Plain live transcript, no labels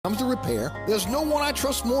Comes to repair, there's no one I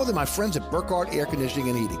trust more than my friends at Burkhardt Air Conditioning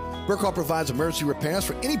and Heating. Burkhardt provides emergency repairs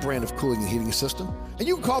for any brand of cooling and heating system, and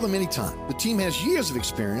you can call them anytime. The team has years of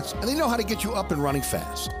experience, and they know how to get you up and running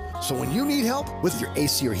fast. So when you need help with your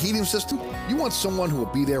AC or heating system, you want someone who will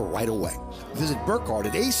be there right away. Visit Burkhardt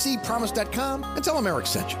at acpromise.com and tell them Eric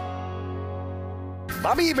sent you.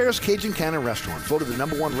 Bobby Hebert's Cajun Cannon Restaurant, voted the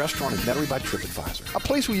 #1 restaurant in Metairie by TripAdvisor. A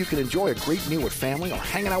place where you can enjoy a great meal with family or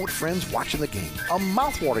hanging out with friends watching the game. A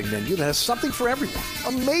mouth-watering menu that has something for everyone.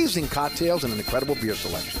 Amazing cocktails and an incredible beer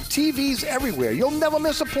selection. TVs everywhere. You'll never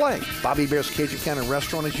miss a play. Bobby Hebert's Cajun Cannon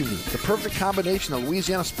Restaurant is unique. The perfect combination of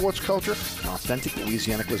Louisiana sports culture and authentic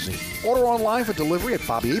Louisiana cuisine. Order online for delivery at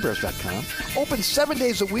BobbyHeberts.com. Open 7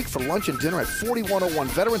 days a week for lunch and dinner at 4101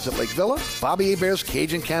 Veterans at Lake Villa. Bobby Hebert's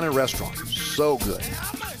Cajun Cannon Restaurant. So good.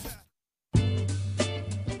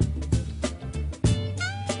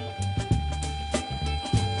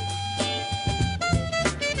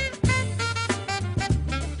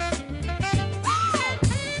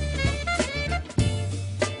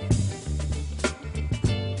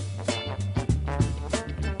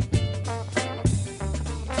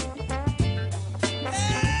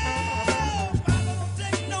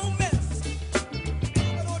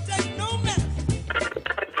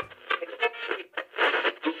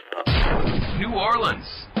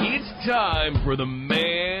 Time for the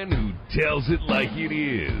man who tells it like it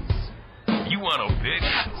is. You want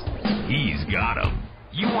opinions? He's got them.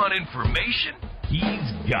 You want information?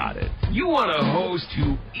 He's got it. You want a host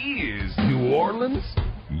who is New Orleans?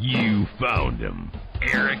 You found him.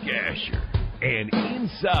 Eric Asher and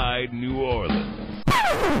Inside New Orleans.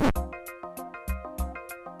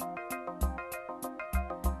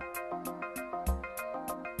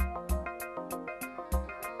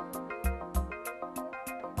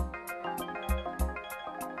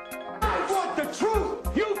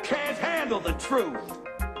 The truth.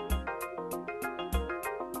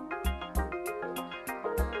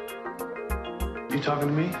 You talking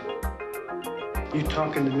to me? You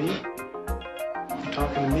talking to me? You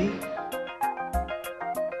talking to me?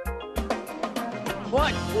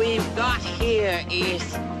 What we've got here is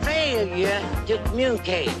failure to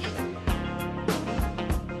communicate.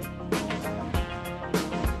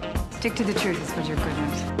 Stick to the truth is what you're good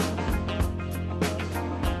at.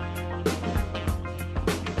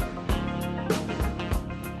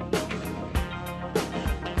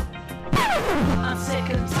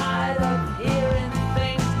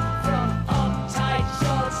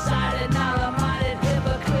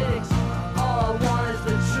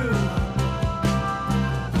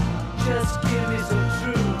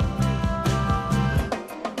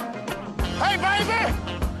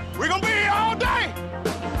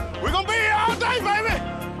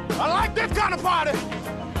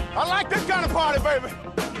 I like this kind of party, baby.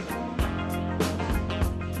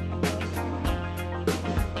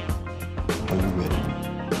 Are you ready?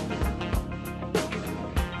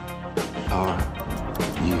 Are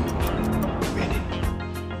you ready?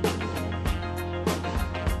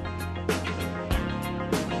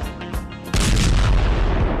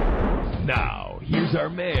 Now, here's our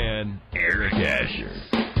man, Eric Asher.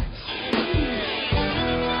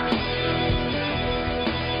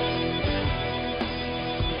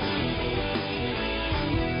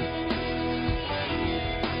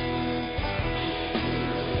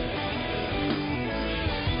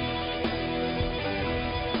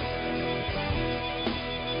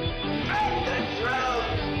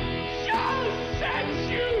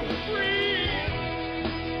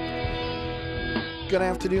 Good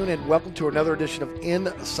afternoon and welcome to another edition of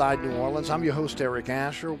Inside New Orleans. I'm your host, Eric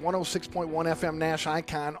Asher, 106.1 FM Nash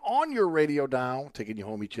Icon on your radio dial, taking you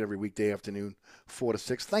home each and every weekday afternoon, 4 to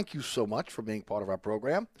 6. Thank you so much for being part of our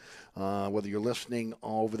program. Whether you're listening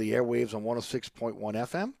over the airwaves on 106.1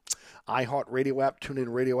 FM, iHeartRadio app,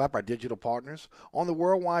 TuneIn Radio app, our digital partners, on the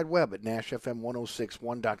World Wide Web at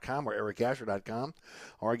NashFM1061.com or EricAsher.com.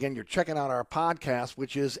 Or again, you're checking out our podcast,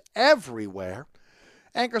 which is everywhere.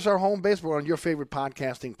 Anchor's our home base. We're on your favorite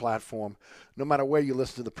podcasting platform, no matter where you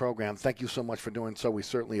listen to the program. Thank you so much for doing so. We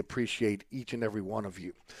certainly appreciate each and every one of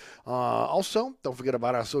you. Also, don't forget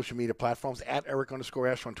about our social media platforms, at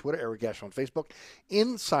Eric_Asher on Twitter, Eric Asher on Facebook,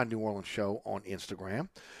 Inside New Orleans Show on Instagram.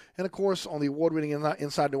 And, of course, on the award-winning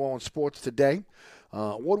Inside New Orleans Sports Today,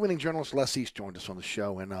 award-winning journalist Les East joined us on the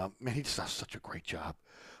show. And, man, he just does such a great job.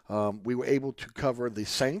 We were able to cover the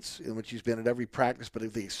Saints, in which he's been at every practice, but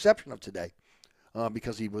with the exception of today,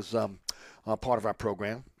 because he was part of our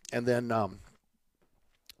program. And then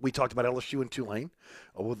we talked about LSU and Tulane,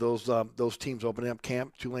 with those teams opening up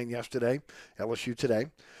camp. Tulane yesterday, LSU today.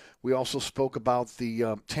 We also spoke about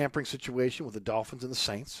the tampering situation with the Dolphins and the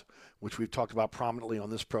Saints, which we've talked about prominently on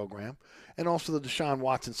this program, and also the Deshaun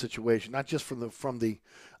Watson situation, not just from the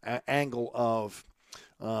angle of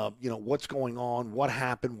what's going on, what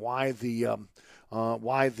happened, why the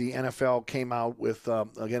NFL came out with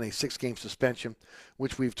again a 6-game suspension,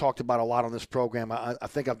 which we've talked about a lot on this program. I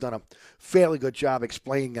think I've done a fairly good job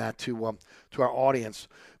explaining that to our audience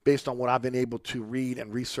based on what I've been able to read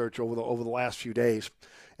and research over the last few days.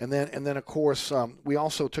 And then of course we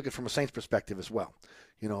also took it from a Saints perspective as well.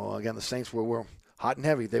 Again, the Saints were hot and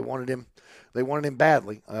heavy. They wanted him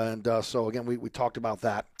badly, and so again we talked about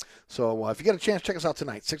that. So if you get a chance, check us out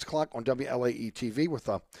tonight, 6 o'clock on WLAE TV with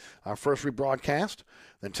our first rebroadcast.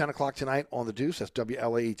 Then 10 o'clock tonight on The Deuce. That's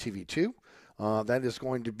WLAE TV 2. That is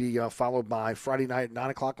going to be followed by Friday night at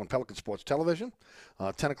 9 o'clock on Pelican Sports Television,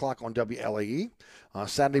 10 o'clock on WLAE,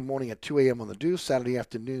 Saturday morning at 2 a.m. on The Deuce, Saturday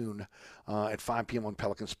afternoon at 5 p.m. on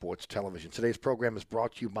Pelican Sports Television. Today's program is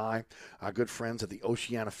brought to you by our good friends at the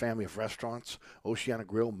Oceana family of restaurants, Oceana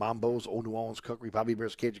Grill, Mambo's, Old New Orleans Cookery, Bobby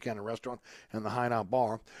Bear's Cajun Cannon Restaurant, and the Hideout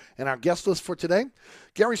Bar. And our guest list for today,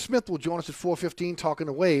 Gary Smith will join us at 4:15 talking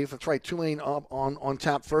to Wave. That's right, Tulane up on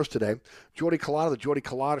tap first today. Jordy Culotta, the Jordy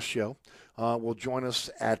Culotta Show, will join us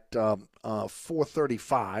at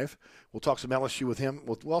 4:35. We'll talk some LSU with him.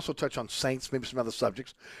 We'll also touch on Saints, maybe some other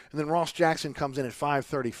subjects. And then Ross Jackson comes in at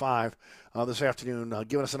 5:35 this afternoon,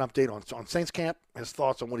 giving us an update on Saints camp, his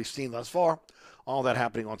thoughts on what he's seen thus far. All that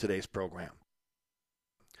happening on today's program.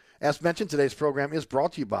 As mentioned, today's program is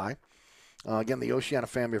brought to you by, again, the Oceana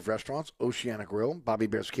family of restaurants, Oceana Grill, Bobby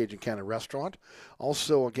Bear's Cajun Cannon Restaurant.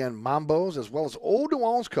 Also, again, Mambo's, as well as Old New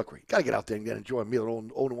Orleans Cookery. Got to get out there and enjoy a meal at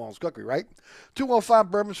Old New Orleans Cookery, right?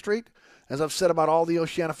 205 Bourbon Street. As I've said about all the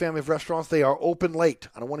Oceana family of restaurants, they are open late.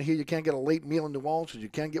 I don't want to hear you can't get a late meal in New Orleans, because you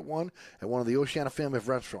can get one at one of the Oceana family of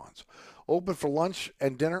restaurants. Open for lunch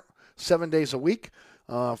and dinner 7 days a week.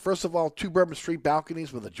 First of all, 2 Bourbon Street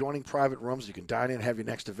balconies with adjoining private rooms. You can dine in and have your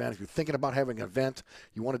next event. If you're thinking about having an event,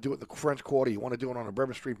 you want to do it in the French Quarter, you want to do it on a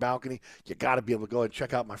Bourbon Street balcony, you got to be able to go ahead and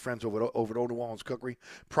check out my friends over at Old New Orleans Cookery.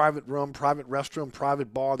 Private room, private restroom,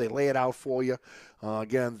 private bar. They lay it out for you.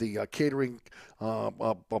 Again, the catering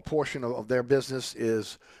portion of their business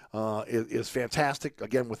is fantastic.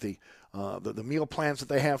 Again, with the meal plans that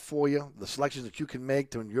they have for you, the selections that you can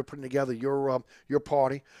make when you're putting together your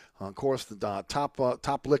party. Of course, the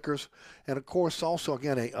top liquors, and of course also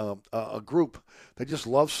again a group that just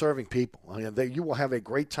loves serving people. I mean, you will have a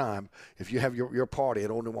great time if you have your party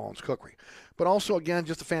at Old New Orleans Cookery. But also, again,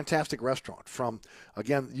 just a fantastic restaurant. From,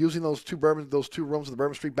 again, using those two rooms of the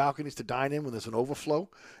Bourbon Street balconies to dine in when there's an overflow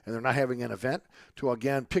and they're not having an event, to,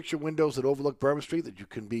 again, picture windows that overlook Bourbon Street that you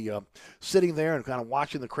can be sitting there and kind of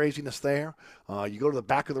watching the craziness there. You go to the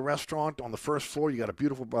back of the restaurant on the first floor. You got a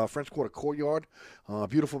beautiful French Quarter courtyard,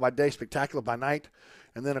 beautiful by day, spectacular by night.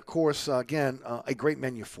 And then, of course, again, a great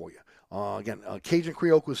menu for you. Again, Cajun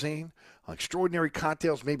Creole cuisine, extraordinary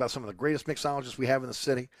cocktails made by some of the greatest mixologists we have in the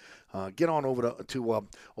city. Get on over to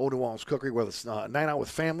Old New Orleans Cookery, whether it's a night out with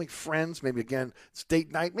family, friends, maybe, again, it's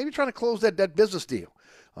date night, maybe trying to close that business deal.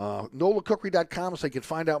 NOLAcookery.com so you can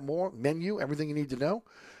find out more, menu, everything you need to know.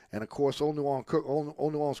 And, of course, Old New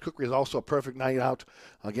Orleans Cookery is also a perfect night out,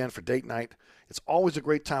 again, for date night. It's always a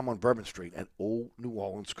great time on Bourbon Street at Old New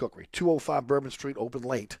Orleans Cookery. 205 Bourbon Street, open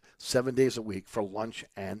late, 7 days a week for lunch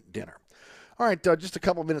and dinner. All right, just a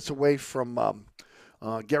couple minutes away from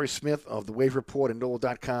Gary Smith of the Wave Report and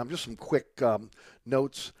NOLA.com. Just some quick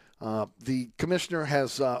notes. The commissioner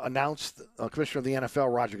has announced, Commissioner of the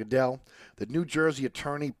NFL, Roger Goodell, that New Jersey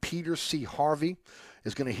attorney Peter C. Harvey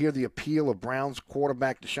is going to hear the appeal of Browns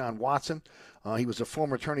quarterback Deshaun Watson. He was a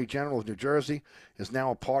former attorney general of New Jersey, is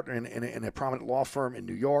now a partner in a prominent law firm in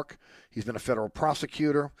New York. He's been a federal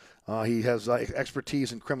prosecutor. He has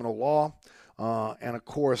expertise in criminal law. And, of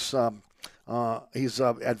course, he's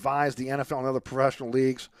advised the NFL and other professional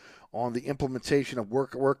leagues on the implementation of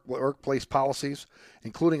workplace policies,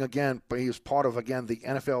 including, again, he is part of, again, the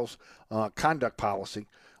NFL's conduct policy.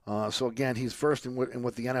 So, again, he's versed in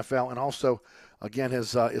with the NFL, and also, again, has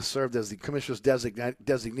served as the commissioner's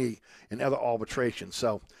designee in other arbitrations.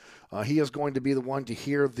 So he is going to be the one to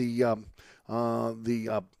hear the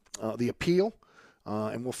appeal,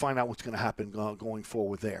 and we'll find out what's going to happen going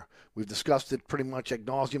forward there. We've discussed it pretty much ad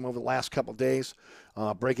nauseum over the last couple of days,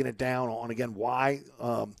 breaking it down on, again, why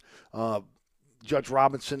Judge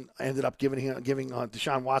Robinson ended up giving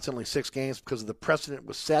Deshaun Watson only 6 games, because of the precedent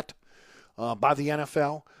was set by the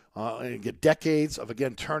NFL. And get decades of,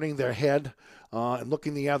 again, turning their head and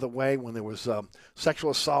looking the other way when there was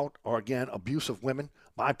sexual assault or, again, abuse of women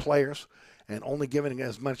by players, and only giving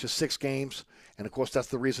as much as 6 games. And, of course, that's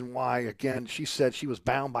the reason why, again, she said she was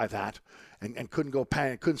bound by that and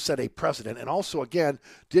couldn't set a precedent. And also, again,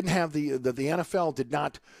 didn't have the NFL did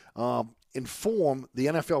not inform the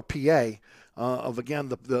NFLPA of, again,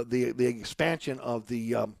 the expansion of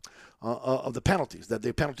the penalties, that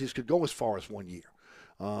the penalties could go as far as 1 year.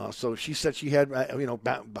 So she said she had,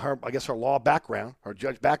 her law background, her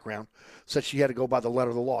judge background, said she had to go by the letter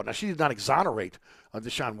of the law. Now, she did not exonerate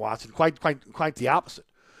Deshaun Watson, quite the opposite.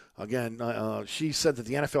 Again, she said that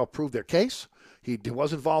the NFL proved their case. He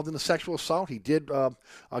was involved in the sexual assault. He did,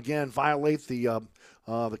 again, violate the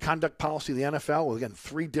conduct policy of the NFL. Again,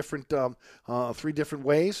 three different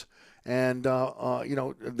ways. And,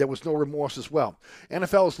 there was no remorse as well.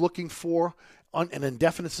 NFL is looking for an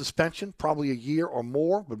indefinite suspension, probably a year or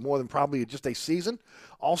more, but more than probably just a season.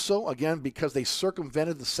 Also, again, because they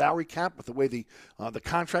circumvented the salary cap with the way the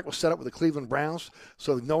contract was set up with the Cleveland Browns.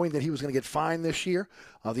 So knowing that he was going to get fined this year,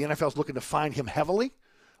 the NFL is looking to fine him heavily.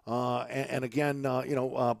 And again,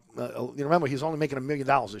 remember, he's only making $1 million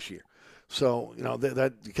this year. So,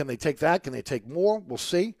 can they take that? Can they take more? We'll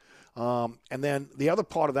see. And then the other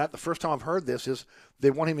part of that, the first time I've heard this, is they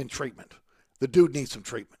want him in treatment. The dude needs some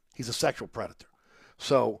treatment. He's a sexual predator.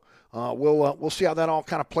 So we'll see how that all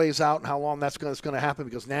kind of plays out and how long that's going to happen,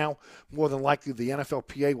 because now more than likely the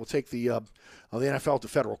NFLPA will take the NFL to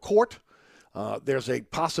federal court. There's a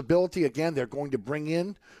possibility, again, they're going to bring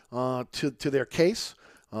in to their case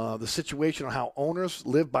the situation on how owners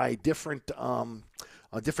live by a different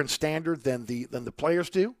standard than the players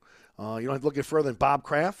do. You don't have to look any further than Bob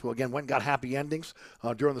Kraft, who, again, went and got happy endings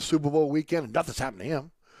during the Super Bowl weekend, and nothing's happened to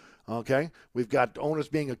him. Okay, we've got owners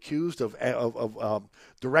being accused of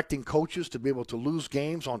directing coaches to be able to lose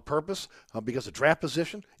games on purpose because of draft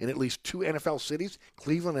position in at least 2 NFL cities,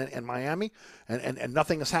 Cleveland and Miami, and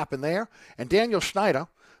nothing has happened there. And Daniel Snyder,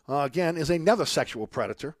 again, is another sexual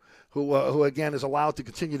predator who again is allowed to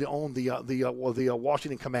continue to own the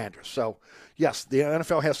Washington Commanders. So yes, the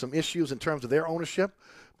NFL has some issues in terms of their ownership,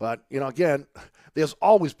 but again, there's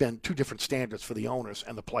always been 2 different standards for the owners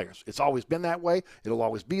and the players. It's always been that way. It'll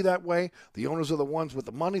always be that way. The owners are the ones with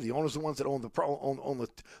the money. The owners are the ones that own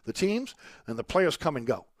the teams, and the players come and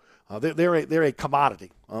go. They're a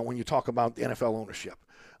commodity when you talk about the NFL ownership.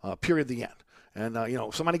 Period. The end. And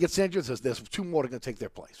if somebody gets injured, there's 2 more that are going to take their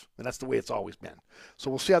place, and that's the way it's always been. So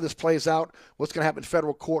we'll see how this plays out. What's going to happen in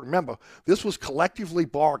federal court? Remember, this was collectively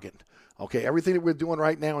bargained. Okay, everything that we're doing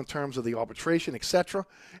right now in terms of the arbitration, et cetera,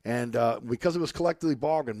 and because it was collectively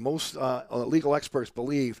bargained, most legal experts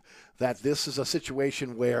believe that this is a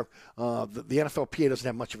situation where the NFLPA doesn't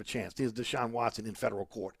have much of a chance. There's Deshaun Watson in federal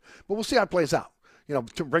court. But we'll see how it plays out.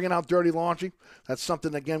 Bringing out dirty laundry, that's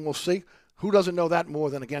something, again, we'll see. Who doesn't know that more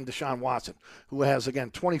than, again, Deshaun Watson, who has, again,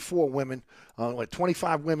 24 women,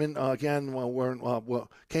 25 women,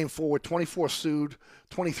 came forward, 24 sued,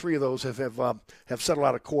 23 of those have settled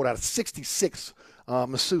out of court out of 66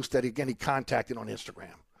 masseuses that, again, he contacted on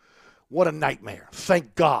Instagram. What a nightmare.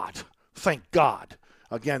 Thank God,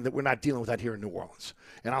 again, that we're not dealing with that here in New Orleans.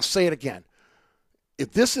 And I'll say it again.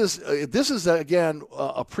 If this is again,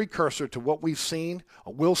 a precursor to what we've seen,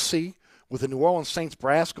 or will see, with the New Orleans Saints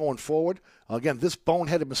brass going forward, again, this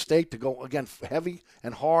boneheaded mistake to go, again, heavy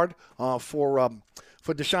and hard for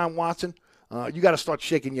Deshaun Watson, you got to start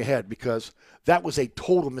shaking your head, because that was a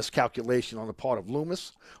total miscalculation on the part of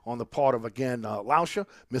Loomis, on the part of, again, Lauscher,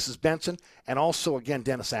 Mrs. Benson, and also, again,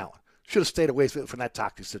 Dennis Allen. Should have stayed away from that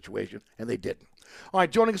toxic situation, and they didn't. All right,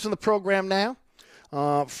 joining us in the program now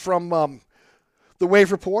from the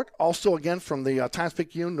Wave Report, also, again, from the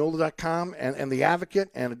Times-Picayune, NOLA.com, and The Advocate,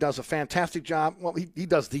 and it does a fantastic job. Well, he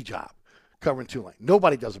does the job covering Tulane.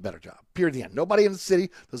 Nobody does a better job, period, the end. Nobody in the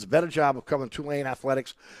city does a better job of covering Tulane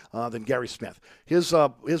athletics than Gary Smith. His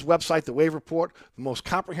website, The Wave Report, the most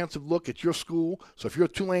comprehensive look at your school. So if you're a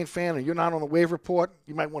Tulane fan and you're not on The Wave Report,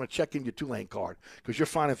 you might want to check in your Tulane card, because you're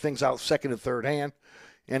finding things out second and third hand.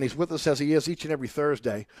 And he's with us, as he is each and every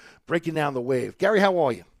Thursday, breaking down the Wave. Gary, how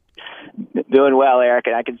are you? Doing well, Eric,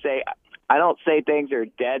 and I can say I don't say things are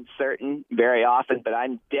dead certain very often, but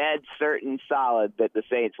I'm dead certain solid that the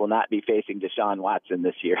Saints will not be facing Deshaun Watson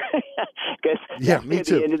this year. Because me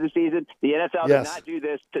too. At the end of the season, the NFL did not do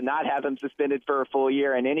this to not have him suspended for a full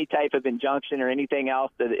year, and any type of injunction or anything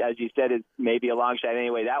else that, as you said, is maybe a long shot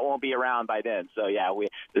anyway, that won't be around by then. So,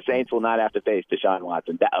 the Saints will not have to face Deshaun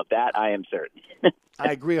Watson. Of that I am certain.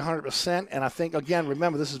 I agree 100%, and I think, again,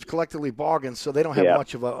 remember, this is collectively bargained, so they don't have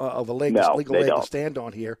much of a legal leg to stand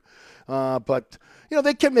on here. But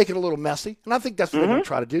they can make it a little messy, and I think that's what they're going to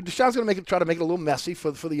try to do. Deshaun's going to try to make it a little messy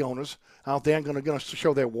for the owners out there, and going to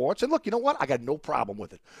show their warts. And look, you know what? I got no problem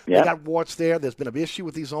with it. Yeah. They got warts there. There's been an issue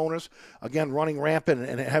with these owners again running rampant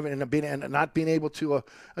and not being able to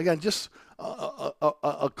just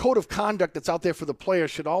a code of conduct that's out there for the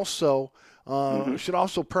players should also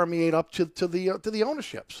permeate up to the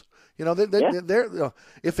ownerships.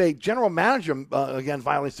 If a general manager again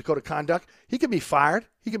violates the code of conduct, he can be fired.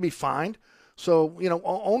 He can be fined. So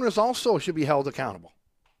owners also should be held accountable.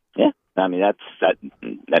 Yeah, I mean that.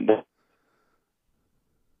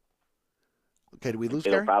 Okay, did we lose?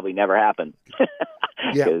 It'll probably never happen.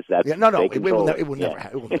 No, it will never. It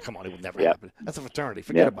will come on, it will never happen. That's a fraternity.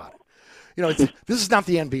 Forget about it. This is not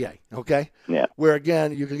the NBA, okay? Yeah. Where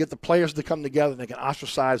again, you can get the players to come together and they can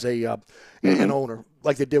ostracize an owner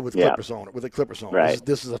like they did with Clippers owner. With the Clippers owner, right.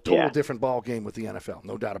 This is a total different ball game with the NFL,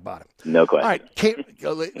 no doubt about it. No question. All right, Kate,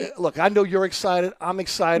 look, I know you're excited. I'm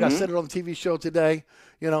excited. I said it on the TV show today.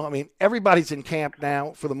 Everybody's in camp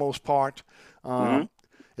now for the most part.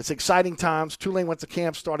 It's exciting times. Tulane went to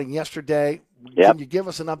camp starting yesterday. Yep. Can you give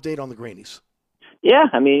us an update on the Greenies? Yeah,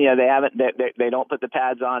 I mean, they haven't. They don't put the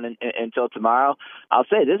pads on until tomorrow. I'll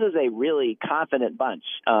say this is a really confident bunch.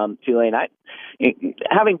 Tulane,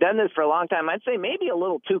 having done this for a long time, I'd say maybe a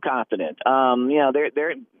little too confident. They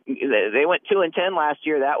went 2-10 last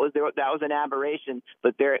year. That was an aberration.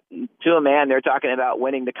 But they're to a man. They're talking about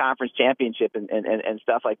winning the conference championship and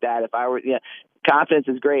stuff like that. If I were, confidence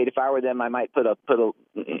is great. If I were them, I might put a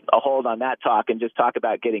hold on that talk and just talk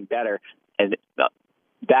about getting better. And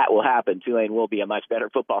that will happen. Tulane will be a much better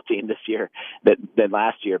football team this year than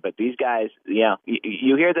last year. But these guys,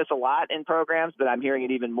 you hear this a lot in programs, but I'm hearing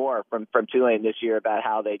it even more from Tulane this year about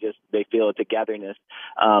how they feel a togetherness.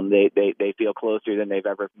 They feel closer than they've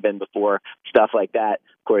ever been before. Stuff like that.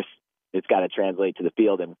 Of course, it's got to translate to the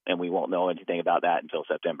field, and we won't know anything about that until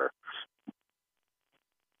September.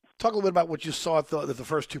 Talk a little bit about what you saw at the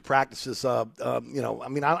first two practices.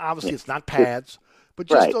 Obviously it's not pads. But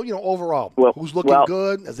just overall, who's looking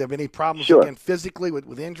good? Has there been any problems again physically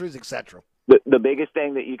with injuries, etc.? The biggest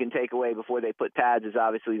thing that you can take away before they put pads is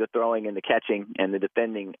obviously the throwing and the catching and the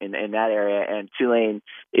defending in that area. And Tulane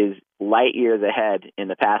is light years ahead in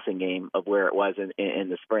the passing game of where it was in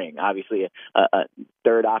the spring. Obviously, a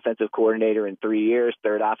third offensive coordinator in 3 years,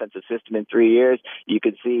 third offensive system in 3 years. You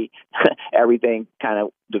could see everything kind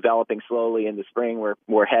of developing slowly in the spring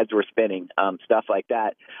where heads were spinning, stuff like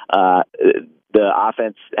that. The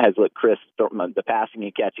offense has looked crisp. The passing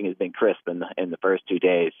and catching has been crisp in the first 2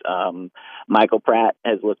 days. Michael Pratt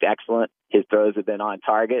has looked excellent. His throws have been on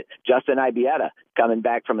target. Justin Ibieta, coming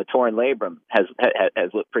back from a torn labrum, has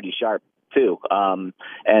looked pretty sharp too. And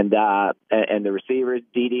the receivers,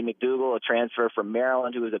 D.D. McDougal, a transfer from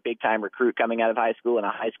Maryland, who was a big-time recruit coming out of high school and a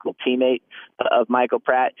high school teammate of Michael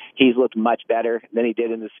Pratt. He's looked much better than he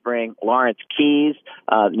did in the spring. Lawrence Keys,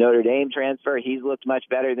 Notre Dame transfer, he's looked much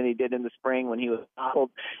better than he did in the spring when he was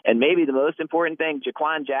hobbled. And maybe the most important thing,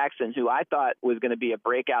 Jaquan Jackson, who I thought was going to be a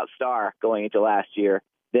breakout star going into last year,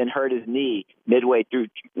 then hurt his knee midway through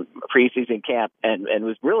preseason camp and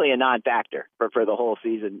was really a non-factor for the whole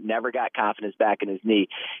season. Never got confidence back in his knee.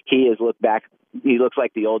 He has looked back. He looks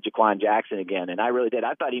like the old Jaquan Jackson again. And I really did.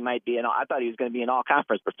 I thought he was going to be an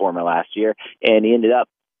all-conference performer last year, and he ended up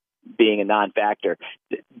being a non-factor.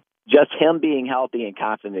 Just him being healthy and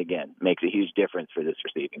confident again makes a huge difference for this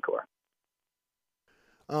receiving corps.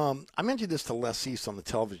 I mentioned this to Les East on the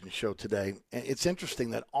television show today. It's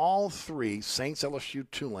interesting that all three, Saints, LSU,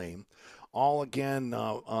 Tulane, all again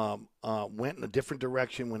went in a different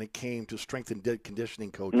direction when it came to strength and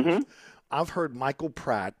conditioning coaches. Mm-hmm. I've heard Michael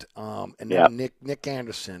Pratt and then Nick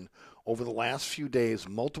Anderson over the last few days,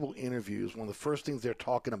 multiple interviews. One of the first things they're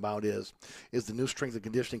talking about is the new strength and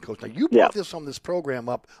conditioning coach. Now, you brought this on this program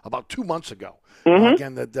up about 2 months ago. Mm-hmm.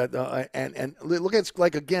 And look, it's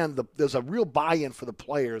like, again, there's a real buy-in for the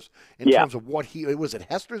players in terms of what was it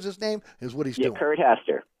Hester's his name? Is what he's doing. Kurt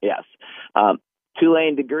Hester, yes.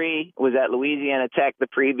 Tulane degree, was at Louisiana Tech the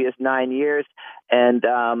previous 9 years. And,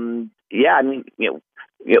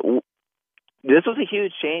 this was a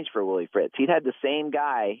huge change for Willie Fritz. He'd had the same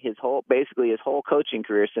guy his whole coaching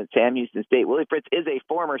career since Sam Houston State. Willie Fritz is a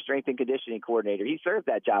former strength and conditioning coordinator. He served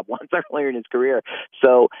that job once earlier in his career.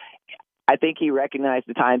 So I think he recognized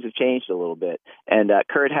the times have changed a little bit. And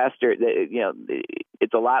Kurt Hester,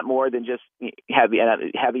 it's a lot more than just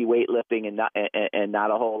heavy weightlifting and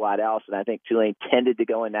not a whole lot else. And I think Tulane tended to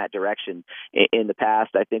go in that direction in the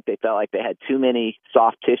past. I think they felt like they had too many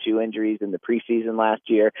soft tissue injuries in the preseason last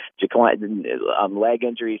year, leg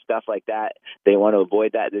injuries, stuff like that. They want to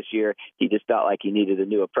avoid that this year. He just felt like he needed a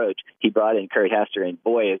new approach. He brought in Kurt Hester, and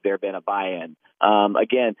boy, has there been a buy-in.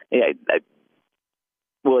 Again,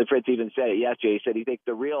 Willie Fritz even said it yesterday. He said he thinks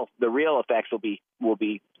the real effects will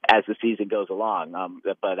be as the season goes along.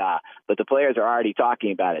 But the players are already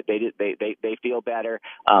talking about it. They feel better.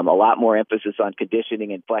 A lot more emphasis on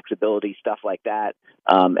conditioning and flexibility, stuff like that.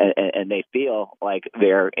 And they feel like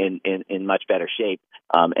they're in much better shape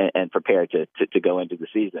and prepared to go into the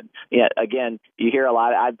season. Yeah. Again, you hear a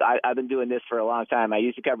lot. I've been doing this for a long time. I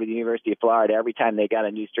used to cover the University of Florida. Every time they got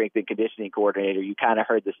a new strength and conditioning coordinator, you kind of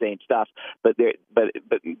heard the same stuff. But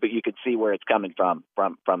you could see where it's coming from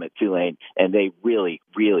at Tulane, and they really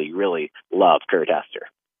love Kurt Hester.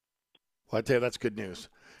 Well, I tell you, that's good news.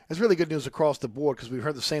 It's really good news across the board because we've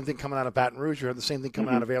heard the same thing coming out of Baton Rouge. We heard the same thing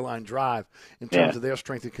coming out of Airline Drive in terms of their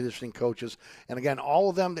strength and conditioning coaches. And again, all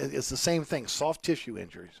of them, it's the same thing: soft tissue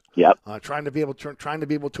injuries. Yep. Trying to be able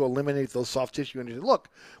to eliminate those soft tissue injuries. Look,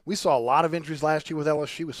 we saw a lot of injuries last year with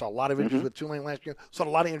LSU. We saw a lot of injuries with Tulane last year. Saw a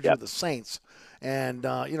lot of injuries with the Saints. And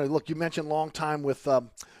look, you mentioned long time with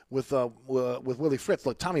Willie Fritz.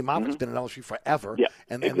 Look, Tommy Moffitt's been at LSU forever,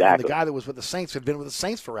 and the guy that was with the Saints had been with the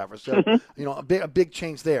Saints forever. So a big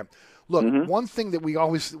change there. Look, one thing that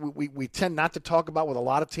we tend not to talk about with a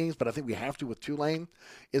lot of teams, but I think we have to with Tulane,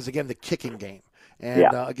 is again the kicking game. And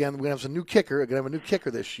again, we're going to have a new kicker. We're going to have a new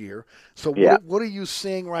kicker this year. So what are you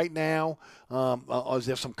seeing right now? Is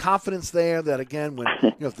there some confidence there that, again, when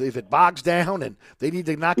if it bogs down and they need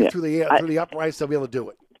to knock it through the uprights, they'll be able to do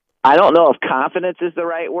it? I don't know if confidence is the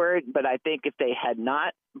right word, but I think if they had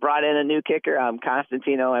not brought in a new kicker,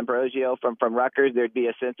 Constantino Ambrosio from Rutgers, there'd be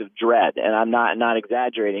a sense of dread. And I'm not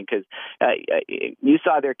exaggerating because you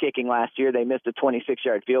saw their kicking last year. They missed a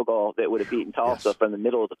 26-yard field goal that would have beaten Tulsa from the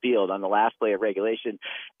middle of the field on the last play of regulation.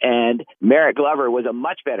 And Merritt Glover was a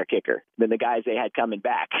much better kicker than the guys they had coming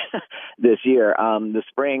back this year. The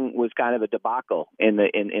spring was kind of a debacle in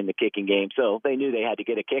the kicking game, so they knew they had to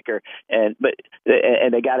get a kicker. And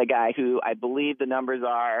they got a guy who I believe the numbers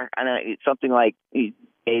are something like he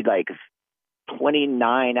made like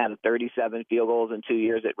 29 out of 37 field goals in 2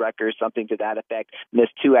 years at Rutgers, something to that effect.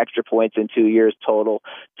 Missed 2 extra points in 2 years total.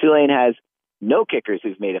 Tulane has no kickers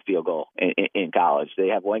who've made a field goal in college. They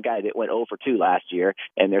have one guy that went 0 for 2 last year,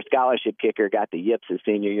 and their scholarship kicker got the yips his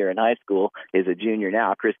senior year in high school, is a junior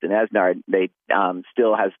now, Kristen Esnard. They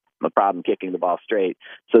still has a problem kicking the ball straight.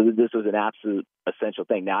 So this was an absolute essential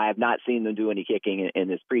thing. Now, I have not seen them do any kicking in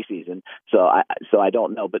this preseason, so I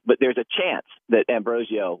don't know. But there's a chance that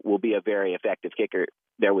Ambrosio will be a very effective kicker.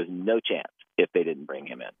 There was no chance if they didn't bring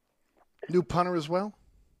him in. New punter as well?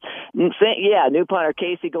 Yeah, new punter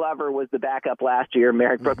Casey Glover was the backup last year.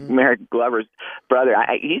 Merrick Glover's brother.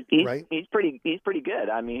 He's pretty good.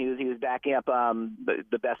 I mean, he was backing up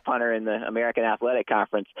the best punter in the American Athletic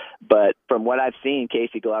Conference. But from what I've seen,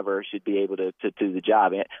 Casey Glover should be able to do the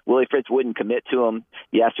job. Willie Fritz wouldn't commit to him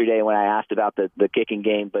yesterday when I asked about the kicking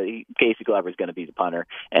game, but Casey Glover is going to be the punter,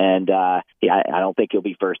 and I don't think he'll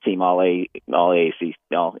be first team all AAC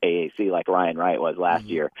like Ryan Wright was last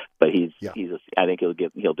year. But I think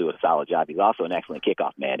he'll do a solid job. He's also an excellent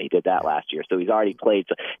kickoff man. He did that last year, so he's already played.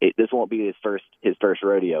 So this won't be his first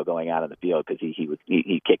rodeo going out on the field because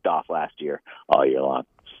he kicked off last year all year long.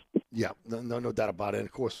 Yeah, no doubt about it. And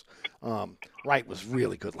of course, Wright was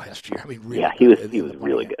really good last year. I mean, really. Yeah, he was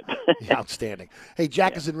really good. Outstanding. Hey,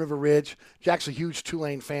 Jack is in River Ridge. Jack's a huge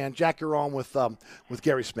Tulane fan. Jack, you're on with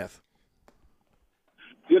Gary Smith.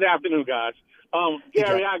 Good afternoon, guys.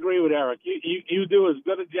 Gary, I agree with Eric. You do as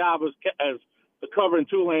good a job as covering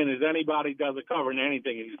Tulane as anybody does at covering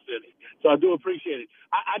anything in the city. So I do appreciate it.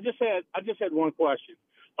 I just had one question.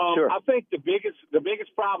 Sure. I think the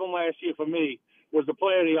biggest problem last year for me was the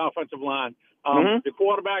play of the offensive line. The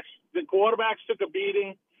quarterbacks took a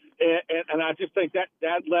beating, and I just think that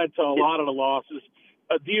led to a lot of the losses.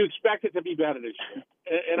 Do you expect it to be better this year?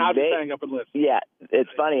 And I'll just hang up and listen. Yeah, it's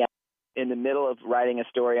funny. In the middle of writing a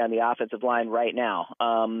story on the offensive line right now.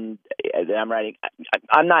 I'm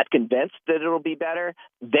not convinced that it'll be better.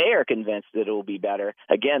 They are convinced that it will be better.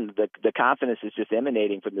 Again, the confidence is just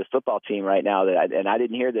emanating from this football team right now. And I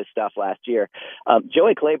didn't hear this stuff last year.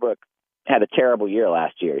 Joey Claybrook had a terrible year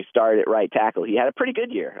last year. He started at right tackle. He had a pretty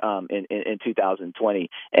good year in 2020,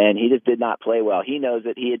 and he just did not play well. He knows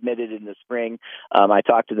it. He admitted it in the spring. I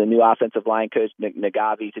talked to the new offensive line coach,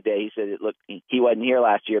 Nagavi, today. He said he wasn't here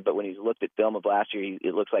last year, but when he's looked at film of last year,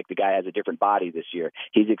 it looks like the guy has a different body this year.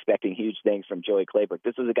 He's expecting huge things from Joey Claybrook.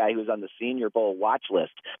 This was a guy who was on the Senior Bowl watch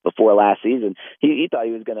list before last season. He thought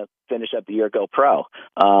he was going to finish up the year, go pro.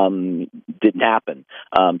 Didn't happen.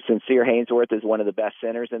 Sincere Haynesworth is one of the best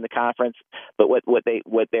centers in the conference. But what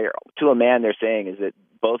they're to a man they're saying is that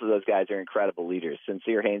both of those guys are incredible leaders.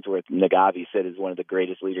 Sincere Haynesworth, Nagavi said, is one of the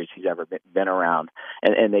greatest leaders he's ever been around.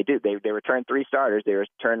 And they do. They returned 3 starters. They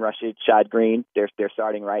returned Rashad Green, their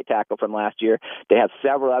starting right tackle from last year. They have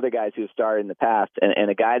several other guys who have started in the past,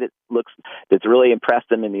 and a guy that's really impressed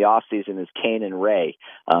them in the offseason is Kanan Ray.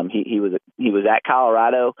 He was at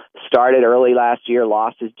Colorado, started early last year,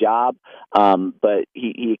 lost his job, but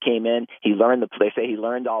he came in. He learned they say he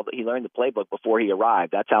learned the playbook before he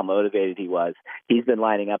arrived. That's how motivated he was. He's been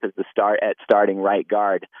lining up as the starting right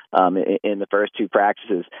guard in the first 2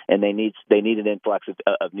 practices, and they need an influx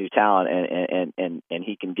of new talent, and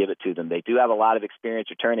he can give it to them. They do have a lot of experience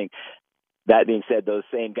returning. That being said, those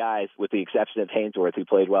same guys, with the exception of Haynesworth, who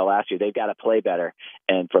played well last year, they've got to play better.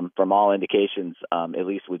 And from all indications, at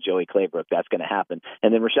least with Joey Claybrook, that's going to happen.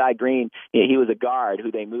 And then Rashad Green, he was a guard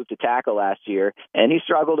who they moved to tackle last year, and he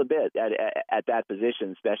struggled a bit at that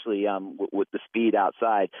position, especially with the speed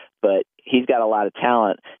outside. But he's got a lot of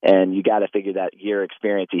talent, and you got to figure that year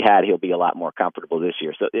experience he had, he'll be a lot more comfortable this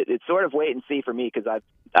year. So it's sort of wait and see for me, because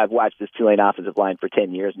I've watched this Tulane offensive line for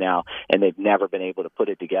 10 years now, and they've never been able to put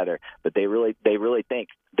it together. But they really think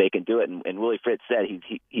they can do it. And Willie Fritz said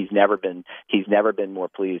he's never been more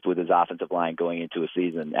pleased with his offensive line going into a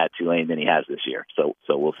season at Tulane than he has this year. So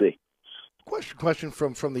we'll see. Question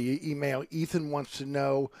from the email. Ethan wants to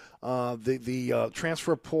know the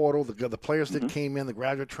transfer portal, the players that came in, the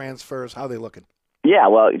graduate transfers, how are they looking? Yeah,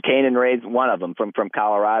 well, Kanan Ray's one of them from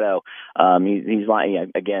Colorado. He's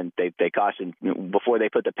again. They cautioned before they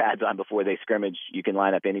put the pads on, before they scrimmage, you can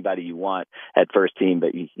line up anybody you want at first team,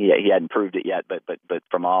 but he hadn't proved it yet. But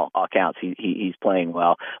from all accounts, he's playing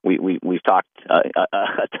well. We've talked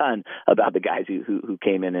a ton about the guys who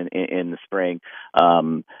came in the spring.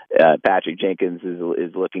 Patrick Jenkins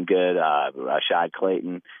is looking good. Rashad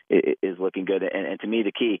Clayton is looking good, and to me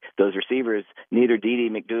the key, those receivers, neither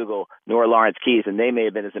Dede McDougal nor Lawrence Keys, and they may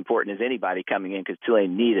have been as important as anybody coming in, because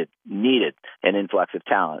Tulane needed an influx of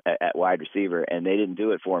talent at wide receiver, and they didn't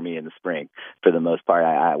do it for me in the spring. For the most part,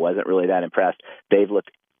 I wasn't really that impressed. They've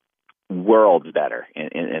looked worlds better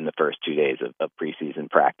in the first 2 days of preseason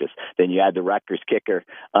practice. Then you had the Rutgers kicker.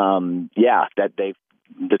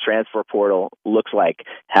 The transfer portal looks like,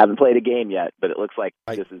 haven't played a game yet, but it looks like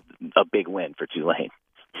this is a big win for Tulane.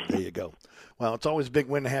 There you go. Well, it's always a big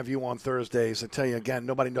win to have you on Thursdays. I tell you again,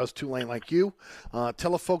 nobody knows Tulane like you.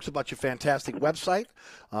 Tell the folks about your fantastic website.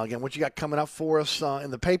 Again, what you got coming up for us in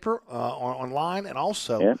the paper, or online, and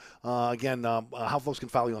also, how folks can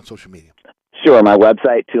follow you on social media. Sure. My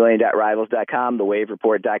website, tulane.rivals.com,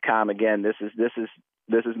 thewavereport.com. Again, this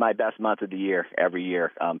is my best month of the year every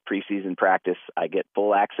year. Preseason practice, I get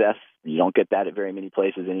full access. You don't get that at very many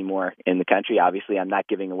places anymore in the country. Obviously, I'm not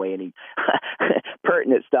giving away any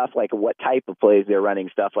pertinent stuff like what type of plays they're running,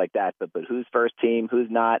 stuff like that. But who's first team, who's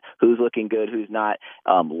not, who's looking good, who's not.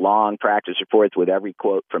 Long practice reports with every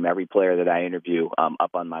quote from every player that I interview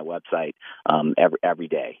up on my website every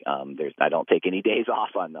day. I don't take any days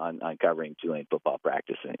off on covering Tulane football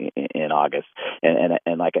practice in August.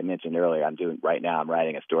 And like I mentioned earlier, I'm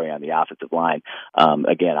writing a story on the offensive line.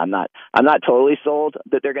 Again, I'm not totally sold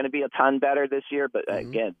that they're going to be a ton better this year, but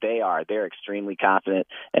again, they're extremely confident,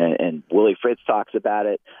 and Willie Fritz talks about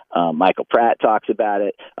it. Michael Pratt talks about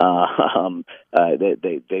it.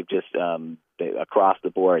 They've just across the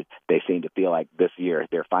board, they seem to feel like this year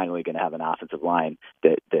they're finally going to have an offensive line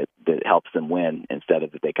that helps them win, instead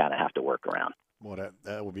of that they kind of have to work around. Well,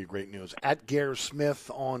 that would be great news. At Gare Smith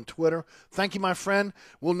on Twitter. Thank you, my friend.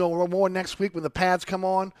 We'll know more next week when the pads come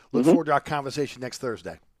on. Look forward to our conversation next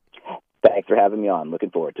Thursday. Thanks for having me on.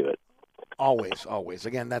 Looking forward to it. Always.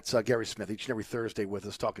 Again, that's Gary Smith each and every Thursday with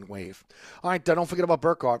us talking Wave. All right, don't forget about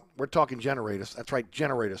Burkhardt. We're talking generators. That's right,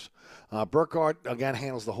 generators. Burkhardt, again,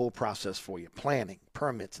 handles the whole process for you. Planning,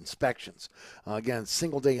 permits, inspections. Again,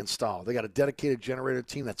 single-day install. They got a dedicated generator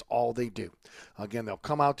team. That's all they do. Again, they'll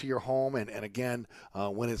come out to your home, and again,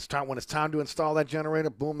 when it's time to install that generator,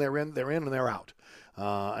 boom, they're in, and they're out.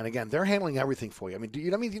 And again, they're handling everything for you. I mean,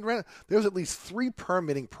 there's at least 3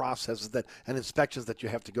 permitting processes and inspections that you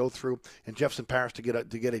have to go through in Jefferson Parish to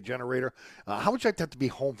get a generator. How would you like to have to be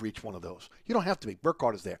home for each one of those? You don't have to be.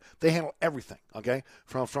 Burkhardt is there. They handle everything. Okay,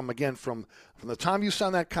 from the time you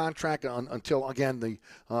sign that contract until again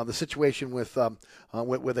the situation with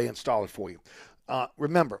where they install it for you.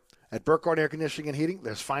 Remember, at Burkhardt Air Conditioning and Heating,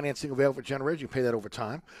 there's financing available for generators. You pay that over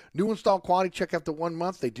time. New install quality check after 1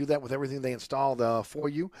 month. They do that with everything they installed for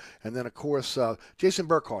you. And then, of course, Jason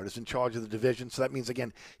Burkhardt is in charge of the division. So that means,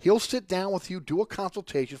 again, he'll sit down with you, do a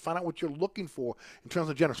consultation, find out what you're looking for in terms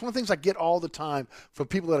of generators. One of the things I get all the time from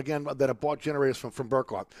people that have bought generators from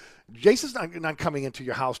Burkhardt. Jason's not coming into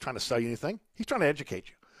your house trying to sell you anything. He's trying to educate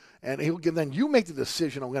you. And then you make the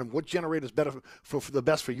decision on what generator is better for the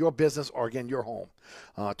best for your business or, again, your home.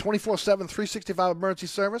 24/7, 365 emergency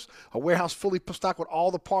service, a warehouse fully stocked with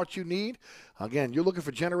all the parts you need. Again, you're looking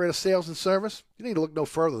for generator sales and service, you need to look no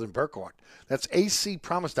further than Burkhardt. That's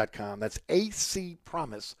acpromise.com. That's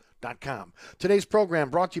acpromise.com. Today's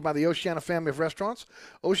program brought to you by the Oceana family of restaurants,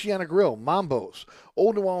 Oceana Grill, Mambo's,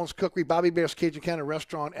 Old New Orleans Cookery, Bobby Bear's Cajun Cannon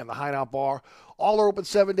Restaurant, and the Hideout Bar. All are open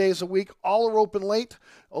 7 days a week. All are open late.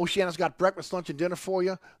 Oceana's got breakfast, lunch, and dinner for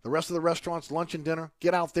you. The rest of the restaurants, lunch and dinner.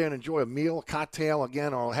 Get out there and enjoy a meal, a cocktail,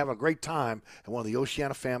 again, or have a great time at one of the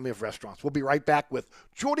Oceana family of restaurants. We'll be right back with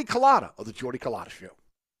Jordy Culotta of the Jordy Culotta Show.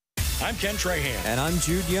 I'm Ken Trahan. And I'm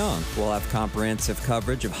Jude Young. We'll have comprehensive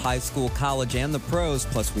coverage of high school, college, and the pros,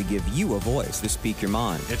 plus we give you a voice to speak your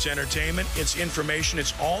mind. It's entertainment, it's information,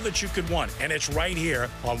 it's all that you could want, and it's right here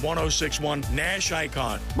on 106.1 Nash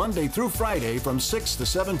Icon. Monday through Friday from 6 to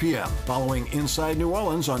 7 p.m. Following Inside New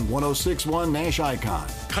Orleans on 106.1 Nash Icon.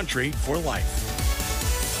 Country for life.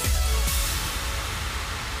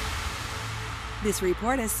 This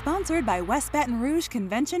report is sponsored by West Baton Rouge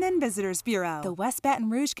Convention and Visitors Bureau. The West Baton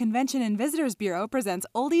Rouge Convention and Visitors Bureau presents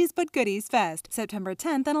Oldies But Goodies Fest, September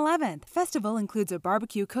 10th and 11th. Festival includes a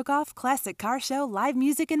barbecue cook-off, classic car show, live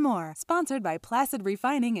music, and more. Sponsored by Placid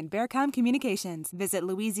Refining and Bearcom Communications. Visit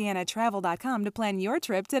LouisianaTravel.com to plan your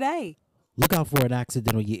trip today. Look out for an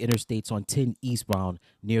accident on your interstates on 10 eastbound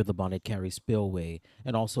near the Bonnet Carré Spillway.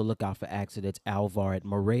 And also look out for accidents Alvar at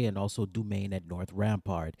Murray and also Dumaine at North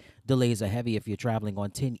Rampart. Delays are heavy if you're traveling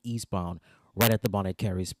on 10 eastbound right at the Bonnet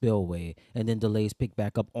Carré Spillway. And then delays pick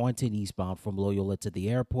back up on 10 eastbound from Loyola to the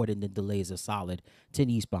airport. And then delays are solid 10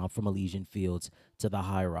 eastbound from Elysian Fields to the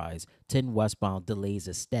high rise. 10 westbound delays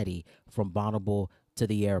are steady from Bonneville to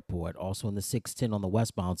the airport. Also on the 610 on the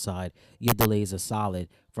westbound side, your delays are solid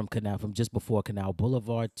from just before Canal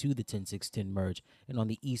Boulevard to the 10610 merge, and on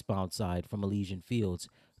the eastbound side from Elysian Fields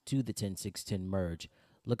to the 10610 merge.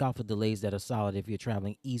 Look out for delays that are solid if you're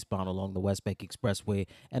traveling eastbound along the West Beck Expressway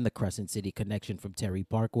and the Crescent City connection from Terry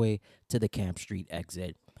Parkway to the Camp Street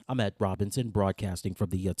exit. I'm Ed Robinson, broadcasting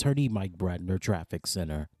from the Attorney Mike Bradner Traffic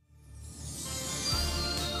Center.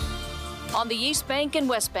 On the East Bank and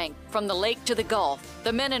West Bank, from the lake to the Gulf,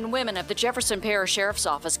 the men and women of the Jefferson Parish Sheriff's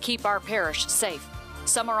Office keep our parish safe.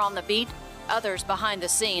 Some are on the beat, others behind the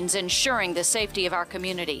scenes, ensuring the safety of our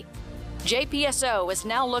community. JPSO is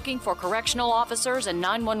now looking for correctional officers and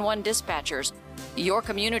 911 dispatchers. Your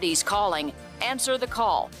community's calling. Answer the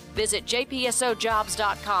call. Visit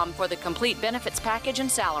jpsojobs.com for the complete benefits package and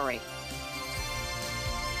salary.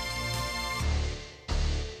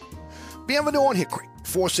 Bienvenue on Hickory,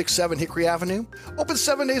 467 Hickory Avenue. Open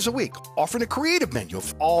 7 days a week, offering a creative menu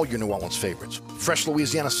of all your New Orleans favorites. Fresh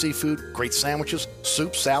Louisiana seafood, great sandwiches,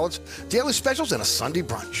 soups, salads, daily specials, and a Sunday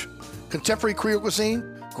brunch. Contemporary Creole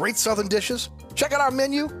cuisine, great southern dishes. Check out our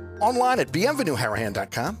menu online at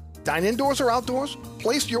bienvenueharahan.com. Dine indoors or outdoors.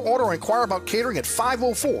 Place your order or inquire about catering at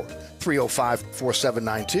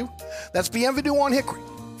 504-305-4792. That's Bienvenue on Hickory,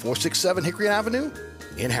 467 Hickory Avenue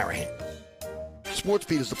in Harahan.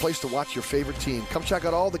 SportsBeat is the place to watch your favorite team. Come check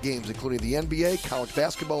out all the games, including the NBA, college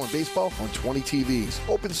basketball, and baseball on 20 TVs.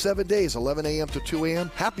 Open 7 days, 11 a.m. to 2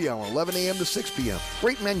 a.m. Happy hour, 11 a.m. to 6 p.m.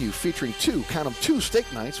 Great menu featuring two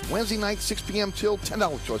steak nights. Wednesday night, 6 p.m. till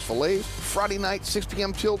 $10 choice fillets. Friday night, 6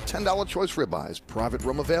 p.m. till $10 choice ribeyes. Private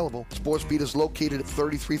room available. SportsBeat is located at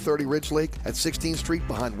 3330 Ridge Lake at 16th Street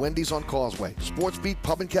behind Wendy's on Causeway. SportsBeat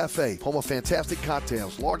Pub and Cafe, home of fantastic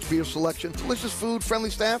cocktails, large beer selection, delicious food, friendly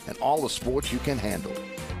staff, and all the sports you can handle.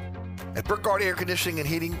 At Burkhardt Air Conditioning and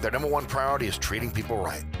Heating, their number one priority is treating people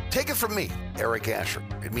right. Take it from me, Eric Asher.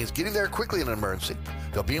 It means getting there quickly in an emergency.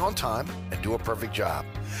 They'll be on time and do a perfect job.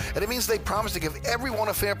 And it means they promise to give everyone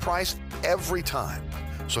a fair price every time.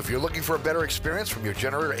 So if you're looking for a better experience from your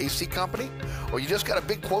generator AC company, or you just got a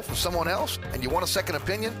big quote from someone else and you want a second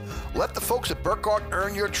opinion, let the folks at Burkhardt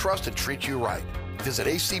earn your trust and treat you right. Visit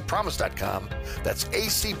acpromise.com. That's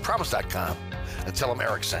acpromise.com, and tell them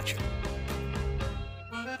Eric sent you.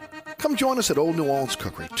 Come join us at Old New Orleans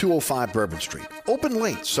Cookery, 205 Bourbon Street. Open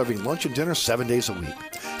late, serving lunch and dinner 7 days a week.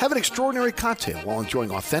 Have an extraordinary cocktail while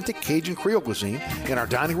enjoying authentic Cajun Creole cuisine in our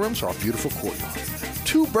dining rooms or our beautiful courtyard.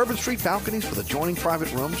 2 Bourbon Street balconies with adjoining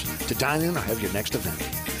private rooms to dine in or have your next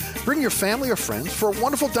event. Bring your family or friends for a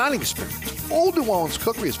wonderful dining experience. Old New Orleans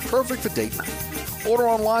Cookery is perfect for date night. Order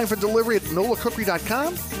online for delivery at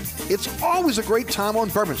nolacookery.com. It's always a great time on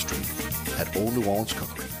Bourbon Street at Old New Orleans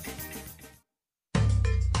Cookery.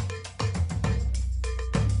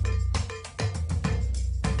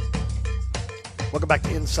 Welcome back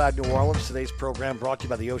to Inside New Orleans. Today's program brought to you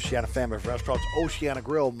by the Oceana family of restaurants, Oceana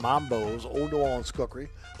Grill, Mambo's, Old New Orleans Cookery,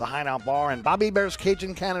 the Hideout Bar, and Bobby Hebert's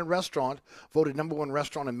Cajun Cannon Restaurant, voted #1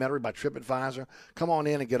 restaurant in Metairie by TripAdvisor. Come on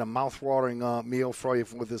in and get a mouth-watering meal for you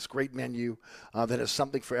with this great menu that has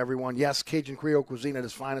something for everyone. Yes, Cajun Creole cuisine at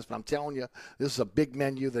its finest, but I'm telling you, this is a big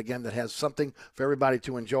menu that has something for everybody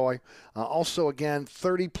to enjoy. Also, again,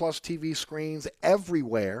 30-plus TV screens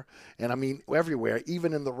everywhere, and I mean everywhere,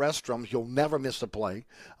 even in the restrooms. You'll never miss a play.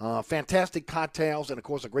 Fantastic cocktails and, of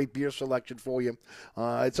course, a great beer selection for you.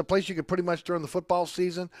 It's a place you can pretty much during the football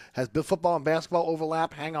season, has football and basketball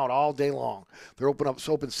overlap, hang out all day long. They're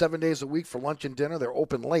open 7 days a week for lunch and dinner. They're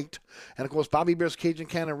open late. And, of course, Bobby Hebert's Cajun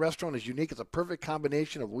Cannon Restaurant is unique. It's a perfect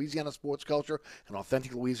combination of Louisiana sports culture and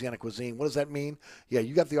authentic Louisiana cuisine. What does that mean? Yeah,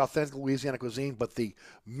 you got the authentic Louisiana cuisine, but the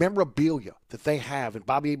memorabilia that they have in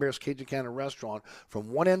Bobby Hebert's Cajun Cannon Restaurant, from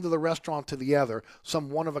one end of the restaurant to the other, some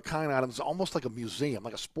one-of-a-kind items, almost like a museum,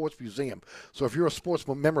 like a sports museum. So if you're a sports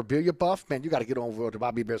memorabilia buff, man, you got to get over to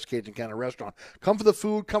Bobby Hebert's Cajun Cannon Restaurant. Come for the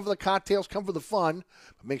food, come for the cocktails, come for the fun.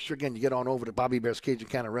 But make sure, again, you get on over to Bobby Hebert's Cajun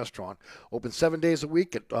Cannon Restaurant. Open 7 days a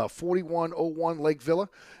week at 4101 Lake Villa,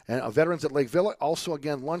 and Veterans at Lake Villa. Also,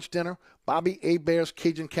 again, lunch, dinner. Bobby Hebert's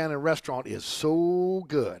Cajun Cannon Restaurant is so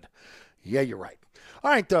good. Yeah, you're right. All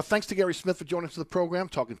right, thanks to Gary Smith for joining us to the program,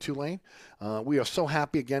 talking Tulane. We are so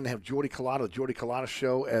happy, again, to have Jordy Culotta, the Jordy Culotta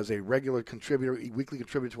Show, as a regular contributor, weekly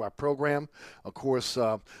contributor to our program. Of course,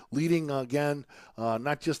 leading, again,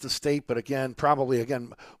 not just the state, but, again, probably,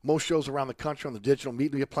 again, most shows around the country on the digital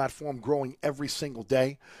media platform, growing every single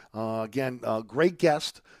day. Again, great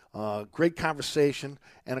guest. Great conversation,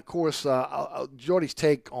 and of course, Jordy's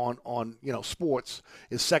take on sports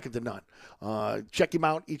is second to none. Check him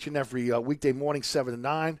out each and every weekday morning, 7 to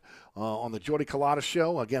 9, on the Jordy Culotta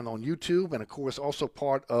Show, again on YouTube, and of course also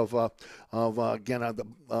part of again I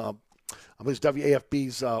believe it's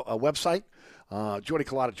WAFB's website. Jordy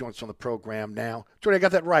Culotta joins us on the program now. Jordy, I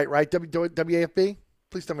got that right? WAFB?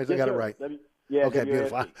 Please tell me I got it right. Yeah. Okay,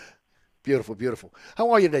 beautiful. Beautiful.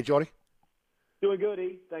 How are you today, Jordy? Doing good,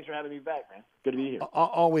 E. Thanks for having me back, man. Good to be here.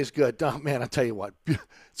 Always good. Oh, man, I tell you what.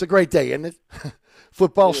 It's a great day, isn't it?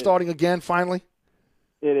 Football starting again, finally.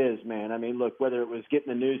 It is, man. I mean, look, whether it was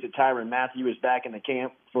getting the news that Tyrann Mathieu was back in the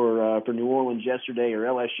camp for New Orleans yesterday, or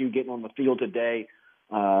LSU getting on the field today,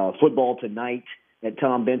 football tonight at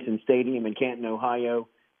Tom Benson Stadium in Canton, Ohio,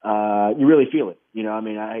 you really feel it. You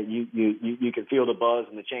can feel the buzz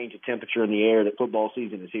and the change of temperature in the air that football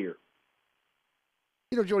season is here.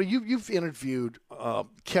 Jordy, you've interviewed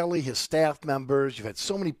Kelly, his staff members. You've had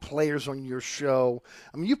so many players on your show.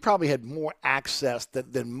 I mean, you probably had more access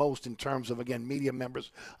than most in terms of, again, media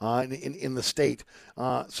members in the state.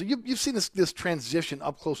 So you've seen this transition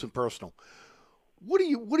up close and personal. What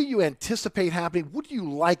do you anticipate happening? What do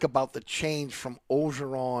you like about the change from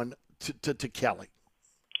Orgeron to Kelly?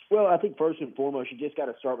 Well, I think first and foremost, you just got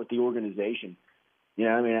to start with the organization.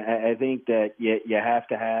 I think that you have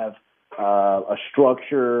to have a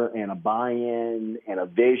structure and a buy-in and a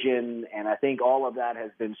vision, and I think all of that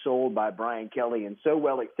has been sold by Brian Kelly and so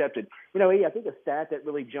well accepted. I think a stat that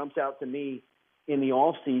really jumps out to me in the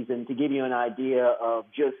offseason to give you an idea of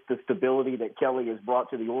just the stability that Kelly has brought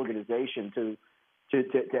to the organization, to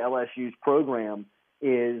LSU's program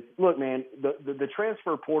is, look, man, the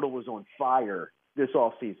transfer portal was on fire this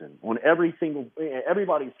offseason on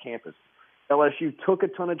everybody's campus. LSU took a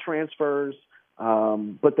ton of transfers.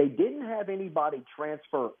 But they didn't have anybody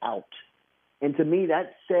transfer out, and to me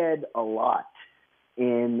that said a lot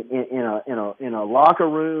in a locker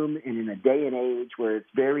room and in a day and age where it's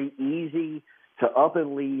very easy to up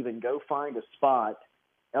and leave and go find a spot.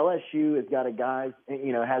 LSU has got a guy,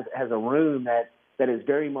 has a room that is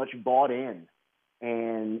very much bought in,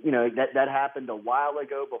 and that happened a while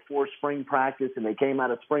ago before spring practice, and they came out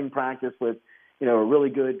of spring practice with a really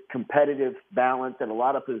good competitive balance at a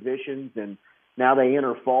lot of positions. And now they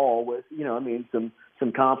enter fall with,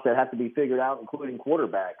 some comps that have to be figured out, including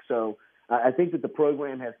quarterback. So I think that the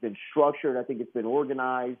program has been structured. I think it's been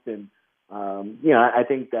organized. And, I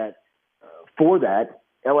think that for that,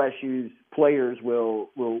 LSU's players will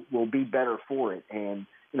be better for it. And,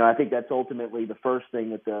 I think that's ultimately the first thing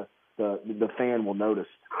that the fan will notice.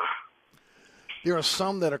 There are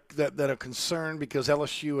some that are concerned because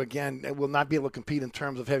LSU, again, will not be able to compete in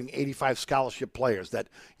terms of having 85 scholarship players. That,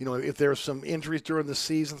 if there are some injuries during the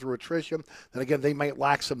season through attrition, then, again, they might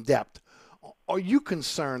lack some depth. Are you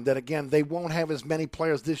concerned that, again, they won't have as many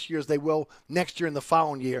players this year as they will next year and the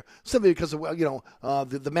following year, simply because of,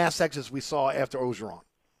 the mass exodus we saw after Orgeron?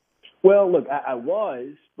 Well, look, I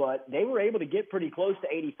was, but they were able to get pretty close to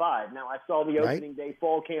 85. Now, I saw the opening day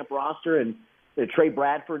fall camp roster, and Trey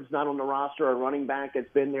Bradford's not on the roster, a running back that's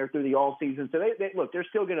been there through the all season. So they're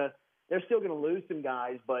still gonna lose some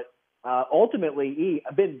guys, but ultimately,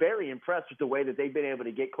 I've been very impressed with the way that they've been able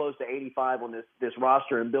to get close to 85 on this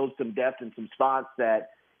roster and build some depth in some spots that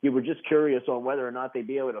you were just curious on whether or not they'd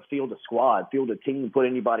be able to field a squad, field a team, put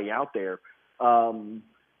anybody out there. I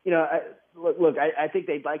think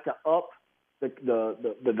they'd like to up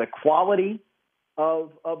the quality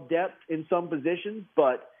of depth in some positions,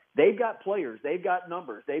 but they've got players, they've got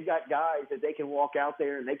numbers, they've got guys that they can walk out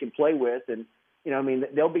there and they can play with. And,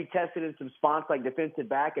 they'll be tested in some spots like defensive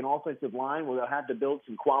back and offensive line where they'll have to build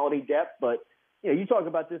some quality depth. But, you talk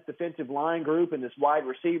about this defensive line group and this wide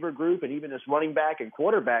receiver group and even this running back and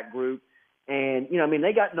quarterback group. And,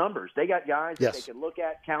 they got numbers. They got guys that they can look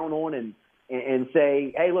at, count on, and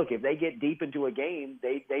say, hey, look, if they get deep into a game,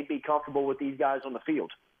 they'd be comfortable with these guys on the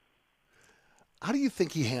field. How do you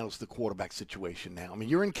think he handles the quarterback situation now? I mean,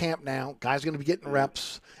 you're in camp now. Guys are going to be getting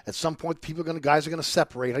reps. At some point, guys are going to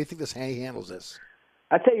separate. How do you think he handles this?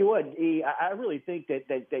 I tell you what, I really think that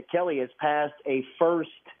Kelly has passed a first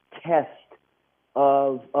test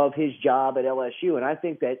of his job at LSU, and I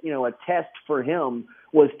think that a test for him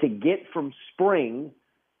was to get from spring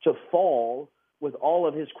to fall with all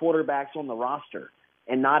of his quarterbacks on the roster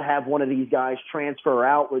and not have one of these guys transfer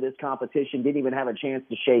out where this competition didn't even have a chance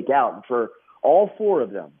to shake out. And for all four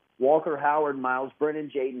of them, Walker Howard, Miles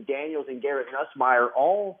Brennan, Jaden Daniels, and Garrett Nussmeier,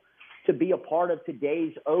 all to be a part of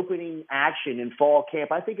today's opening action in fall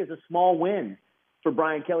camp, I think is a small win for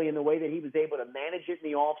Brian Kelly in the way that he was able to manage it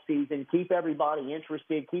in the offseason, keep everybody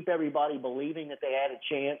interested, keep everybody believing that they had a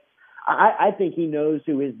chance. I think he knows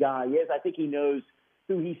who his guy is. I think he knows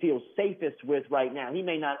who he feels safest with right now. He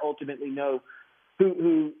may not ultimately know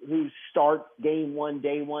who starts game one,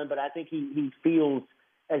 day one, but I think he feels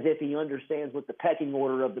as if he understands what the pecking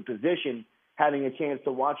order of the position, having a chance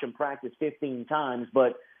to watch him practice 15 times.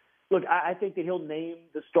 But, look, I think that he'll name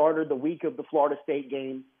the starter the week of the Florida State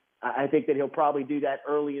game. I think that he'll probably do that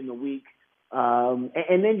early in the week.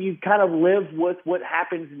 And then you kind of live with what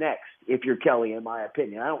happens next if you're Kelly, in my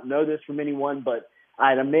opinion. I don't know this from anyone, but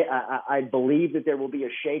I believe that there will be a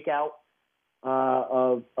shakeout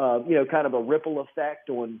of kind of a ripple effect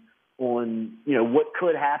on what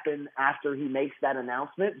could happen after he makes that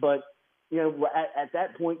announcement. But at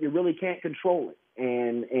that point, you really can't control it,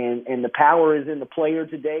 and the power is in the player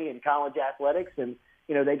today in college athletics, and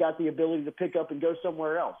they got the ability to pick up and go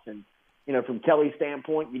somewhere else. And from Kelly's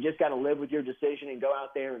standpoint, you just got to live with your decision and go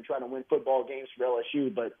out there and try to win football games for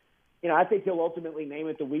LSU. But I think he'll ultimately name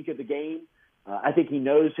it the week of the game. I think he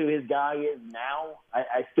knows who his guy is now.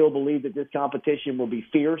 I still believe that this competition will be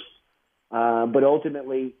fierce, but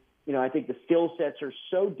ultimately, I think the skill sets are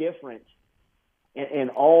so different in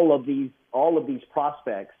all of these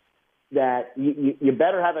prospects that you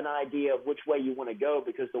better have an idea of which way you want to go,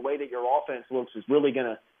 because the way that your offense looks is really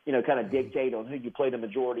going to kind of dictate on who you play the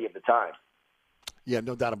majority of the time. Yeah,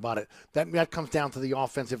 no doubt about it. That comes down to the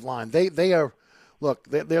offensive line. They are. Look,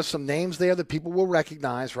 there's some names there that people will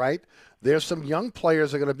recognize, right? There's some young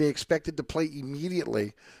players that are going to be expected to play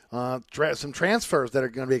immediately. Some transfers that are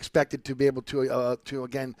going to be expected to be able to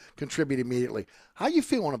again, contribute immediately. How are you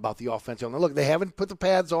feeling about the offensive line? Look, they haven't put the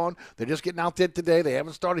pads on. They're just getting out there today. They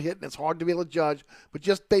haven't started hitting. It's hard to be able to judge. But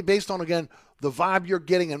just based on, again, the vibe you're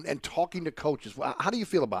getting and talking to coaches, how do you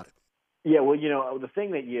feel about it? Yeah, well, the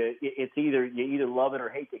thing that you either love it or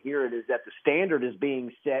hate to hear it is that the standard is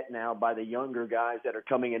being set now by the younger guys that are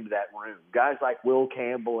coming into that room. Guys like Will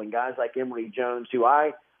Campbell and guys like Emory Jones, who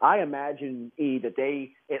I imagine that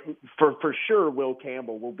for sure Will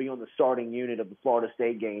Campbell will be on the starting unit of the Florida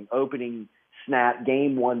State game, opening snap,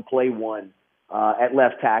 game one, play one at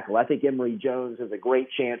left tackle. I think Emory Jones has a great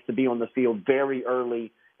chance to be on the field very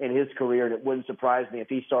early in his career, and it wouldn't surprise me if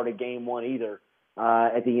he started game one either.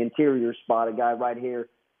 At the interior spot, a guy right here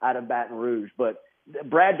out of Baton Rouge. But,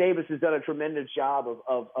 Brad Davis has done a tremendous job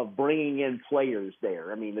of bringing in players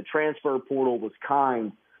there. I mean, the transfer portal was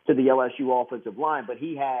kind to the LSU offensive line, but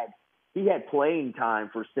he had playing time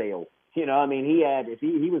for sale. You know, I mean,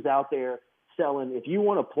 he was out there selling. If you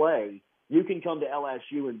want to play, you can come to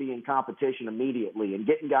LSU and be in competition immediately. And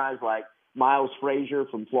getting guys like Miles Frazier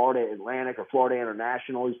from Florida Atlantic or Florida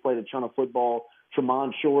International, who's played a ton of football.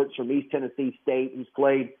 Tremont Shorts from East Tennessee State, who's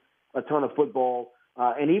played a ton of football.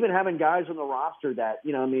 And even having guys on the roster that,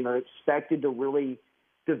 you know, I mean, are expected to really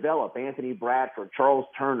develop. Anthony Bradford, Charles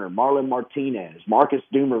Turner, Marlon Martinez, Marcus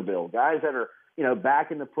Dumerville, guys that are, you know,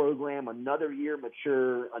 back in the program, another year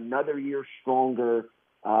mature, another year stronger,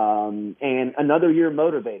 and another year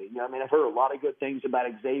motivated. You know, I mean, I've heard a lot of good things about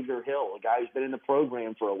Xavier Hill, a guy who's been in the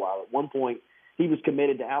program for a while. At one point, he was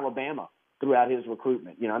committed to Alabama throughout his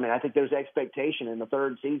recruitment. You know, I mean, I think there's expectation in the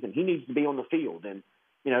third season. He needs to be on the field. And,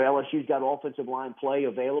 you know, LSU's got offensive line play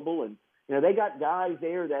available, and, you know, they got guys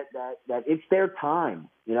there that it's their time.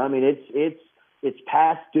 You know, I mean, it's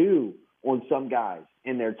past due on some guys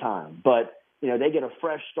in their time. But, you know, they get a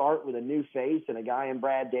fresh start with a new face and a guy in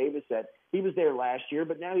Brad Davis that he was there last year,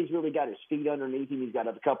 but now he's really got his feet underneath him. He's got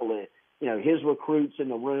a couple of, you know, his recruits in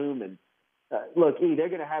the room. And, look, they're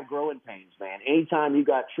going to have growing pains, man. Anytime you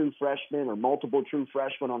got true freshmen or multiple true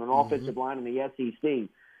freshmen on an offensive line in the SEC,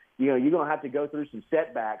 you know, you're going to have to go through some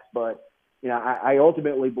setbacks. But, you know, I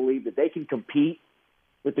ultimately believe that they can compete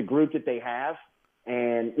with the group that they have.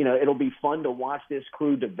 And, you know, it'll be fun to watch this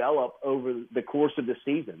crew develop over the course of the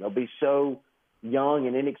season. They'll be so young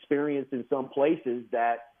and inexperienced in some places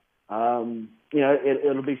that, you know,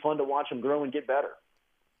 it'll be fun to watch them grow and get better.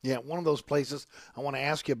 Yeah, one of those places I want to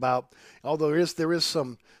ask you about, although there is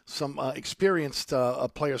some experienced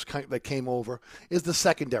players that came over, is the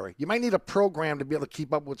secondary. You might need a program to be able to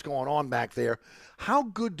keep up with what's going on back there. How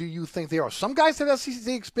good do you think they are? Some guys have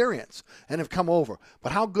SEC experience and have come over,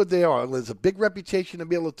 but how good they are? There's a big reputation to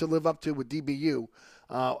be able to live up to with DBU.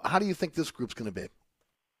 How do you think this group's going to be?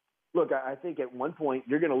 Look, I think at one point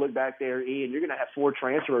you're going to look back there, Ian, you're going to have four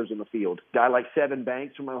transfers in the field. A guy like Sevin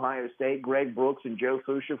Banks from Ohio State, Greg Brooks and Joe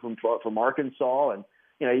Fuchsia from Arkansas, and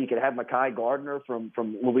you know you could have Mekhi Gardner from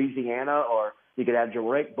Louisiana, or you could have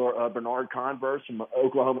Jarek Bernard Converse from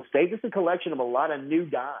Oklahoma State. This is a collection of a lot of new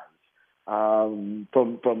guys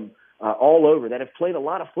from all over that have played a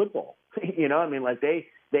lot of football. You know, I mean, like they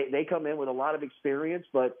come in with a lot of experience,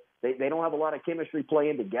 but they don't have a lot of chemistry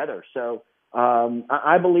playing together. So.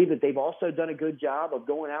 I believe that they've also done a good job of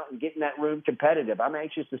going out and getting that room competitive. I'm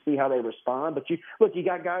anxious to see how they respond. But you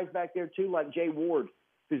got guys back there too, like Jay Ward,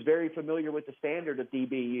 who's very familiar with the standard of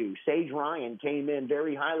DBU. Sage Ryan came in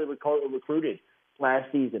very highly recruited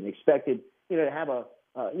last season, expected, you know, to have a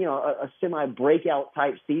semi-breakout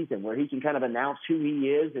type season where he can kind of announce who he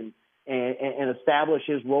is and establish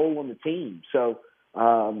his role on the team. So,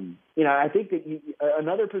 you know, I think that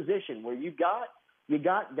another position where you got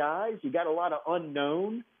guys, you got a lot of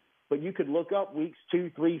unknown, but you could look up weeks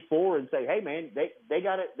 2, 3, 4 and say, hey man, they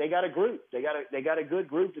got a group. They got a good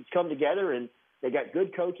group that's come together, and they got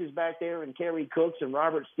good coaches back there, and Kerry Cooks and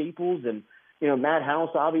Robert Steeples, and you know, Matt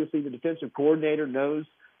House, obviously the defensive coordinator, knows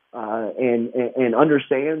and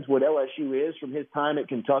understands what LSU is from his time at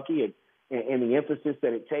Kentucky and the emphasis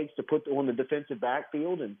that it takes to put on the defensive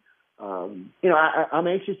backfield. And you know, I'm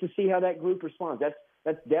anxious to see how that group responds.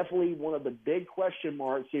 That's definitely one of the big question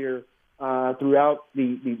marks here throughout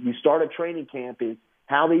the start of training camp, is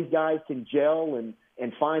how these guys can gel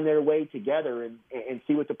and find their way together and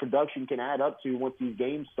see what the production can add up to once these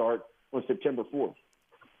games start on September 4th.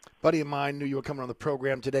 Buddy of mine knew you were coming on the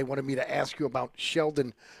program today, wanted me to ask you about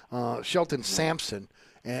Shelton Sampson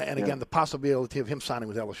and again, the possibility of him signing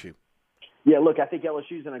with LSU. Yeah, look, I think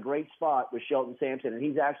LSU's in a great spot with Shelton Sampson, and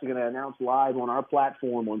he's actually going to announce live on our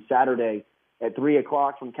platform on Saturday at 3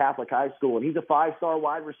 o'clock from Catholic High School. And he's a 5-star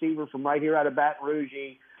wide receiver from right here out of Baton Rouge.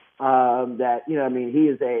 That, you know, I mean, he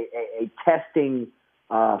is a testing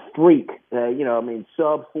freak. You know, I mean,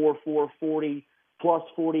 sub 4.4 40, plus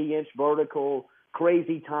 40-inch vertical,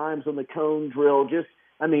 crazy times on the cone drill. Just,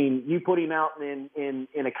 I mean, you put him out in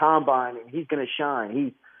a combine and he's going to shine.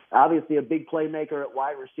 He's obviously a big playmaker at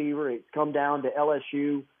wide receiver. It's come down to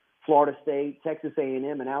LSU, Florida State, Texas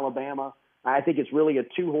A&M, and Alabama. I think it's really a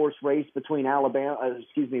two-horse race between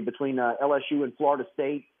LSU and Florida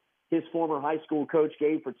State. His former high school coach,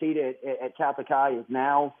 Gabe Fertitta at Catholic High, is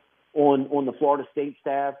now on the Florida State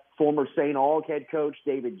staff. Former St. Aug head coach,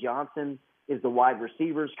 David Johnson, is the wide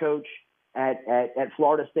receivers coach at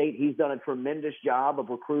Florida State. He's done a tremendous job of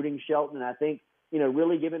recruiting Shelton, and I think, you know,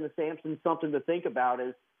 really giving the Sampsons something to think about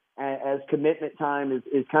as commitment time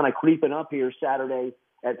is kind of creeping up here Saturday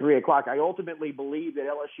at 3 o'clock. I ultimately believe that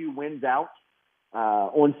LSU wins out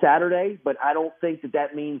on Saturday, but I don't think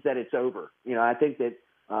that means that it's over. I think that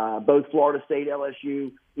both Florida State,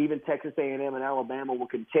 LSU, even Texas A&M and Alabama will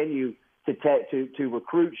continue to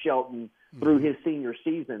recruit Shelton through his senior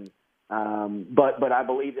season. But I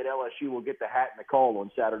believe that LSU will get the hat and the call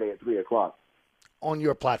on Saturday at 3:00. On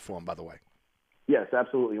your platform, by the way. Yes,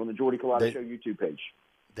 absolutely. On the Jordy Culotta Show YouTube page.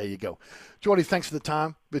 There you go. Jordy, thanks for the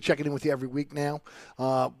time. We're checking in with you every week now.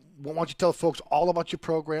 Why don't you tell folks all about your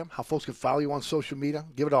program, how folks can follow you on social media?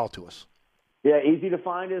 Give it all to us. Yeah, easy to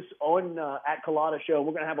find us on at Culotta Show.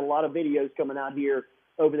 We're going to have a lot of videos coming out here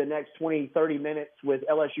over the next 20, 30 minutes with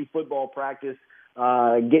LSU football practice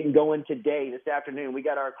getting going today, this afternoon. We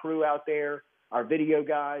got our crew out there, our video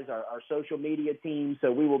guys, our social media team.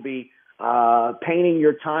 So we will be painting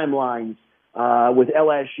your timelines with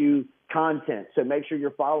LSU content. So make sure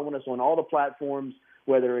you're following us on all the platforms,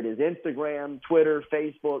 whether it is Instagram, Twitter,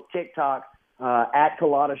 Facebook, TikTok, at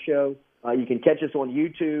Culotta Show. You can catch us on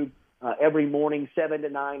YouTube every morning, 7 to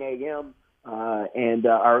 9 a.m. And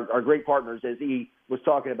our great partners, as he was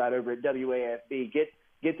talking about over at WAFB,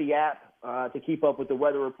 get the app to keep up with the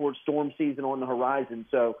weather report, storm season on the horizon.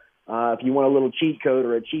 So if you want a little cheat code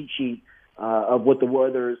or a cheat sheet of what the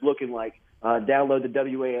weather is looking like, download the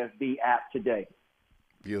WAFB app today.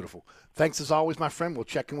 Beautiful. Thanks as always, my friend. We'll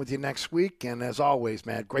check in with you next week. And as always,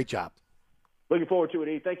 man, great job. Looking forward to it,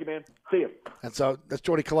 E. Thank you, man. See you. And so that's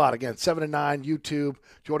Jordy Culotta. Again, 7 to 9, YouTube,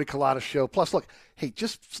 Jordy Culotta Show. Plus, look, hey,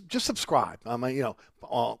 just subscribe. On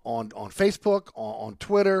Facebook, on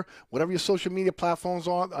Twitter, whatever your social media platforms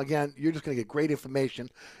are. Again, you're just going to get great information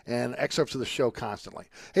and excerpts of the show constantly.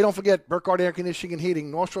 Hey, don't forget, Burkhardt Air Conditioning and Heating,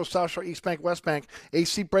 North Shore, South Shore, East Bank, West Bank.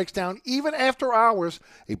 AC breaks down even after hours.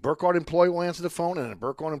 A Burkhardt employee will answer the phone, and a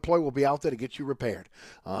Burkhardt employee will be out there to get you repaired.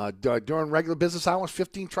 During regular business hours,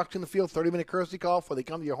 15 trucks in the field, 30-minute courtesy call before they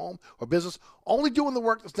come to your home or business. Only doing the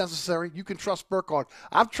work that's necessary. You can trust Burkhardt.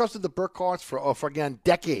 I've trusted the Burkhardts for again,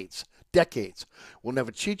 decades. We'll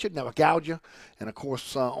never cheat you, never gouge you, and, of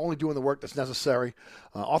course, only doing the work that's necessary.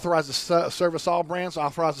 Authorized to service all brands,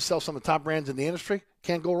 authorized to sell some of the top brands in the industry.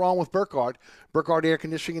 Can't go wrong with Burkhardt. Burkhardt Air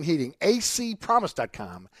Conditioning and Heating.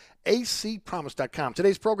 acpromise.com. acpromise.com.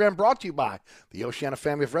 Today's program brought to you by the Oceana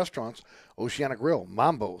family of restaurants, Oceana Grill,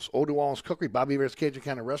 Mambo's, Old New Orleans Cookery, Bobby Hebert's Cajun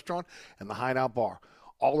Cannon Restaurant, and the Hideout Bar.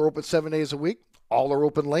 All are open 7 days a week. All are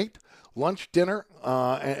open late. Lunch, dinner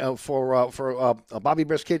for Bobby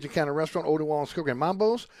Hebert's Cajun Cannon Restaurant, Old New Orleans Cookery, and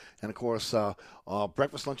Mambo's. And, of course,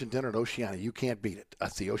 breakfast, lunch, and dinner at Oceana. You can't beat it.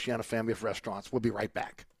 That's the Oceana family of restaurants. We'll be right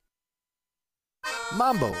back.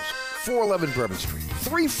 Mambo's, 411 Bourbon Street.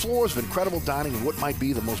 3 floors of incredible dining in what might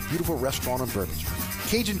be the most beautiful restaurant on Bourbon Street.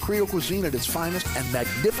 Cajun Creole cuisine at its finest and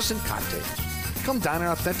magnificent cocktails. Come dine in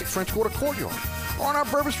our authentic French Quarter courtyard or on our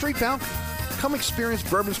Bourbon Street balcony. Come experience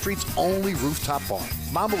Bourbon Street's only rooftop bar.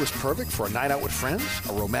 Mambo is perfect for a night out with friends,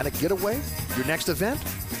 a romantic getaway, your next event,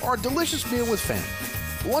 or a delicious meal with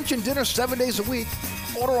family. Lunch and dinner 7 days a week.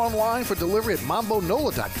 Order online for delivery at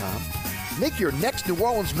mambonola.com. Make your next New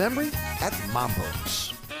Orleans memory at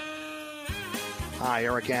Mambo's. Hi,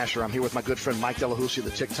 Eric Asher. I'm here with my good friend Mike Delahousie of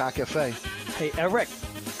the TikTok Cafe. Hey, Eric,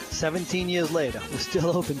 17 years later, we're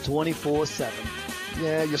still open 24/7.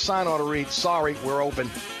 Yeah, your sign ought to read, sorry, we're open.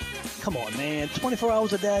 Come on, man, 24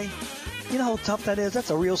 hours a day? You know how tough that is? That's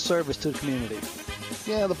a real service to the community.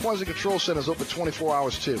 Yeah, the Poison Control Center is open 24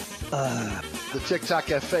 hours, too. The TikTok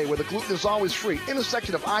Cafe, where the gluten is always free,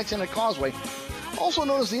 intersection of I-10 and Causeway, also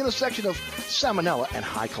known as the intersection of salmonella and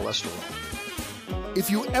high cholesterol. If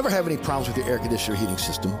you ever have any problems with your air conditioner heating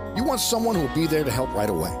system, you want someone who will be there to help right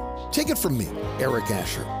away. Take it from me, Eric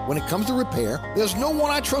Asher. When it comes to repair, there's no one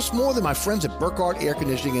I trust more than my friends at Burkhardt Air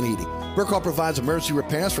Conditioning and Heating. Burkhardt provides emergency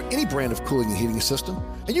repairs for any brand of cooling and heating system,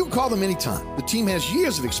 and you can call them anytime. The team has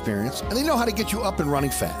years of experience, and they know how to get you up and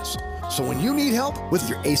running fast. So when you need help with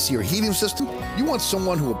your AC or heating system, you want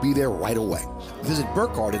someone who will be there right away. Visit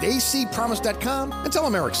Burkhardt at acpromise.com and tell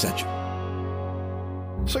them Eric sent you.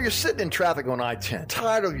 So you're sitting in traffic on I-10,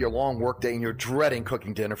 tired of your long workday and you're dreading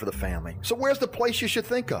cooking dinner for the family. So where's the place you should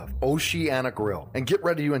think of? Oceana Grill. And get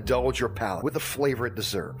ready to indulge your palate with the flavor it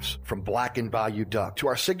deserves. From blackened bayou duck to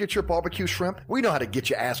our signature barbecue shrimp, we know how to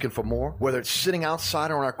get you asking for more. Whether it's sitting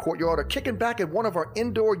outside or in our courtyard or kicking back at one of our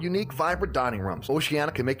indoor, unique, vibrant dining rooms,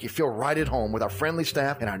 Oceana can make you feel right at home with our friendly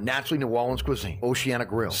staff and our naturally New Orleans cuisine. Oceana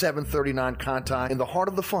Grill, 739 Conti, in the heart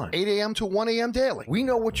of the fun, 8 a.m. to 1 a.m. daily. We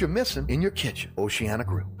know what you're missing in your kitchen. Oceana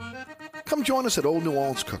Grill. Come join us at Old New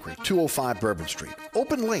Orleans Cookery, 205 Bourbon Street.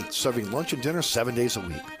 Open late, serving lunch and dinner 7 days a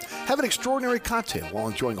week. Have an extraordinary cocktail while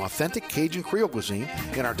enjoying authentic Cajun Creole cuisine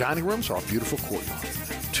in our dining rooms or our beautiful courtyard.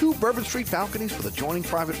 2 Bourbon Street balconies with adjoining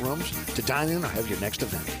private rooms to dine in or have your next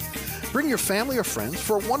event. Bring your family or friends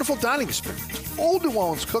for a wonderful dining experience. Old New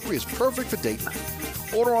Orleans Cookery is perfect for date night.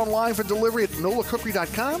 Order online for delivery at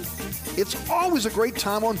nolacookery.com. It's always a great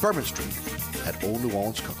time on Bourbon Street at Old New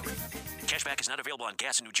Orleans Cookery. Cashback is not available on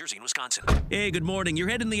gas in New Jersey and Wisconsin. Hey, good morning. You're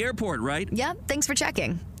heading to the airport, right? Yep, thanks for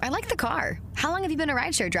checking. I like the car. How long have you been a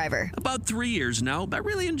rideshare driver? About 3 years now. I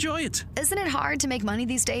really enjoy it. Isn't it hard to make money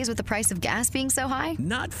these days with the price of gas being so high?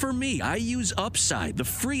 Not for me. I use Upside, the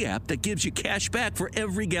free app that gives you cash back for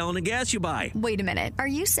every gallon of gas you buy. Wait a minute. Are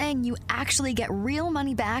you saying you actually get real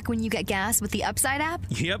money back when you get gas with the Upside app?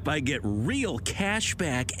 Yep, I get real cash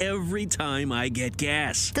back every time I get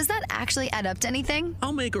gas. Does that actually add up to anything?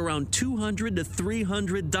 I'll make around $200 to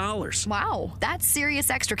 $300. Wow, that's serious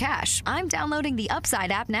extra cash. I'm downloading the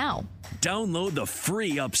Upside app now. Download the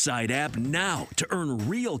free Upside app now to earn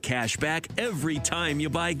real cash back every time you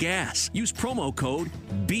buy gas. Use promo code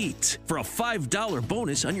BEAT for a $5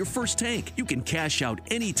 bonus on your first tank. You can cash out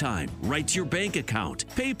anytime, right to your bank account,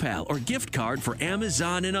 PayPal, or gift card for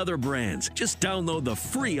Amazon and other brands. Just download the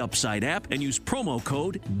free Upside app and use promo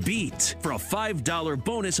code BEAT for a $5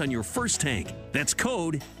 bonus on your first tank. That's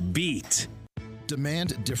code BEAT.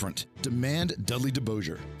 Demand different. Demand Dudley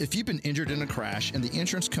DeBosier. If you've been injured in a crash and the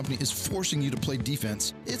insurance company is forcing you to play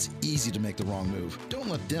defense, it's easy to make the wrong move. Don't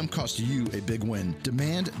let them cost you a big win.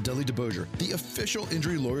 Demand Dudley DeBosier, the official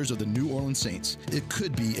injury lawyers of the New Orleans Saints. It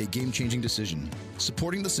could be a game-changing decision.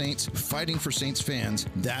 Supporting the Saints, fighting for Saints fans,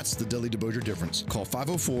 that's the Dudley DeBosier difference. Call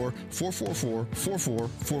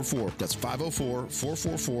 504-444-4444. That's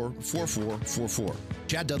 504-444-4444.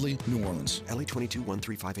 Chad Dudley, New Orleans. LA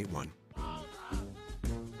 22-13581.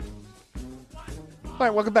 All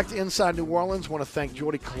right, welcome back to Inside New Orleans. I want to thank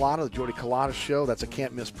Jordy Culotta, the Jordy Culotta Show. That's a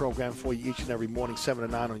can't-miss program for you each and every morning, 7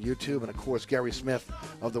 to 9 on YouTube. And, of course, Gary Smith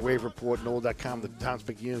of the Wave Report, NOLA.com, the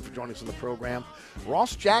Times-Picayune for joining us on the program.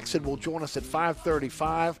 Ross Jackson will join us at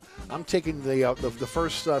 5:35. I'm taking the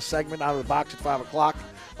first segment out of the box at 5 o'clock.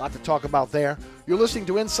 A lot to talk about there. You're listening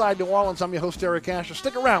to Inside New Orleans. I'm your host, Eric Asher.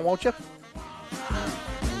 Stick around, won't you?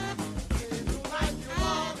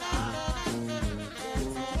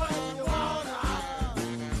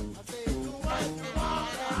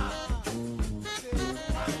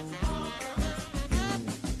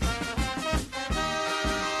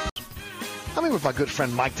 I'm here with my good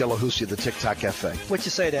friend Mike Delahousie of the TikTok Cafe. What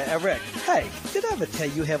you say there, Eric? Hey, did I ever tell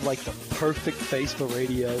you have like the perfect face for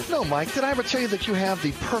radio? No, Mike. Did I ever tell you that you have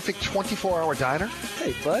the perfect 24-hour diner?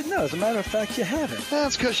 Hey, bud, no. As a matter of fact, you haven't.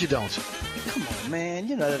 That's because you don't. Come on, man.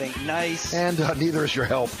 You know that ain't nice. And neither is your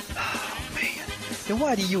help. Oh, man. Then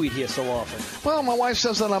why do you eat here so often? Well, my wife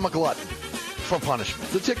says that I'm a glutton. For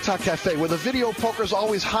punishment. The TikTok Cafe, where the video poker is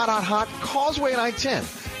always hot on hot. Causeway and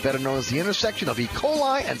I-10. Better known as the intersection of E.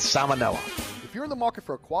 coli and salmonella. If you're in the market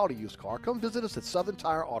for a quality used car, come visit us at Southern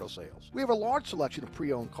Tire Auto Sales. We have a large selection of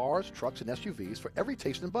pre-owned cars, trucks, and SUVs for every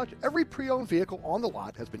taste and budget. Every pre-owned vehicle on the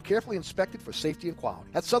lot has been carefully inspected for safety and quality.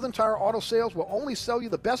 At Southern Tire Auto Sales, we'll only sell you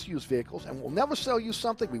the best used vehicles and we'll never sell you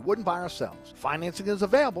something we wouldn't buy ourselves. Financing is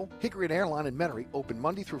available. Hickory and Airline in Metairie, open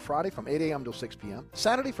Monday through Friday from 8 a.m. till 6 p.m.,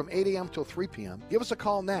 Saturday from 8 a.m. till 3 p.m. Give us a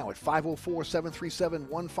call now at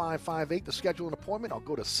 504-737-1558 to schedule an appointment or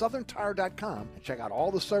go to southerntire.com and check out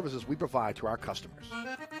all the services we provide to our customers.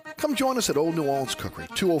 Come join us at Old New Orleans Cookery,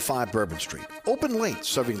 205 Bourbon Street. Open late,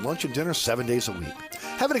 serving lunch and dinner 7 days a week.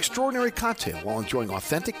 Have an extraordinary cocktail while enjoying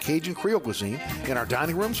authentic Cajun Creole cuisine in our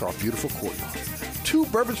dining rooms or our beautiful courtyard. 2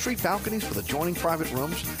 Bourbon Street balconies with adjoining private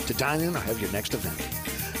rooms to dine in or have your next event.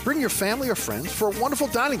 Bring your family or friends for a wonderful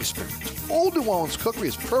dining experience. Old New Orleans Cookery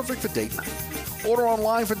is perfect for date night. Order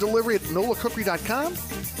online for delivery at nolacookery.com.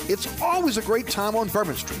 It's always a great time on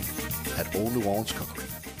Bourbon Street at Old New Orleans Cookery.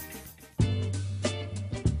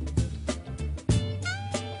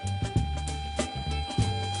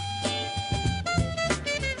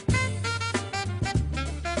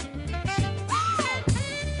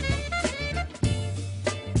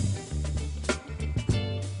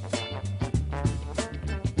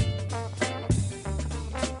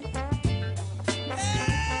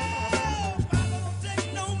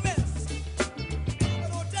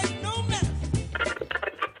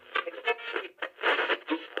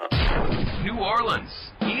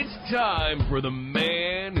 For the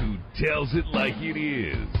man who tells it like it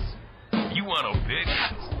is. You want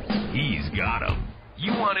opinions? He's got them.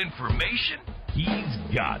 You want information? He's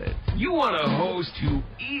got it. You want a host who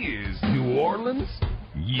is New Orleans?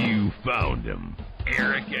 You found him.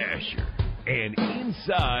 Eric Asher and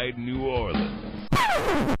Inside New Orleans.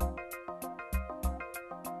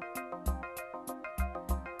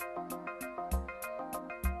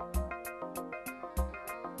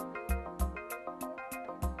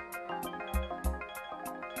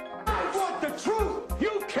 The truth,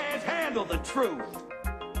 you can't handle handle the truth.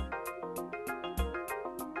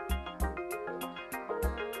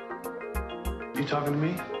 You talking to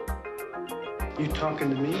me? You talking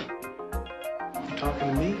to me? You talking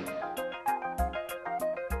to me?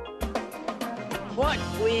 What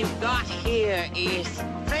we've got here is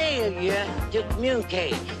failure to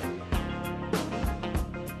communicate.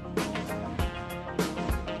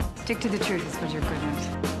 Stick to the truth is what you're good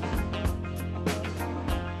at.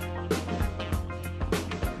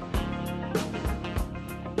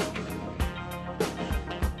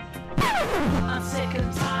 I'm sick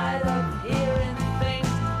and tired of hearing things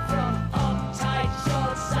from uptight,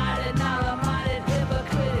 short-sighted, narrow-minded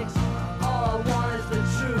hypocrites. All I want is the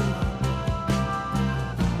truth.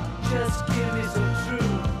 Just give me some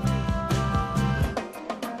truth.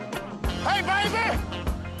 Hey, baby!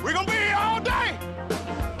 We're gonna be here all day!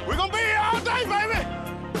 We're gonna be here all day, baby!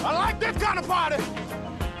 I like this kind of party!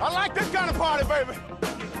 I like this kind of party, baby!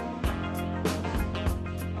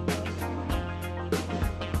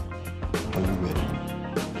 Are you ready?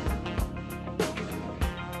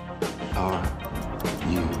 Are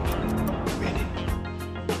you ready?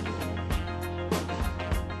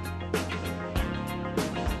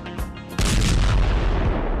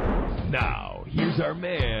 Now, here's our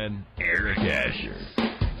man, Eric Asher.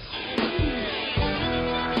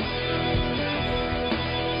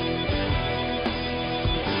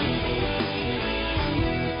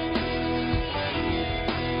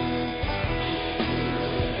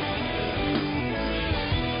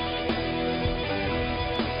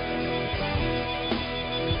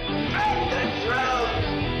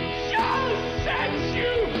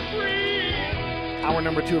 Hour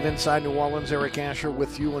number 2 of Inside New Orleans. Eric Asher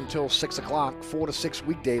with you until 6 o'clock, 4 to 6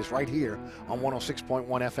 weekdays right here on 106.1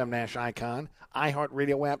 FM Nash Icon,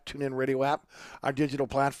 iHeartRadio app, TuneIn Radio app, our digital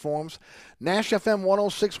platforms,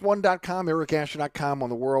 NashFM1061.com, EricAsher.com on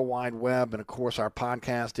the World Wide Web, and, of course, our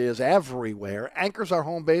podcast is everywhere. Anchor's our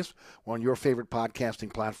home base. We're on your favorite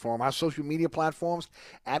podcasting platform. Our social media platforms,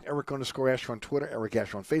 at Eric_Asher on Twitter, Eric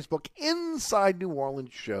Asher on Facebook, Inside New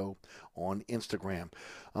Orleans Show on Instagram.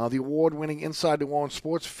 The award-winning Inside New Orleans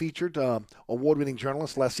Sports featured award-winning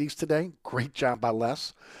journalist Les East today. Great job by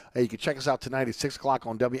Les. You can check us out tonight at 6 o'clock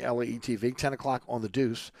on WLAE TV, 10 o'clock on The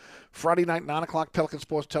Deuce. Friday night, 9 o'clock, Pelican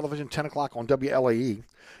Sports Television, 10 o'clock on WLAE.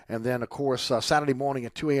 And then, of course, Saturday morning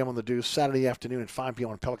at 2 a.m. on The Deuce, Saturday afternoon at 5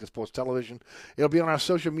 p.m. on Pelican Sports Television. It'll be on our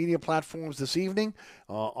social media platforms this evening,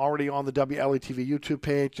 already on the WLAE TV YouTube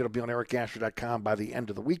page. It'll be on ericasher.com by the end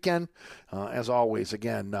of the weekend. As always,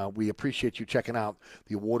 again, we appreciate you checking out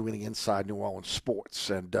the award-winning Inside New Orleans Sports.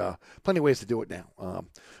 And plenty of ways to do it now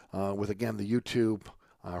with, again, the YouTube,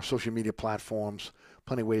 our social media platforms,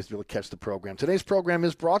 plenty of ways to be able to catch the program. Today's program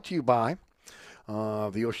is brought to you by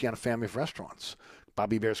the Oceana family of restaurants.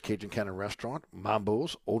 Bobby Bear's Cajun Cannon Restaurant,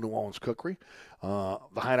 Mambo's, Old New Orleans Cookery, the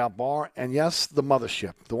Hideout Bar, and, yes, the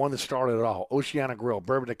mothership, the one that started it all, Oceana Grill,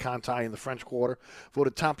 Bourbon de Cantaille in the French Quarter,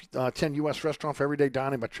 voted top 10 U.S. restaurant for everyday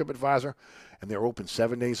dining by TripAdvisor, and they're open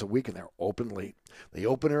 7 days a week, and they're open late. They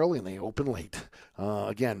open early, and they open late.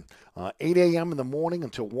 Again, 8 a.m. in the morning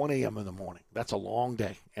until 1 a.m. in the morning. That's a long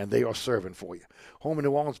day, and they are serving for you. Home in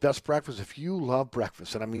New Orleans, best breakfast. If you love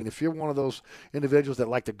breakfast, and I mean, if you're one of those individuals that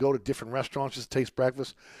like to go to different restaurants just to taste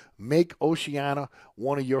breakfast, make Oceana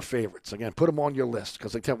one of your favorites. Again, put them on your list,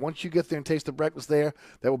 because like I said, once you get there and taste the breakfast there,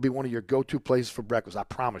 that will be one of your go-to places for breakfast, I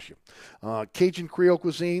promise you. Cajun Creole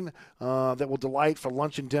cuisine that will delight for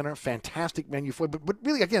lunch and dinner. Fantastic menu for you. But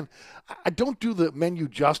really, again, I don't do the menu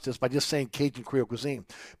justice by just saying Cajun Creole cuisine,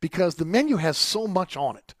 because the menu has so much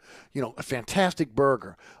on it. You know, a fantastic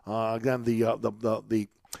burger. Again, the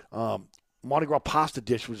Mardi Gras pasta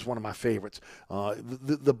dish, which is one of my favorites.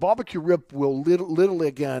 The barbecue rib will literally,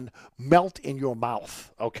 again, melt in your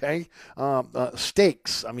mouth, okay?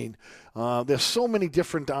 Steaks, I mean, there's so many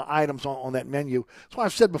different items on that menu. That's why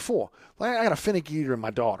I've said before, I got a finicky eater in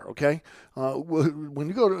my daughter, okay?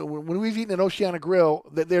 When we've eaten at Oceana Grill,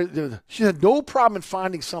 she had no problem in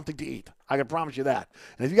finding something to eat. I can promise you that.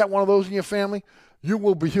 And if you got one of those in your family, you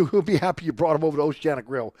will be happy you brought them over to Oceana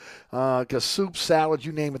Grill, because soup, salad,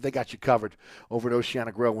 you name it, they got you covered over at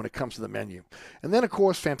Oceana Grill when it comes to the menu. And then, of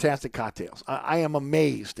course, fantastic cocktails. I am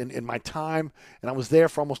amazed in my time, and I was there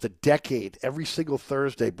for almost a decade, every single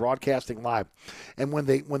Thursday, broadcasting live. And when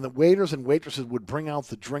the waiters and waitresses would bring out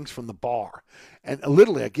the drinks from the bar, and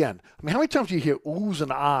literally, again, I mean, how many times do you hear oohs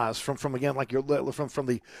and ahs from again, like from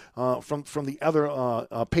the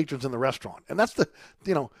other patrons in the restaurant? And that's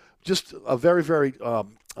just a very, very,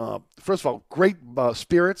 first of all, great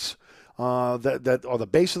spirits that are the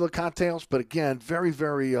base of the cocktails. But again, very,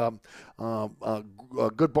 very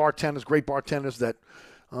good bartenders, great bartenders that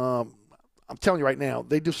I'm telling you right now,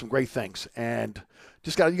 they do some great things, and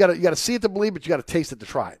you got to see it to believe, but you got to taste it to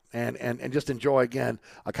try it, and just enjoy again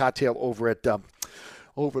a cocktail over at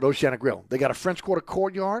Oceana Grill. They got a French Quarter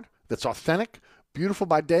courtyard that's authentic, beautiful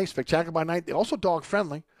by day, spectacular by night. They're also dog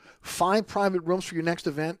friendly. 5 private rooms for your next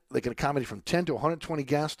event. They can accommodate from 10 to 120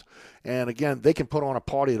 guests. And, again, they can put on a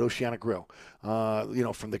party at Oceana Grill.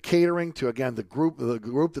 From the catering to, again, the group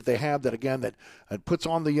that they have that, again, that puts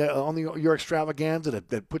on your extravaganza,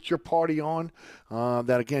 that puts your party on,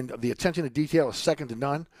 that, again, the attention to detail is second to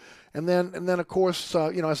none. And then of course,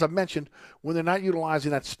 as I mentioned, when they're not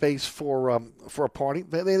utilizing that space for a party,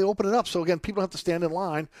 they open it up. So, again, people don't have to stand in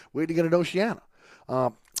line waiting to get an Oceana.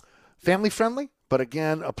 Family-friendly. But,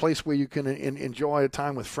 again, a place where you can enjoy a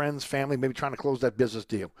time with friends, family, maybe trying to close that business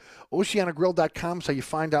deal. OceanaGrill.com is how you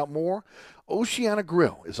find out more. Oceana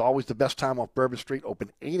Grill is always the best time off Bourbon Street,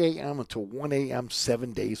 open 8 a.m. until 1 a.m.,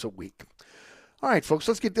 7 days a week. All right, folks,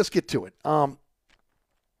 let's get to it. I want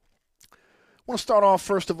to start off,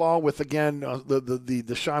 first of all, with, again, the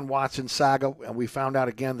Deshaun Watson saga. And we found out,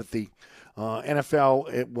 again, that the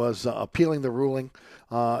NFL was appealing the ruling.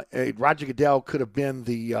 Roger Goodell could have been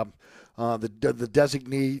the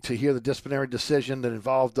designee to hear the disciplinary decision that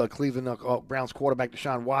involved Cleveland Browns quarterback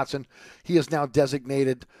Deshaun Watson. He is now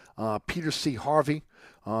designated Peter C. Harvey,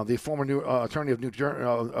 the former attorney of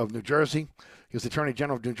New Jersey. He was the Attorney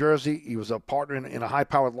General of New Jersey. He was a partner in a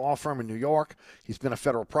high-powered law firm in New York. He's been a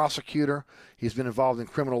federal prosecutor. He's been involved in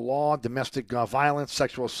criminal law, domestic violence,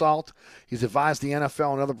 sexual assault. He's advised the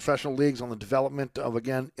NFL and other professional leagues on the development of,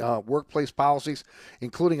 again, workplace policies,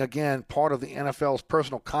 including, again, part of the NFL's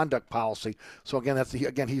personal conduct policy. So, again,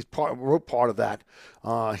 wrote part of that.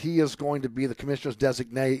 He is going to be the commissioner's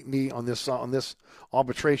designee on this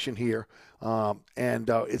arbitration here, and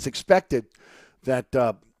it's expected that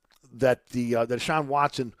Deshaun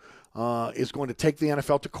Watson is going to take the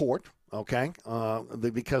NFL to court, okay?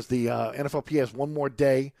 Because the NFLPA has one more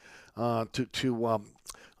day to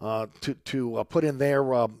put in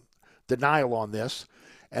their denial on this,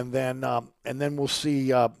 and then we'll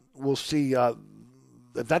see. We'll see at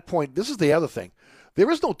that point. This is the other thing. There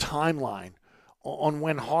is no timeline on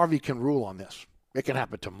when Harvey can rule on this. It can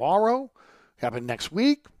happen tomorrow, happen next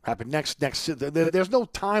week, happen next. There's no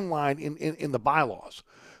timeline in the bylaws.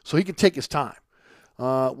 So he can take his time.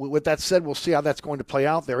 With that said, we'll see how that's going to play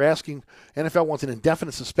out. They're asking, NFL wants an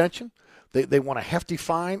indefinite suspension. They want a hefty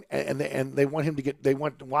fine, and they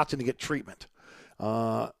want Watson to get treatment.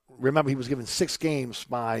 Remember, he was given 6 games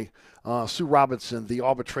by Sue Robinson, the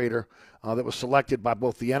arbitrator that was selected by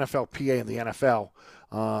both the NFLPA and the NFL.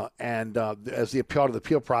 And as the part of the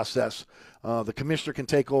appeal process, the commissioner can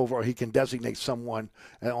take over, or he can designate someone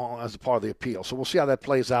as a part of the appeal. So we'll see how that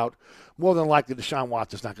plays out. More than likely, Deshaun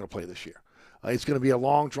Watson's not going to play this year. It's going to be a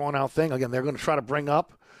long, drawn-out thing. Again, they're going to try to bring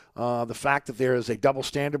up the fact that there is a double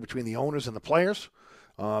standard between the owners and the players.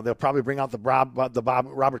 They'll probably bring out the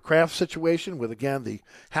Robert Kraft situation with, again, the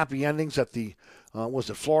happy endings at the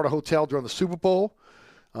Florida hotel during the Super Bowl.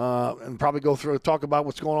 And probably talk about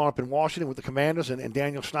what's going on up in Washington with the Commanders and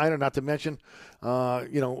Daniel Snyder, not to mention,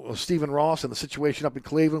 Stephen Ross and the situation up in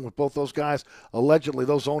Cleveland with both those guys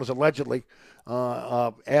those owners allegedly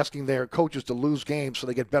asking their coaches to lose games so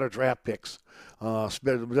they get better draft picks,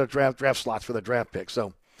 better draft slots for their draft picks.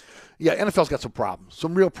 So, yeah, NFL's got some problems,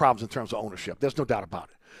 some real problems in terms of ownership. There's no doubt about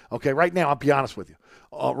it. Okay, right now, I'll be honest with you.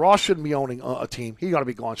 Ross shouldn't be owning a team. He ought to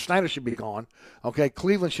be gone. Snyder should be gone. Okay,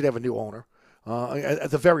 Cleveland should have a new owner.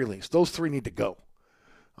 At the very least, those 3 need to go,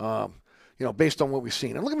 based on what we've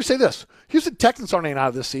seen. And let me say this. Houston Texans aren't out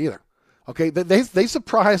of this either. Okay, they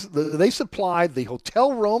supplied the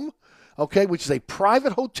hotel room, okay, which is a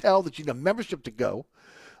private hotel that you need a membership to go,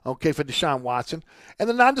 okay, for Deshaun Watson, and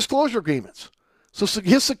the non-disclosure agreements. So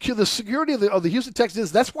the security of the Houston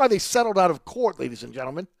Texans, that's why they settled out of court, ladies and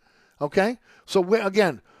gentlemen. Okay, so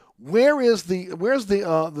where's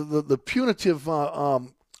the punitive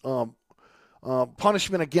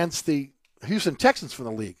punishment against the Houston Texans from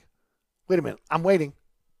the league? Wait a minute. I'm waiting.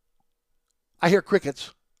 I hear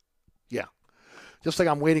crickets. Yeah. Just like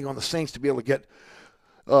I'm waiting on the Saints to be able to get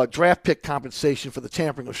draft pick compensation for the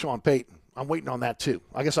tampering of Sean Payton. I'm waiting on that too.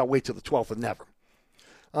 I guess I'll wait till the 12th and never.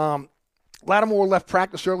 Lattimore left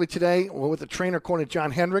practice early today with the trainer, according to John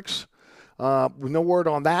Hendricks. With no word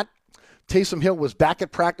on that. Taysom Hill was back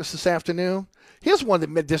at practice this afternoon. Here's one that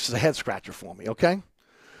made this as a head-scratcher for me, okay?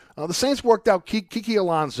 The Saints worked out Kiki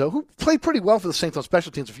Alonso, who played pretty well for the Saints on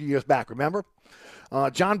special teams a few years back, remember?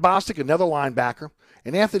 John Bostic, another linebacker,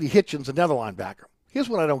 and Anthony Hitchens, another linebacker. Here's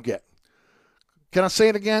what I don't get. Can I say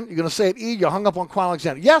it again? You're going to say it, E. You hung up on Quan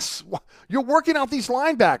Alexander. Yes, you're working out these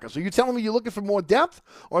linebackers. Are you telling me you're looking for more depth?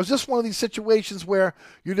 Or is this one of these situations where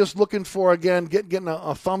you're just looking for, again, getting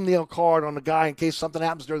a thumbnail card on the guy in case something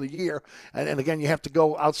happens during the year? And again, you have to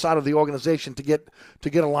go outside of the organization to get a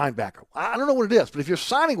linebacker. I don't know what it is, but if you're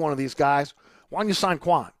signing one of these guys, why don't you sign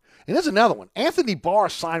Quan? And there's another one. Anthony Barr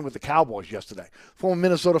signed with the Cowboys yesterday. Former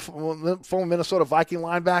Minnesota Viking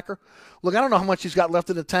linebacker. Look, I don't know how much he's got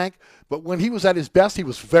left in the tank, but when he was at his best, he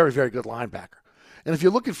was very, very good linebacker. And if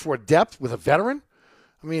you're looking for depth with a veteran,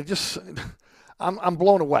 I mean, I'm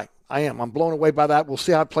blown away. I am. I'm blown away by that. We'll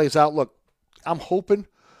see how it plays out. Look, I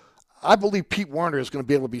believe Pete Werner is going to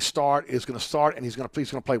be able to start, and he's going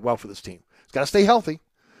to play well for this team. He's got to stay healthy.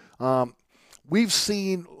 We've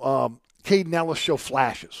seen Caden Ellis show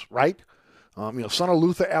flashes, right? Son of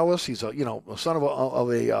Luther Ellis. He's a son of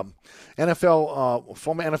a NFL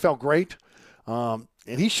former NFL great, and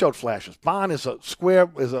he showed flashes. Bond is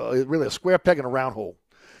really a square peg in a round hole.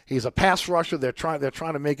 He's a pass rusher. They're trying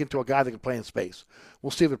to make into a guy that can play in space.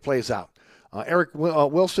 We'll see if it plays out. Eric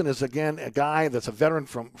Wilson is again a guy that's a veteran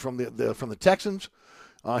from the Texans.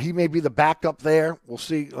 He may be the backup there. We'll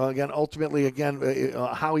see ultimately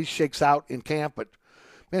how he shakes out in camp. But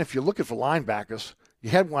man, if you're looking for linebackers, you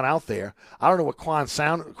had one out there. I don't know what Quan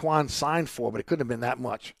signed for, but it couldn't have been that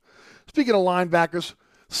much. Speaking of linebackers,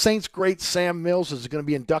 Saints great Sam Mills is going to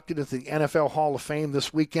be inducted into the NFL Hall of Fame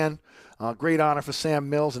this weekend. Great honor for Sam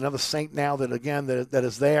Mills, another Saint now that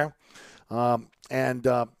is there.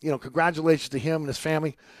 Congratulations to him and his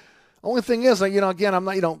family. Only thing is, I'm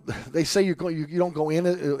not. They say you don't go in.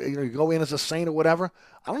 You go in as a Saint or whatever.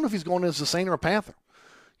 I don't know if he's going in as a Saint or a Panther.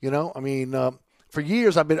 For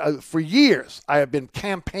years I have been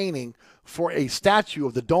campaigning for a statue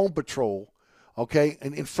of the Dome Patrol, okay,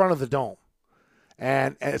 in front of the Dome,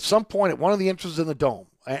 and at some point at one of the entrances in the Dome,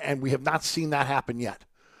 and we have not seen that happen yet.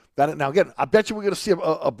 Now again, I bet you we're going to see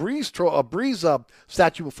a Breeze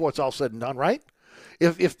statue before it's all said and done, right?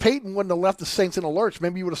 If Peyton wouldn't have left the Saints in a lurch,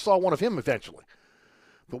 maybe you would have saw one of him eventually.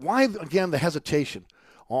 But why again the hesitation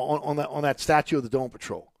on that statue of the Dome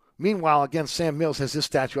Patrol? Meanwhile, again, Sam Mills has his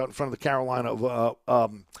statue out in front of the Carolina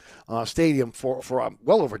Stadium for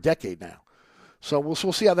well over a decade now. So we'll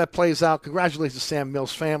see how that plays out. Congratulations to Sam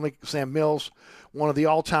Mills' family. Sam Mills, one of the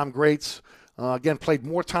all-time greats. Again, played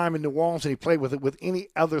more time in New Orleans than he played with any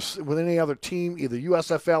other team, either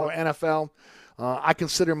USFL or NFL. I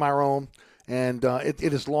consider my own, and it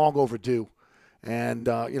is long overdue. And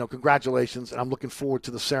congratulations, and I'm looking forward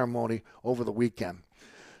to the ceremony over the weekend.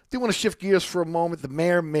 I do want to shift gears for a moment. The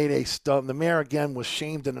mayor again was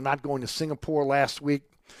shamed into not going to Singapore last week.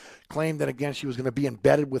 Claimed that again she was going to be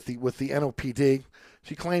embedded with the NOPD.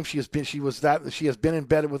 She claims she has been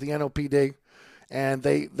embedded with the NOPD, and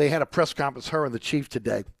they had a press conference, her and the chief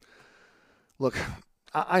today. Look,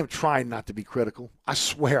 I'm trying not to be critical. I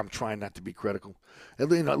swear I'm trying not to be critical. At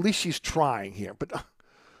least she's trying here, but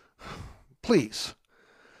please.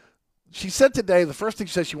 She said today, the first thing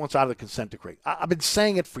she said, she wants out of the consent decree. I've been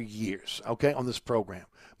saying it for years, okay, on this program.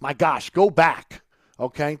 My gosh, go back,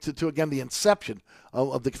 okay, to again, the inception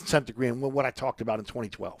of the consent decree and what I talked about in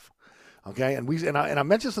 2012, okay? And I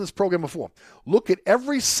mentioned this in this program before. Look at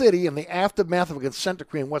every city in the aftermath of a consent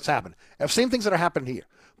decree and what's happened. Same things that are happening here.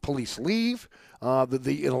 Police leave. In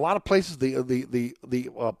a lot of places, the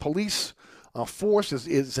police force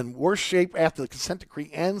is in worse shape after the consent decree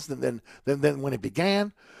ends than when it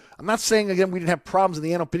began. I'm not saying, again, we didn't have problems in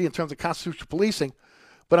the NOPD in terms of constitutional policing,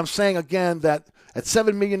 but I'm saying, again, that at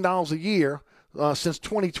 $7 million a year since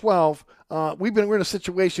 2012, we're in a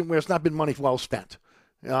situation where it's not been money well spent.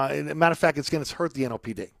 As a matter of fact, it's hurt the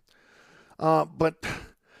NOPD. But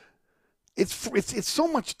it's so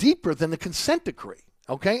much deeper than the consent decree,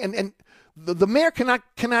 okay? And the mayor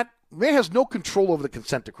mayor has no control over the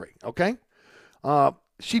consent decree, okay?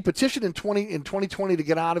 She petitioned in 2020 to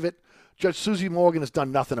get out of it. Judge Susie Morgan has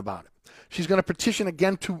done nothing about it. She's going to petition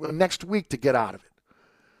again next week to get out of it.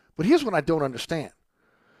 But here's what I don't understand.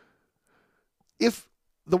 If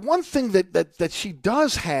the one thing that she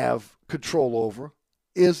does have control over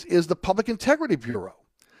is the Public Integrity Bureau.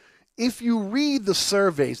 If you read the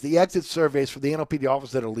surveys, the exit surveys for the NOPD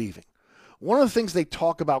officers that are leaving, one of the things they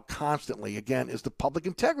talk about constantly, again, is the Public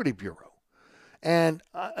Integrity Bureau. And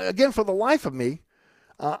again, for the life of me,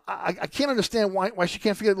 I can't understand why she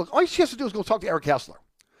can't figure it. Look, all she has to do is go talk to Eric Hessler,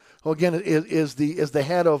 who again is the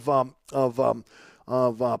head of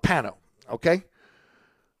PANO. Okay,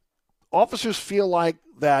 officers feel like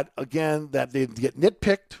that again that they get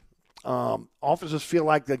nitpicked. Officers feel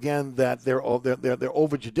like again that they're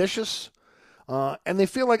over judicious, and they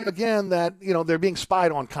feel like again that they're being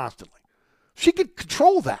spied on constantly. She could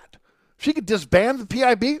control that. She could disband the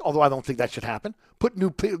PIB, although I don't think that should happen. Put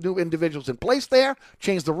new individuals in place there,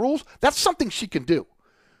 change the rules. That's something she can do.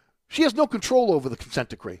 She has no control over the consent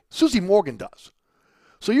decree. Susie Morgan does.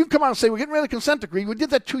 So you can come out and say, we're getting rid of the consent decree. We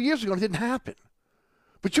did that 2 years ago and it didn't happen.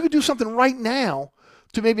 But you could do something right now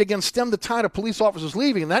to maybe, again, stem the tide of police officers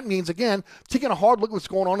leaving. And that means, again, taking a hard look at what's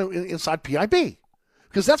going on inside PIB.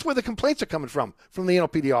 Because that's where the complaints are coming from the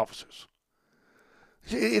NOPD officers.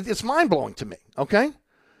 It's mind-blowing to me, okay?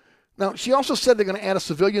 Now, she also said they're going to add a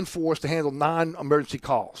civilian force to handle non-emergency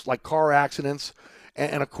calls, like car accidents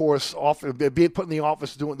and of course, being put in the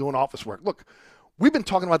office doing office work. Look, we've been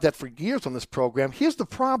talking about that for years on this program. Here's the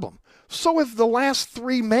problem. So have the last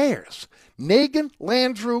 3 mayors, Nagin,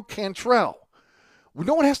 Landrieu, Cantrell. We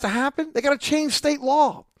know what has to happen? They got to change state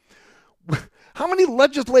law. How many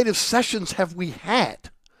legislative sessions have we had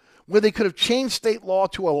where they could have changed state law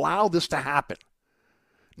to allow this to happen?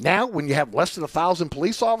 Now, when you have less than 1,000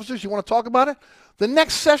 police officers, you want to talk about it? The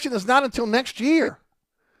next session is not until next year.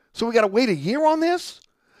 So we got to wait a year on this?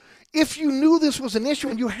 If you knew this was an issue,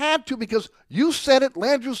 and you had to because you said it,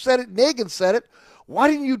 Landrieu said it, Nagin said it, why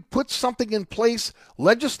didn't you put something in place,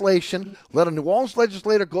 legislation, let a New Orleans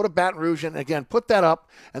legislator go to Baton Rouge and, again, put that up,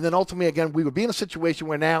 and then ultimately, again, we would be in a situation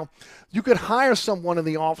where now you could hire someone in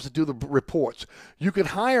the office to do the reports. You could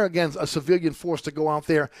hire, again, a civilian force to go out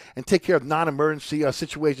there and take care of non-emergency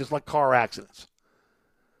situations like car accidents.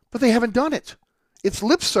 But they haven't done it. It's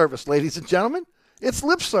lip service, ladies and gentlemen. It's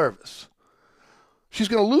lip service. She's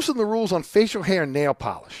going to loosen the rules on facial hair and nail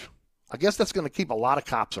polish. I guess that's going to keep a lot of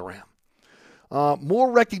cops around.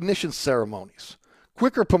 More recognition ceremonies.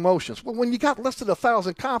 Quicker promotions. Well, when you got less than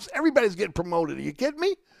 1,000 cops, everybody's getting promoted. Are you kidding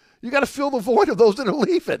me? You got to fill the void of those that are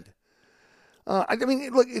leaving. I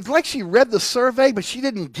mean, look, it's like she read the survey, but she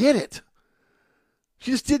didn't get it.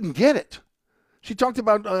 She just didn't get it. She talked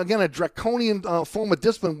about, again, a draconian form of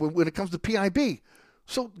discipline when it comes to PIB.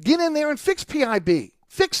 So get in there and fix PIB.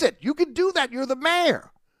 Fix it. You can do that. You're the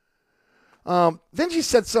mayor. Then she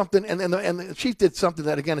said something, and the chief did something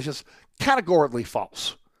that, again, is just categorically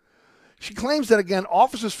false. She claims that, again,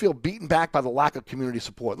 officers feel beaten back by the lack of community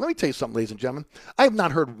support. Let me tell you something, ladies and gentlemen. I have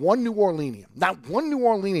not heard one New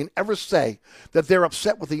Orleanian ever say that they're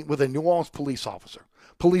upset with a New Orleans police officers,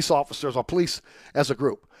 or police as a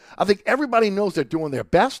group. I think everybody knows they're doing their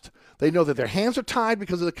best. They know that their hands are tied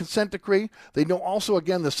because of the consent decree. They know also,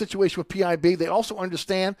 again, the situation with PIB. They also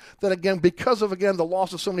understand that, again, because of, again, the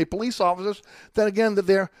loss of so many police officers, that, again, that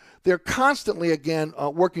they're constantly, again,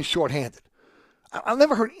 working shorthanded. I've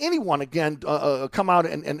never heard anyone, again, come out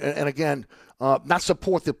and again, not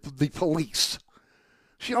support the police.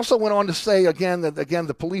 She also went on to say, again, that, again,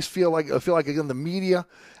 the police feel like again, the media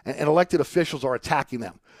and elected officials are attacking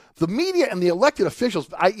them. The media and the elected officials,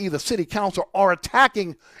 i.e. the city council, are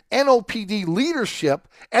attacking NOPD leadership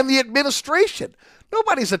and the administration.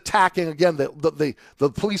 Nobody's attacking, again,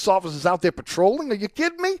 the police officers out there patrolling. Are you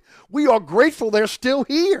kidding me? We are grateful they're still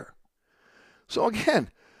here. So, again,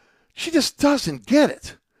 she just doesn't get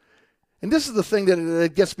it. And this is the thing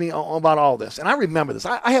that gets me about all this. And I remember this.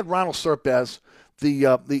 I had Ronald Serpez, the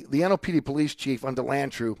NOPD police chief under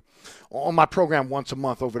Landrieu, on my program once a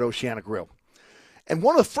month over at Oceana Grill. And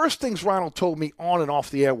one of the first things Ronald told me on and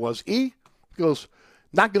off the air was, he goes,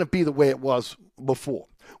 not going to be the way it was before.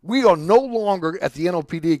 We are no longer at the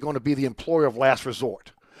NOPD going to be the employer of last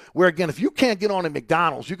resort. Where, again, if you can't get on at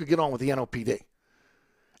McDonald's, you could get on with the NOPD.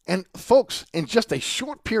 And, folks, in just a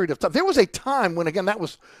short period of time, there was a time when, again, that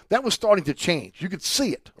was starting to change. You could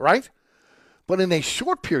see it, right? But in a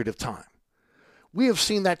short period of time, we have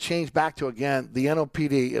seen that change back to, again, the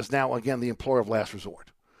NOPD is now, again, the employer of last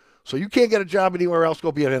resort. So you can't get a job anywhere else,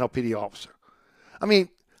 go be an NOPD officer. I mean,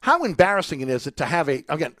 how embarrassing it is to have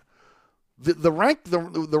again, the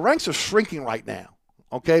ranks are shrinking right now,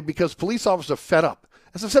 okay, because police officers are fed up.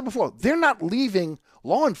 As I said before, they're not leaving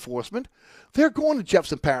law enforcement. They're going to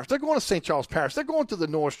Jefferson Parish. They're going to St. Charles Parish. They're going to the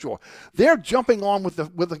North Shore. They're jumping on with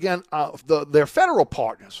their federal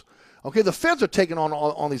partners. Okay, the feds are taking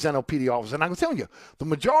on these NOPD officers. And I'm telling you, the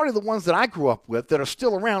majority of the ones that I grew up with that are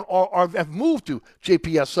still around have moved to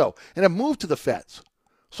JPSO and have moved to the feds.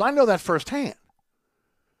 So I know that firsthand.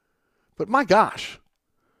 But my gosh,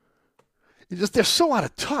 they're so out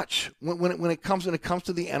of touch when it comes to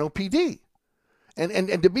the NOPD.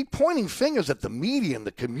 And to be pointing fingers at the media and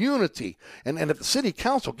the community and at the city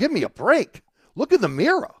council, give me a break. Look in the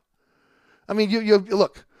mirror. I mean, you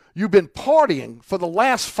look. You've been partying for the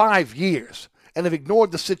last 5 years and have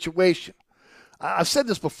ignored the situation. I've said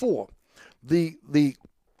this before. The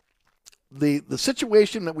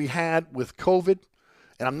situation that we had with COVID,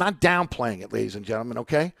 and I'm not downplaying it, ladies and gentlemen,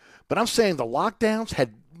 okay? But I'm saying the lockdowns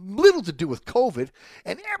had little to do with COVID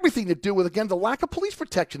and everything to do with, again, the lack of police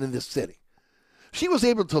protection in this city. She was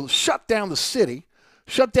able to shut down the city,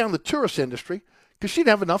 shut down the tourist industry, because she didn't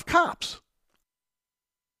have enough cops.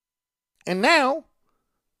 And now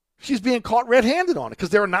she's being caught red-handed on it because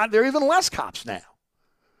there are even less cops now.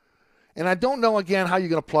 And I don't know, again, how you're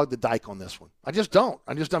going to plug the dike on this one. I just don't.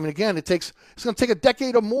 I mean, again, it's going to take a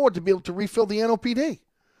decade or more to be able to refill the NOPD.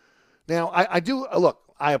 Now,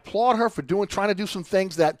 I applaud her for trying to do some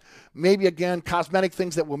things that maybe, again, cosmetic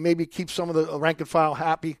things that will maybe keep some of the rank and file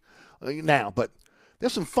happy now. But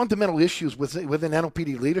there's some fundamental issues within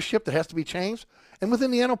NOPD leadership that has to be changed and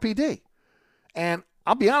within the NOPD. And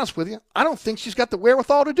I'll be honest with you, I don't think she's got the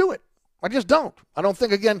wherewithal to do it. I just don't. I don't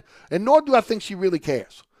think, again, and nor do I think she really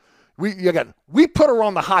cares. We put her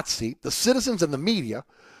on the hot seat, the citizens and the media,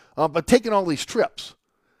 but taking all these trips.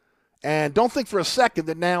 And don't think for a second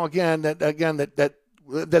that now, that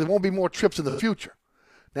there won't be more trips in the future.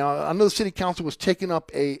 Now, I know the city council was taking up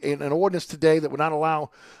an ordinance today that would not allow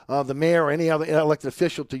the mayor or any other elected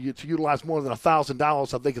official to utilize more than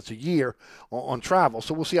 $1,000, I think it's a year, on travel.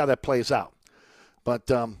 So we'll see how that plays out. But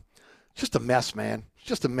just a mess, man. It's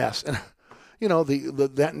just a mess. And, you know,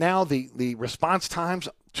 the response times,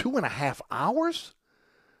 2.5 hours?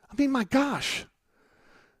 I mean, my gosh.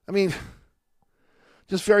 I mean,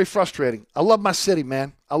 just very frustrating. I love my city,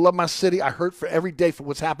 man. I love my city. I hurt for every day for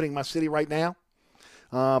what's happening in my city right now.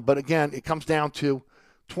 But again, it comes down to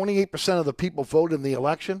 28% of the people voted in the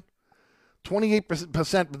election.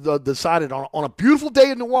 28% decided on a beautiful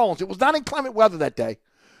day in New Orleans. It was not inclement weather that day.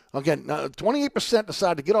 Again, 28%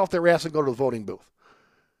 decided to get off their ass and go to the voting booth.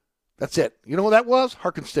 That's it. You know who that was?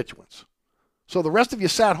 Her constituents. So the rest of you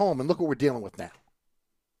sat home, and look what we're dealing with now.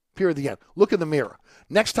 Period. The end. Look in the mirror.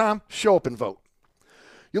 Next time, show up and vote.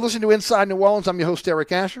 You're listening to Inside New Orleans. I'm your host,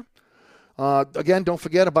 Eric Asher. Again, don't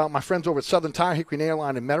forget about my friends over at Southern Tire, Hickory Nail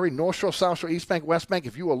Line in Metairie, North Shore, South Shore, East Bank, West Bank.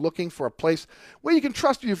 If you are looking for a place where you can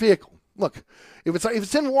trust your vehicle, look, if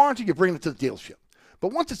it's in warranty, you bring it to the dealership.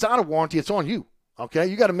 But once it's out of warranty, it's on you. Okay,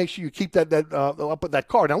 you got to make sure you keep that up with that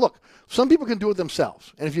car. Now, look, some people can do it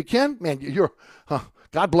themselves, and if you can, man,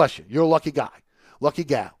 God bless you. You're a lucky guy, lucky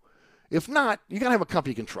gal. If not, you got to have a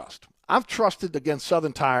company you can trust. I've trusted, again,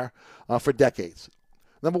 Southern Tire for decades.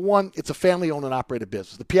 Number one, it's a family-owned and operated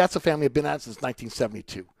business. The Piazza family have been at it since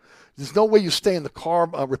 1972. There's no way you stay in the car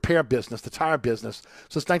repair business, the tire business,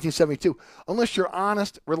 since 1972, unless you're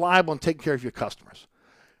honest, reliable, and taking care of your customers.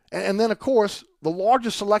 And then, of course, the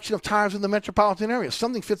largest selection of tires in the metropolitan area.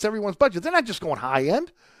 Something fits everyone's budget. They're not just going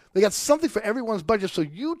high-end. They got something for everyone's budget, so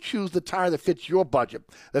you choose the tire that fits your budget,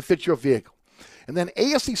 that fits your vehicle. And then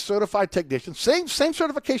ASE-certified technicians, same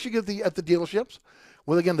certification you get at the dealerships,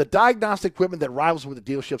 with, again, the diagnostic equipment that rivals what the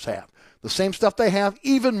dealerships have. The same stuff they have,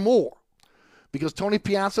 even more. Because Tony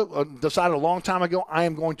Piazza decided a long time ago, I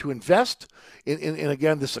am going to invest in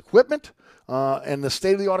again, this equipment and the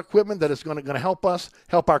state-of-the-art equipment that is going to help us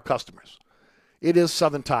help our customers. It is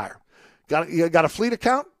Southern Tire. You got a fleet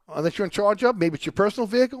account that you're in charge of? Maybe it's your personal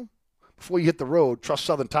vehicle? Before you hit the road, trust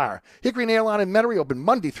Southern Tire. Hickory Nail Line in Metairie, open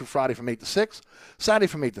Monday through Friday from 8 to 6, Saturday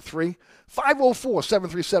from 8 to 3.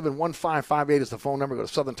 504-737-1558 is the phone number. Go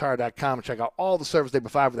to southerntire.com and check out all the service they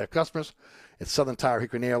provide for their customers. It's Southern Tire,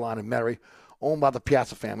 Hickory Nail Line in Metairie, owned by the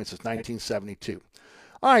Piazza family since 1972.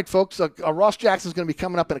 All right, folks, Ross Jackson's going to be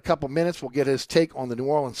coming up in a couple minutes. We'll get his take on the New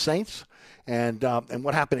Orleans Saints and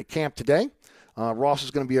what happened at camp today. Ross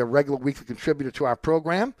is going to be a regular weekly contributor to our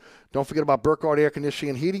program. Don't forget about Burkhardt Air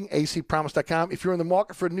Conditioning and Heating, acpromise.com. If you're in the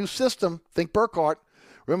market for a new system, think Burkhardt.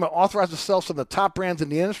 Remember, authorized to sell some of the top brands in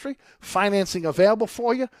the industry, financing available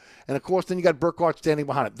for you, and, of course, then you got Burkhardt standing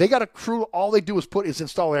behind it. They got a crew. All they do is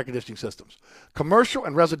install air conditioning systems, commercial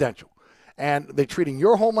and residential. And they're treating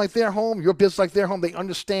your home like their home, your business like their home. They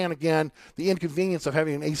understand, again, the inconvenience of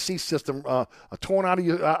having an AC system torn out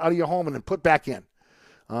of your home and then put back in.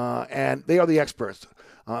 And they are the experts.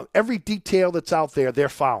 Every detail that's out there, they're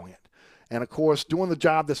following it. And, of course, doing the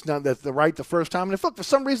job that's right the first time. And if, look, for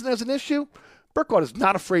some reason there's an issue, Burkhardt is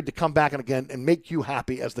not afraid to come back and make you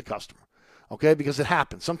happy as the customer. Okay, because it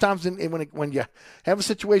happens. Sometimes when you have a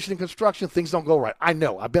situation in construction, things don't go right. I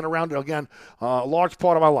know. I've been around it, again, a large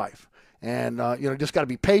part of my life. And, just got to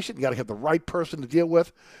be patient. You got to have the right person to deal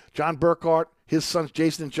with. John Burkhardt, his sons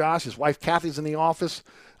Jason and Josh, his wife Kathy's in the office.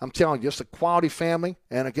 I'm telling you, just a quality family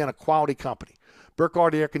and, again, a quality company.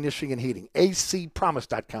 Burkhardt Air Conditioning and Heating,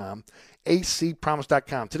 acpromise.com,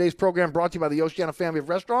 acpromise.com. Today's program brought to you by the Oceana family of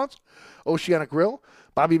restaurants, Oceana Grill,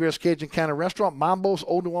 Bobby Bear's Cajun Cannon Restaurant, Mambo's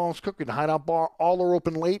Old New Orleans Cookery, the Hideout Bar. All are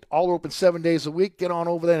open late, all are open 7 days a week. Get on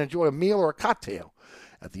over there and enjoy a meal or a cocktail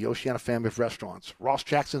at the Oceana family of restaurants. Ross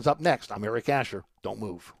Jackson's up next. I'm Eric Asher. Don't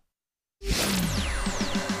move.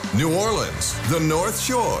 New Orleans, the North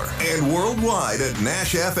Shore, and worldwide at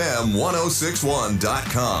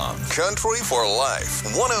NashFM1061.com. Country for Life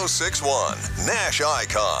 1061, Nash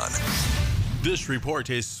Icon. This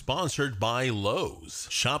report is sponsored by Lowe's.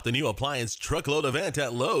 Shop the new appliance truckload event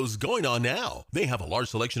at Lowe's going on now. They have a large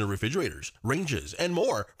selection of refrigerators, ranges, and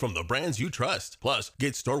more from the brands you trust. Plus,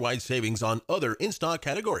 get store-wide savings on other in-stock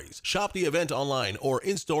categories. Shop the event online or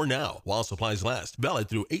in-store now while supplies last. Valid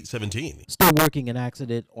through 8/17. Still working an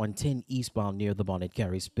accident on 10 eastbound near the Bonnet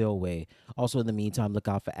Carey Spillway. Also, in the meantime, look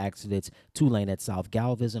out for accidents 2-lane at South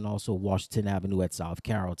Galvez and also Washington Avenue at South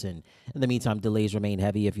Carrollton. In the meantime, delays remain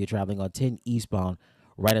heavy if you're traveling on 10 eastbound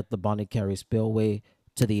right at the Bonnet Carey Spillway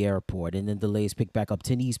to the airport. And then delays pick back up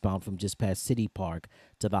 10 eastbound from just past City Park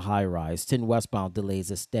to the high rise. 10 westbound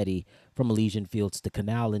delays are steady from Elysian Fields to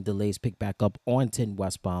Canal, and delays pick back up on 10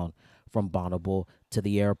 westbound from Bonneville to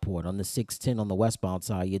the airport. On the 610 on the westbound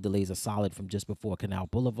side, your delays are solid from just before Canal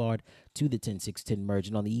Boulevard to the 10610 merge,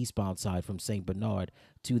 and on the eastbound side from St. Bernard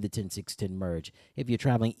to the 10610 merge. If you're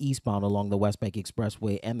traveling eastbound along the West Bank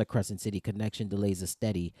Expressway and the Crescent City connection, delays are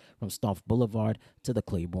steady from Stump Boulevard to the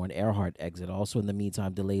Claiborne Earhart exit. Also, in the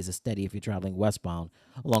meantime, delays are steady if you're traveling westbound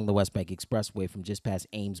along the West Bank Expressway from just past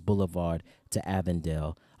Ames Boulevard to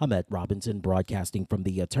Avondale. I'm Ed Robinson, broadcasting from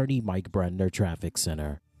the Attorney Mike Brenner Traffic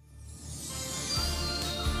Center.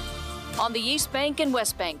 On the East Bank and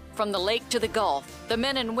West Bank, from the lake to the Gulf, the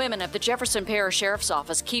men and women of the Jefferson Parish Sheriff's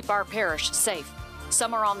Office keep our parish safe.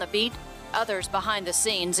 Some are on the beat, others behind the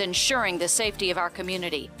scenes, ensuring the safety of our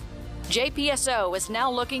community. JPSO is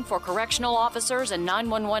now looking for correctional officers and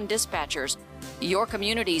 911 dispatchers. Your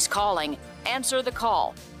community's calling. Answer the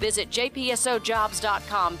call. Visit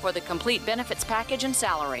jpsojobs.com for the complete benefits package and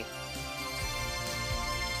salary.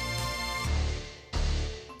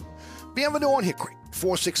 Bienvenue on Hickory,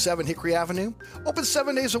 467 Hickory Avenue. Open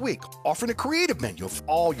 7 days a week, offering a creative menu of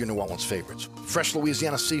all your New Orleans favorites. Fresh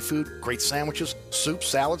Louisiana seafood, great sandwiches, soups,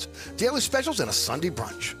 salads, daily specials, and a Sunday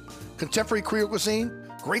brunch. Contemporary Creole cuisine,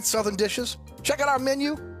 great southern dishes. Check out our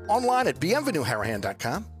menu online at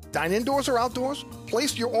bienvenueharahan.com. Dine indoors or outdoors.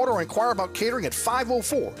 Place your order or inquire about catering at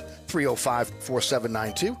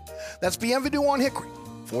 504-305-4792. That's Bienvenue on Hickory,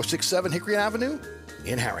 467 Hickory Avenue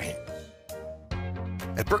in Harahan.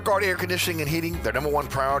 At Burkhardt Air Conditioning and Heating, their number one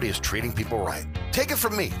priority is treating people right. Take it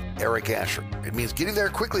from me, Eric Asher. It means getting there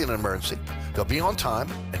quickly in an emergency. They'll be on time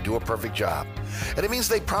and do a perfect job. And it means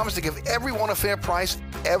they promise to give everyone a fair price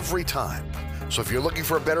every time. So if you're looking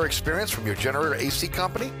for a better experience from your generator AC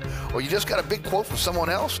company, or you just got a big quote from someone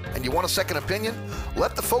else and you want a second opinion,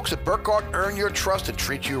 let the folks at Burkhardt earn your trust and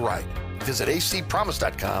treat you right. Visit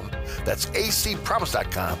acpromise.com. That's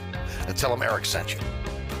acpromise.com, and tell them Eric sent you.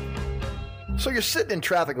 So you're sitting in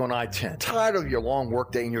traffic on I-10, tired of your long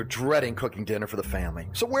workday and you're dreading cooking dinner for the family.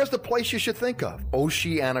 So where's the place you should think of?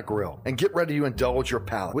 Oceana Grill. And get ready to indulge your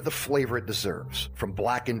palate with the flavor it deserves. From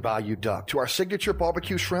blackened bayou duck to our signature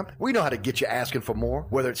barbecue shrimp, we know how to get you asking for more.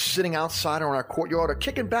 Whether it's sitting outside or in our courtyard or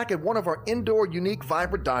kicking back at one of our indoor, unique,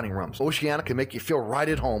 vibrant dining rooms, Oceana can make you feel right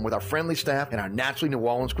at home with our friendly staff and our naturally New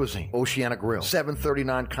Orleans cuisine. Oceana Grill,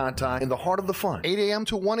 739 Conti, in the heart of the fun, 8 a.m.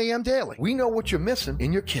 to 1 a.m. daily. We know what you're missing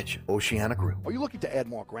in your kitchen. Oceana Grill. Are you looking to add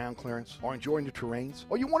more ground clearance or enjoy new terrains?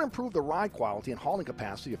 Or you want to improve the ride quality and hauling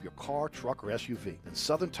capacity of your car, truck, or SUV? Then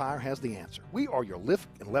Southern Tire has the answer. We are your lift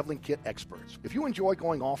and leveling kit experts. If you enjoy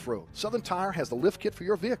going off-road, Southern Tire has the lift kit for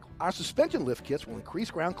your vehicle. Our suspension lift kits will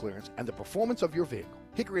increase ground clearance and the performance of your vehicle.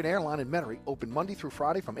 Hickory and Airline in Metairie open Monday through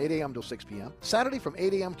Friday from 8 a.m. till 6 p.m., Saturday from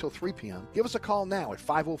 8 a.m. till 3 p.m. Give us a call now at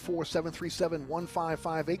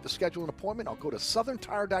 504-737-1558 to schedule an appointment, or go to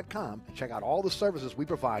southerntire.com and check out all the services we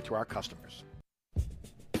provide to our customers.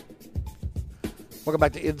 Welcome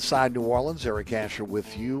back to Inside New Orleans. Eric Asher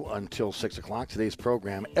with you until 6 o'clock. Today's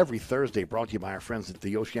program, every Thursday, brought to you by our friends at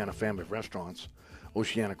the Oceana family of restaurants.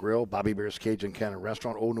 Oceana Grill, Bobby Bear's Cajun Cannon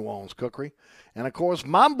Restaurant, Old New Orleans Cookery, and, of course,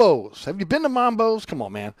 Mambo's. Have you been to Mambo's? Come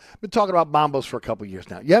on, man. Been talking about Mambo's for a couple years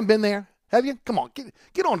now. You haven't been there? Have you? Come on,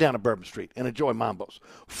 get on down to Bourbon Street and enjoy Mambo's.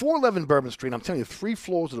 411 Bourbon Street. I'm telling you, 3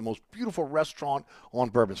 floors of the most beautiful restaurant on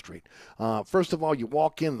Bourbon Street. First of all, you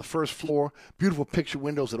walk in the first floor, beautiful picture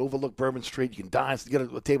windows that overlook Bourbon Street. You can dine, get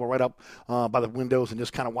a table right up by the windows and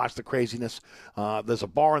just kind of watch the craziness. There's a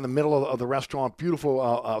bar in the middle of the restaurant,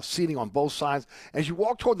 beautiful seating on both sides. As you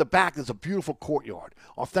walk toward the back, there's a beautiful courtyard,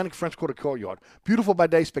 authentic French Quarter courtyard. Beautiful by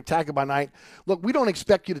day, spectacular by night. Look, we don't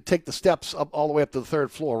expect you to take the steps up all the way up to the 3rd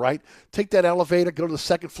floor, right? Take that elevator, go to the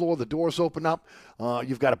 2nd floor, the doors open up.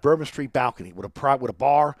 You've got a Bourbon Street balcony with a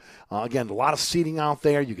bar. Again, a lot of seating out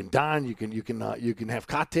there. You can dine. You can have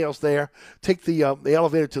cocktails there. Take the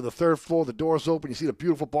elevator to the 3rd floor. The doors open. You see the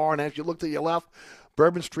beautiful bar, and as you look to your left,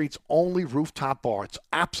 Bourbon Street's only rooftop bar. It's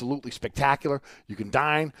absolutely spectacular. You can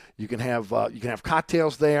dine. You can have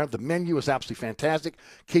cocktails there. The menu is absolutely fantastic.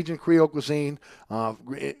 Cajun Creole cuisine,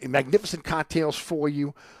 magnificent cocktails for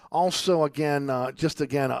you. Also, again,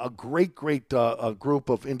 a great group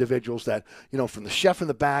of individuals that, from the chef in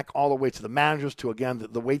the back all the way to the managers to, again,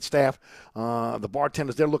 the wait staff, the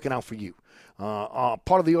bartenders, they're looking out for you.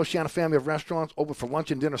 Part of the Oceana family of restaurants, open for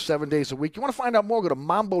lunch and dinner 7 days a week. You want to find out more, go to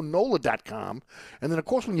mambonola.com. And then, of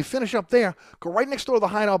course, when you finish up there, go right next door to the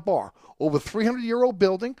Hideout Bar. Over 300-year-old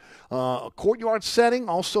building, a courtyard setting,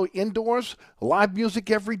 also indoors, live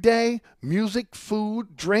music every day, music,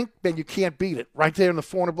 food, drink, man, you can't beat it. Right there in the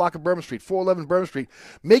 400 block of Bourbon Street, 411 Bourbon Street.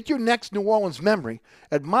 Make your next New Orleans memory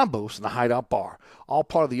at Mambo's and the Hideout Bar, all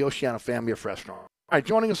part of the Oceana family of restaurants. All right,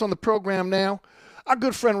 joining us on the program now, our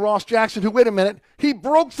good friend Ross Jackson, who, wait a minute, he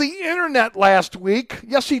broke the internet last week.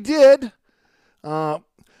 Yes, he did.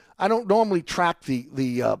 I don't normally track the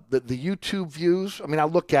YouTube views. I mean, I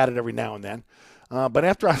look at it every now and then. But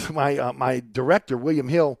after my director, William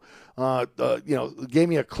Hill, gave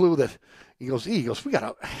me a clue that he goes, we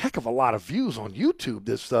got a heck of a lot of views on YouTube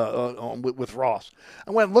with Ross.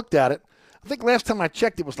 I went and looked at it. I think last time I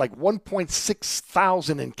checked, it was like 1.6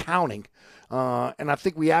 thousand and counting. And I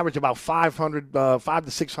think we average about 500 to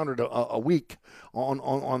 600 a week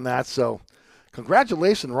on that. So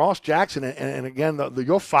congratulations, Ross Jackson. And again,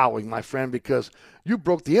 your following, my friend, because you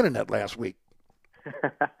broke the internet last week.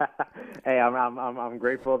 Hey, I'm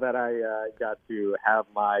grateful that I got to have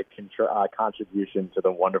my contribution to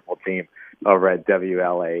the wonderful team over at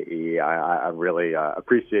WLAE. I really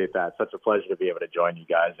appreciate that. Such a pleasure to be able to join you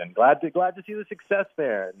guys, and glad to see the success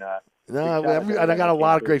there. And I got a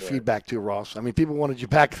lot of great feedback too, Ross. I mean, people wanted you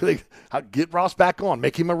back. Get Ross back on,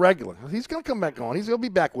 make him a regular. He's going to come back on. He's going to be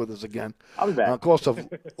back with us again. I'll be back. Of course, of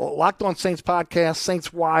Locked On Saints podcast,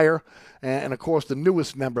 Saints Wire, and of course the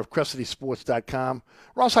newest member of CrescentCitySports.com.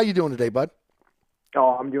 Ross, how you doing today, bud?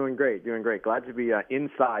 Oh, I'm doing great. Glad to be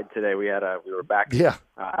inside today. We were back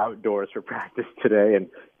outdoors for practice today, and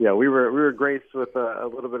we were graced with a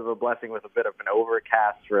little bit of a blessing with a bit of an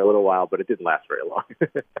overcast for a little while, but it didn't last very long.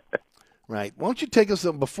 Right. Why don't you take us,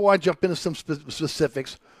 before I jump into some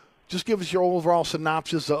specifics, just give us your overall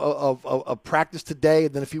synopsis of practice today,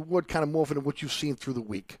 and then if you would, kind of morph into what you've seen through the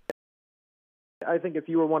week. I think if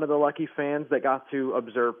you were one of the lucky fans that got to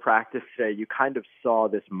observe practice today, you kind of saw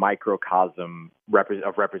this microcosm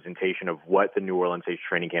of representation of what the New Orleans Saints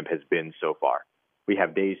training camp has been so far. We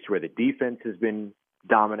have days where the defense has been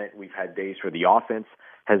dominant. We've had days where the offense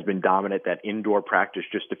has been dominant. That indoor practice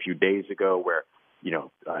just a few days ago where,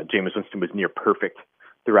 Jameis Winston was near perfect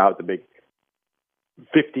throughout, the big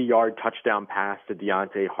 50-yard touchdown pass to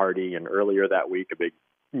Deontay Hardy, and earlier that week, a big,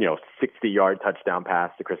 60-yard touchdown pass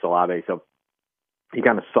to Chris Olave. So you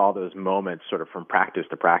kind of saw those moments sort of from practice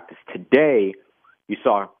to practice. Today, you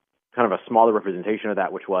saw kind of a smaller representation of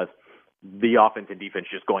that, which was the offense and defense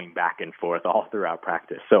just going back and forth all throughout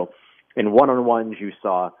practice. So in one-on-ones, you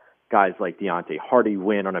saw guys like Deontay Hardy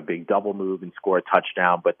win on a big double move and score a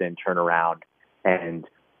touchdown, but then turn around and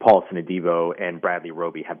Paulson Adebo and Bradley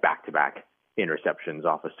Roby have back-to-back interceptions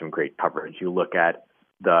off of some great coverage. You look at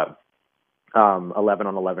the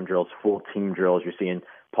 11-on-11 drills, full team drills, you're seeing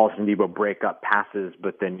Paulson Adebo break up passes,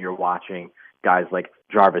 but then you're watching guys like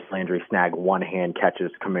Jarvis Landry snag one-hand catches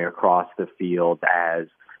coming across the field as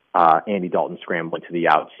Andy Dalton scrambling to the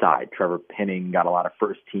outside. Trevor Penning got a lot of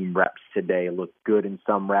first-team reps today, looked good in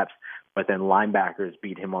some reps, but then linebackers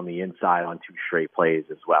beat him on the inside on 2 straight plays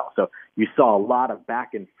as well. So you saw a lot of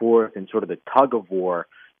back and forth and sort of the tug-of-war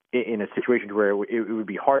in a situation where it would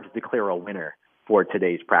be hard to declare a winner for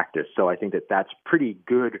today's practice. So I think that that's pretty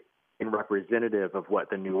good and representative of what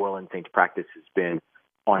the New Orleans Saints practice has been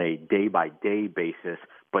on a day-by-day basis,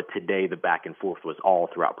 but today the back and forth was all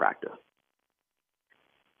throughout practice.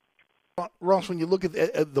 Ross, when you look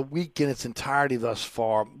at the week in its entirety thus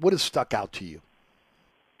far, what has stuck out to you?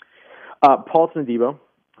 Paulson Adebo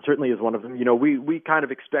certainly is one of them. We kind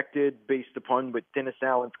of expected, based upon what Dennis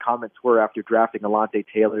Allen's comments were after drafting Alontae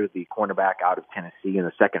Taylor, the cornerback out of Tennessee, in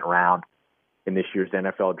the second round in this year's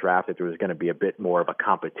NFL draft, that there was going to be a bit more of a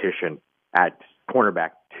competition at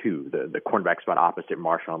cornerback 2, the cornerback spot opposite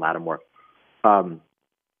Marshall and Lattimore. Paulson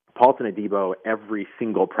Adebo, every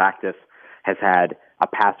single practice, has had a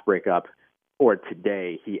pass breakup, or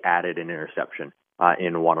today he added an interception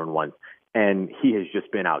in one-on-ones. And he has just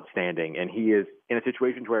been outstanding. And he is in a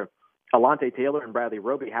situation where Alontae Taylor and Bradley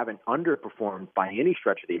Roby haven't underperformed by any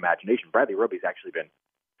stretch of the imagination. Bradley Roby's actually been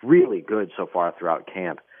really good so far throughout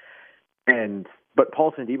camp. But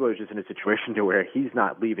Paulson Adebo is just in a situation to where he's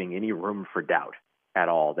not leaving any room for doubt at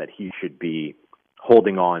all that he should be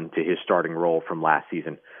holding on to his starting role from last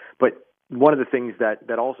season. But one of the things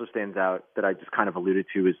that also stands out that I just kind of alluded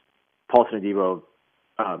to is Paulson Adebo,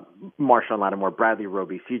 Marshawn Lattimore, Bradley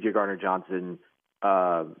Roby, C.J. Gardner-Johnson,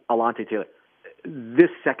 Alontae Taylor. This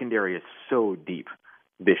secondary is so deep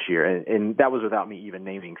this year, and that was without me even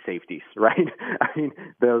naming safeties, right? I mean,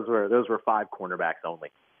 those were 5 cornerbacks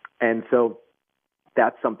only. And so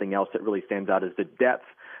that's something else that really stands out is the depth,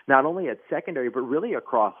 not only at secondary, but really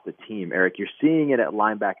across the team, Eric. You're seeing it at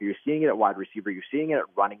linebacker. You're seeing it at wide receiver. You're seeing it at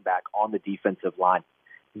running back on the defensive line.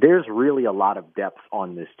 There's really a lot of depth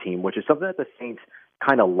on this team, which is something that the Saints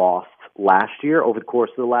kind of lost last year over the course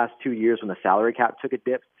of the last 2 years when the salary cap took a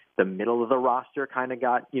dip. The middle of the roster kind of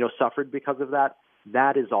got, suffered because of that.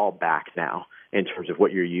 That is all back now in terms of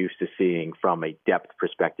what you're used to seeing from a depth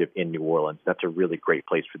perspective in New Orleans. That's a really great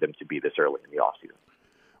place for them to be this early in the offseason.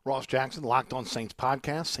 Ross Jackson, Locked On Saints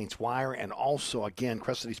podcast, Saints Wire, and also, again,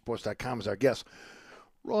 CrestCitySports.com is our guest.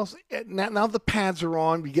 Ross, now the pads are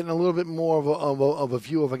on. We're getting a little bit more of a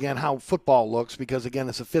view of, again, how football looks because, again,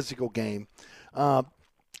 it's a physical game.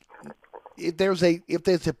 If there's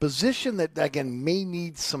a position that, again, may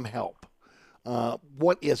need some help,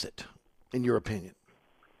 what is it, in your opinion?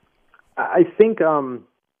 I think I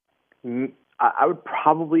would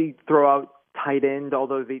probably throw out tight end,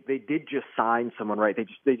 although they did just sign someone, right?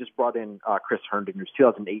 They just brought in Chris Herndon, who's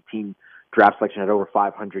 2018 draft selection, had over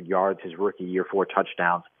 500 yards his rookie year, 4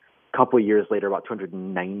 touchdowns. A couple of years later, about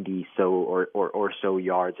 290 or so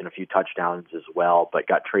yards and a few touchdowns as well, but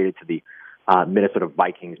got traded to the Minnesota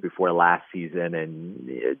Vikings before last season,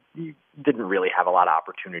 and he didn't really have a lot of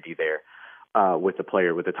opportunity there with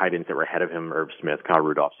the tight ends that were ahead of him, Irv Smith, Kyle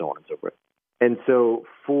Rudolph, so on and so forth. And so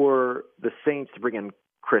for the Saints to bring in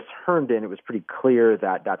Chris Herndon, it was pretty clear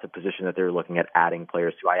that that's a position that they're looking at adding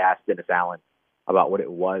players to. I asked Dennis Allen about what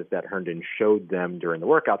it was that Herndon showed them during the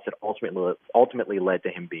workouts that ultimately led to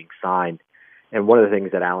him being signed. And one of the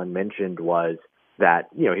things that Allen mentioned was that,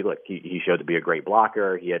 he showed to be a great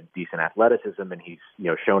blocker. He had decent athleticism, and he's,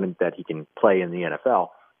 shown that he can play in the NFL.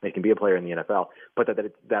 He can be a player in the NFL. But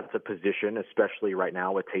that's a position, especially right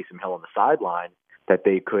now with Taysom Hill on the sideline, that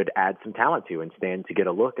they could add some talent to and stand to get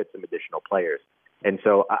a look at some additional players. And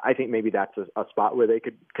so I think maybe that's a spot where they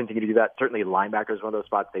could continue to do that. Certainly linebacker is one of those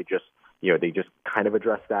spots. They just kind of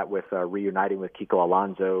addressed that with reuniting with Kiko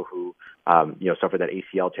Alonso, who, suffered that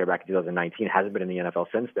ACL tear back in 2019, hasn't been in the NFL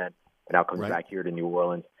since then, and now comes back here to New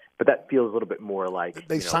Orleans. But that feels a little bit more like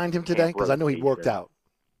they signed him today because I know he worked out.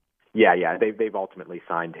 Yeah, they've ultimately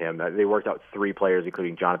signed him. They worked out 3 players,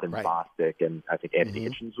 including Jonathan Bostic, and I think Anthony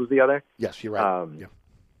Hitchens was the other. Yes, you're right.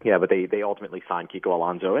 Yeah, but they ultimately signed Kiko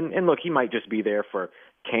Alonso. And look, he might just be there for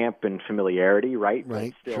camp and familiarity, right?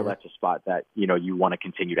 Right. But still, that's a spot that, you want to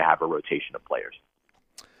continue to have a rotation of players.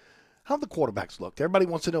 How the quarterbacks looked? Everybody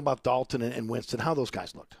wants to know about Dalton and Winston, how those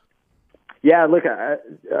guys looked. Yeah, look,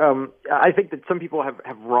 I think that some people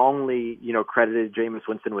have wrongly, credited Jameis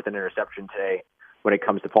Winston with an interception today when it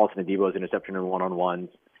comes to Paulson Adebo's interception in one-on-ones.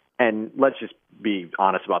 And let's just be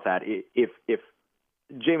honest about that. If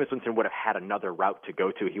Jameis Winston would have had another route to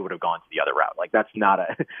go to, he would have gone to the other route. Like, that's not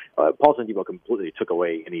Paulson Adebo completely took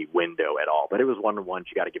away any window at all. But it was one-on-one.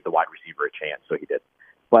 You got to give the wide receiver a chance, so he did.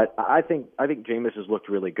 But I think Jameis has looked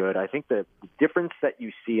really good. I think the difference that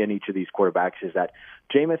you see in each of these quarterbacks is that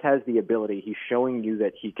Jameis has the ability. He's showing you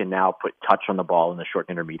that he can now put touch on the ball in the short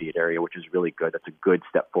intermediate area, which is really good. That's a good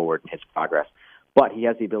step forward in his progress. But he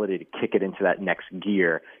has the ability to kick it into that next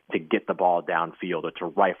gear to get the ball downfield or to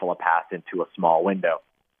rifle a pass into a small window.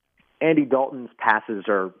 Andy Dalton's passes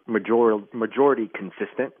are majority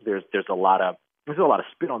consistent. There's a lot of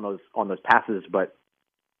spin on those passes, but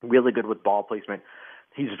really good with ball placement.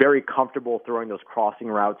 He's very comfortable throwing those crossing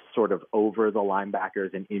routes sort of over the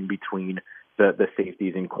linebackers and in between the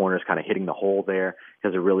safeties and corners, kind of hitting the hole there. He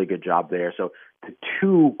does a really good job there. So the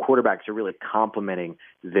 2 quarterbacks are really complementing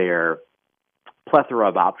their plethora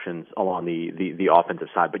of options along the offensive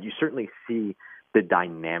side. But you certainly see the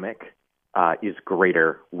dynamic is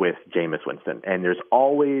greater with Jameis Winston. And there's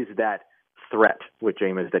always that threat with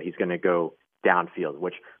Jameis that he's going to go downfield,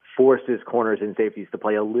 which forces corners and safeties to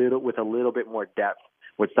play with a little bit more depth,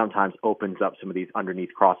 which sometimes opens up some of these underneath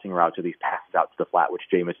crossing routes or these passes out to the flat, which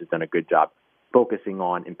Jameis has done a good job focusing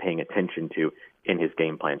on and paying attention to in his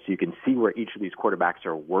game plan. So you can see where each of these quarterbacks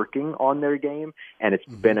are working on their game, and it's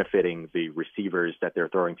benefiting the receivers that they're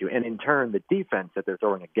throwing to, and in turn, the defense that they're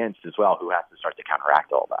throwing against as well, who has to start to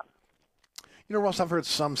counteract all that. Ross, I've heard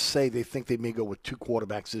some say they think they may go with 2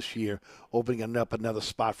 quarterbacks this year, opening up another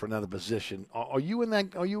spot for another position. Are you in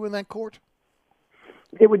that court?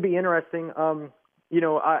 It would be interesting.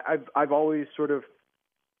 I've always sort of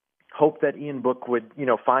hope that Ian Book would,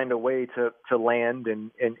 find a way to land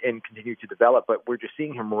and continue to develop. But we're just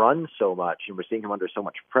seeing him run so much, and we're seeing him under so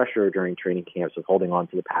much pressure during training camps of holding on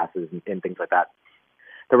to the passes and things like that,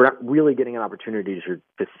 that we're not really getting an opportunity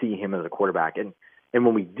to see him as a quarterback. And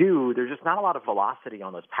when we do, there's just not a lot of velocity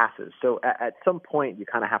on those passes. So at some point, you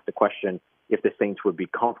kind of have to question if the Saints would be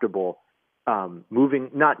comfortable moving,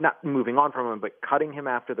 not moving on from him, but cutting him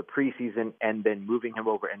after the preseason and then moving him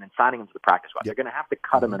over and then signing him to the practice squad. They're going to have to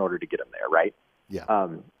cut him in order to get him there, right? Yeah.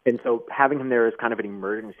 And so having him there as kind of an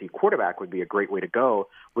emergency quarterback would be a great way to go,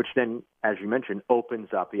 which then, as you mentioned, opens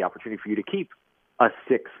up the opportunity for you to keep a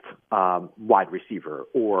sixth wide receiver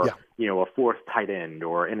or, a fourth tight end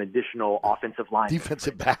or an additional offensive line.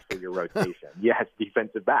 Defensive back. For your rotation. Yes,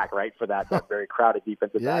 defensive back, right, for that very crowded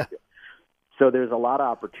defensive back. So there's a lot of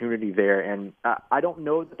opportunity there, and I don't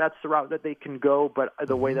know that that's the route that they can go, but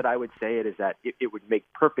the way that I would say it is that it would make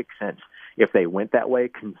perfect sense if they went that way,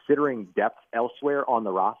 considering depth elsewhere on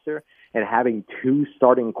the roster and having two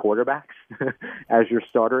starting quarterbacks as your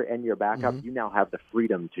starter and your backup. You now have the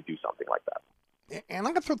freedom to do something like that. And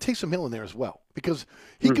I'm going to throw Taysom Hill in there as well, because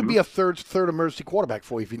he could be a third emergency quarterback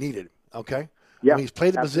for you if you needed it, okay? Yeah, he's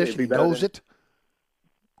played the position, he knows it.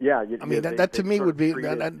 Yeah, that to me would be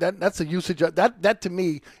that's a usage of, that to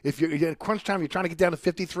me. If you're in crunch time, you're trying to get down to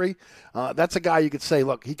 53. That's a guy you could say,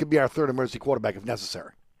 look, he could be our third emergency quarterback if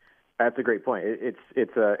necessary. That's a great point.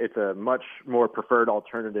 It's a much more preferred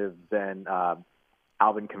alternative than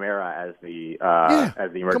Alvin Kamara as the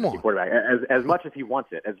emergency quarterback. As much as he wants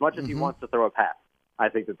it, as much as he wants to throw a pass, I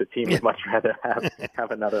think that the team would much rather have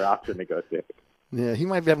another option to go to. Yeah, he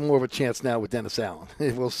might have more of a chance now with Dennis Allen.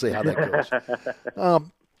 We'll see how that goes.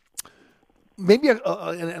 Maybe,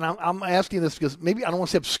 and I'm asking this because maybe I don't want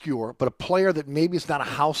to say obscure, but a player that maybe is not a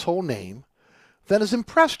household name that has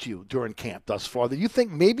impressed you during camp thus far that you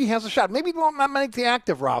think maybe has a shot. Maybe not make the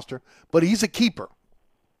active roster, but he's a keeper.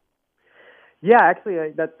 Yeah,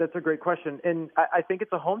 actually, that's a great question, and I think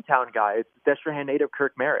it's a hometown guy. It's Destrehan native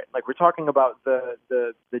Kirk Merritt. Like, we're talking about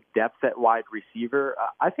the depth at wide receiver.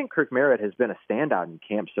 I think Kirk Merritt has been a standout in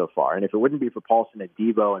camp so far, and if it wouldn't be for Paulson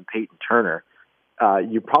Adebo and Peyton Turner,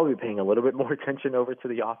 you're probably paying a little bit more attention over to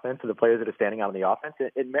the offense, to the players that are standing out on the offense.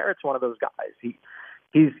 And Merritt's one of those guys.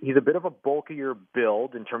 He's a bit of a bulkier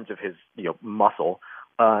build in terms of his muscle,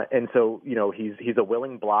 and so he's a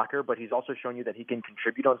willing blocker, but he's also shown you that he can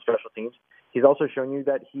contribute on special teams. He's also shown you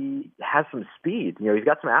that he has some speed. He's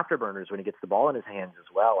got some afterburners when he gets the ball in his hands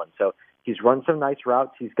as well, and so he's run some nice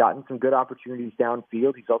routes. He's gotten some good opportunities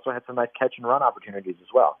downfield. He's also had some nice catch and run opportunities as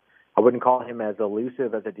well. I wouldn't call him as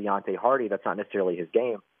elusive as a Deontay Hardy. That's not necessarily his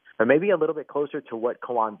game, but maybe a little bit closer to what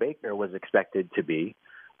Kawan Baker was expected to be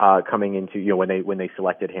coming into, when they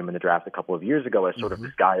selected him in the draft a couple of years ago as sort of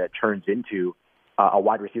this guy that turns into a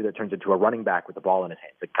wide receiver that turns into a running back with the ball in his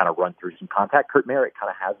hands that kind of run through some contact. Kurt Merritt kind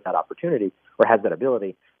of has that opportunity or has that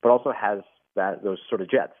ability, but also has those sort of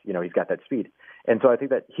jets. He's got that speed. And so I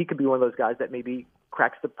think that he could be one of those guys that maybe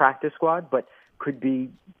cracks the practice squad, but could be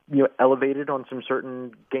elevated on some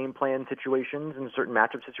certain game plan situations and certain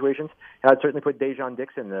matchup situations. And I'd certainly put Dejon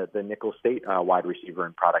Dixon, the Nicholls State wide receiver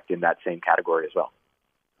and product, in that same category as well.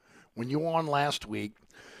 When you were on last week,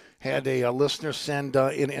 had a listener send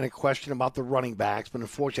in a question about the running backs, but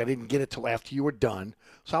unfortunately I didn't get it till after you were done.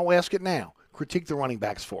 So I'll ask it now. Critique the running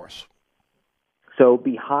backs for us. So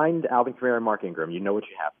behind Alvin Kamara and Mark Ingram, you know what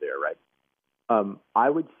you have there, right? I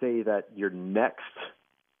would say that your next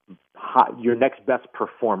best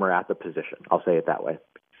performer at the position, I'll say it that way,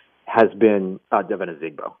 has been Devin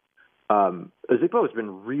Ozigbo. Ozigbo has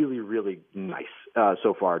been really, really nice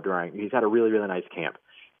so far he's had a really, really nice camp.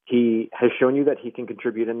 He has shown you that he can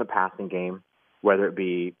contribute in the passing game, whether it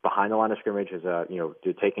be behind the line of scrimmage as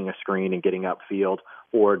to taking a screen and getting upfield,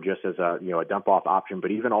 or just as a dump off option,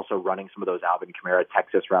 but even also running some of those Alvin Kamara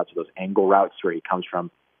Texas routes, or those angle routes where he comes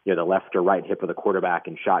from the left or right hip of the quarterback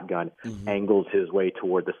and shotgun, angles his way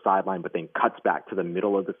toward the sideline, but then cuts back to the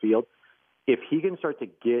middle of the field. If he can start to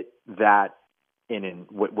get that in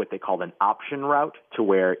what they call an option route, to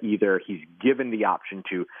where either he's given the option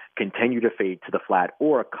to continue to fade to the flat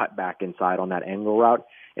or cut back inside on that angle route,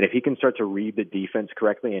 and if he can start to read the defense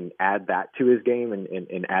correctly and add that to his game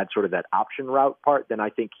and add sort of that option route part, then I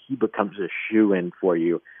think he becomes a shoe-in for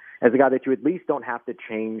you as a guy that you at least don't have to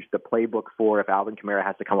change the playbook for if Alvin Kamara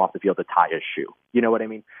has to come off the field to tie his shoe. You know what I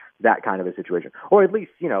mean? That kind of a situation. Or at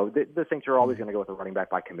least, the Saints are always going to go with a running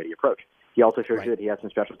back by committee approach. He also shows you that he has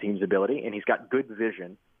some special teams ability, and he's got good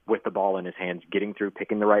vision with the ball in his hands, getting through,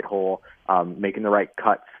 picking the right hole, making the right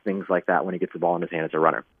cuts, things like that when he gets the ball in his hand as a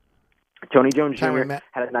runner. Tony Jones Jr.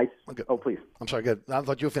 had a nice – Oh, please. I'm sorry, good. I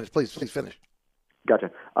thought you were finished. Please finish.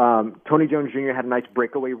 Gotcha. Tony Jones Jr. had a nice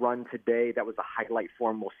breakaway run today. That was a highlight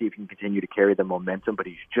for him. We'll see if he can continue to carry the momentum, but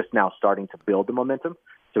he's just now starting to build the momentum.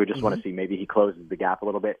 So we just want to see maybe he closes the gap a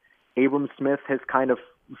little bit. Abram Smith has kind of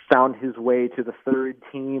found his way to the third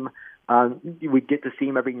team. We get to see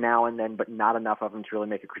him every now and then, but not enough of him to really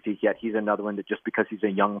make a critique yet. He's another one that just because he's a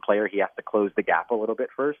young player, he has to close the gap a little bit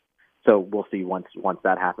first. So we'll see once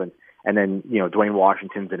that happens. And then, Dwayne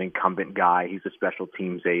Washington's an incumbent guy. He's a special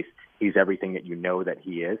teams ace. He's everything that you know that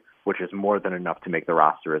he is, which is more than enough to make the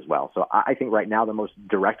roster as well. So I think right now the most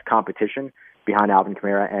direct competition behind Alvin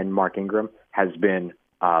Kamara and Mark Ingram has been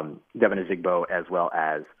Devin Ozigbo as well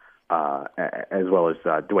as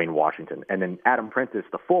Dwayne Washington. And then Adam Prentice,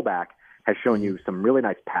 the fullback, has shown you some really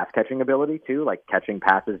nice pass-catching ability, too, like catching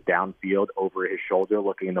passes downfield over his shoulder,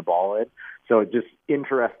 looking the ball in. So just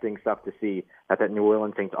interesting stuff to see that New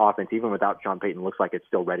Orleans Saints offense, even without Sean Payton, looks like it's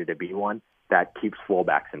still ready to be one that keeps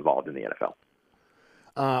fullbacks involved in the NFL.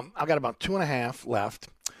 I've got about 2.5 left.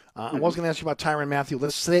 I was going to ask you about Tyrann Mathieu.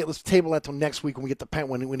 Let's table that till next week when we get the pen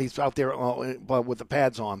when he's out there with the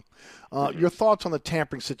pads on. Your thoughts on the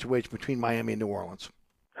tampering situation between Miami and New Orleans?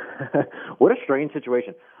 What a strange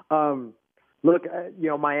situation. Look,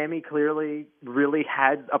 Miami clearly really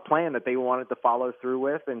had a plan that they wanted to follow through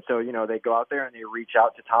with. And so, they go out there and they reach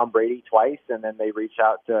out to Tom Brady twice, and then they reach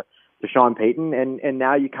out to Sean Payton. And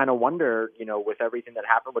now you kind of wonder, with everything that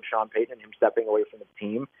happened with Sean Payton and him stepping away from the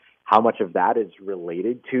team, how much of that is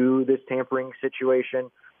related to this tampering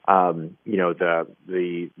situation. The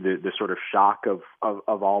sort of shock of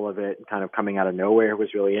all of it kind of coming out of nowhere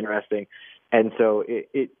was really interesting. And so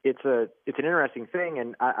it's an interesting thing.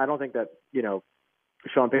 And I don't think that,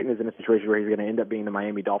 Sean Payton is in a situation where he's going to end up being the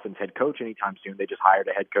Miami Dolphins head coach anytime soon. They just hired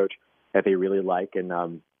a head coach that they really like in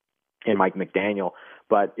Mike McDaniel.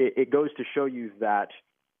 But it goes to show you that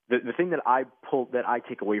the thing that I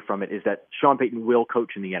take away from it is that Sean Payton will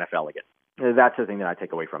coach in the NFL again. That's the thing that I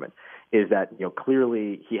take away from it, is that,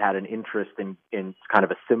 clearly he had an interest in kind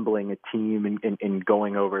of assembling a team and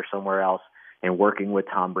going over somewhere else and working with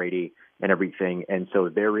Tom Brady and everything. And so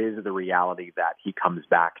there is the reality that he comes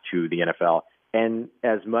back to the NFL. And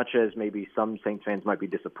as much as maybe some Saints fans might be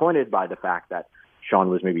disappointed by the fact that Sean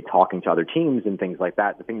was maybe talking to other teams and things like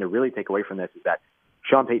that, the thing to really take away from this is that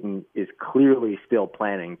Sean Payton is clearly still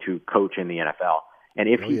planning to coach in the NFL. And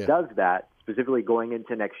if he does that, specifically going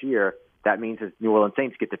into next year, that means his New Orleans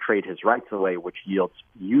Saints get to trade his rights away, which yields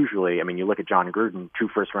usually, you look at John Gruden, 2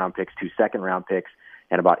 first-round picks, 2 second-round picks,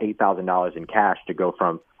 and about $8,000 in cash to go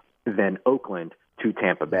from then Oakland to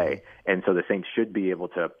Tampa Bay. And so the Saints should be able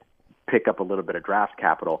to pick up a little bit of draft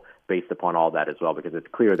capital based upon all that as well, because it's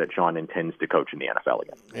clear that Sean intends to coach in the NFL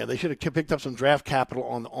again. Yeah, they should have picked up some draft capital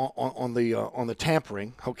on the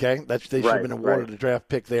tampering. Okay, they should have been awarded a draft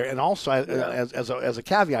pick there. And also, as a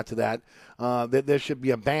caveat to that, there should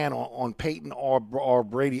be a ban on Peyton or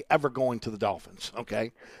Brady ever going to the Dolphins.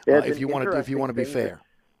 Okay, if you want to be fair.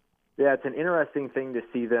 Yeah, it's an interesting thing to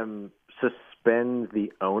see them suspend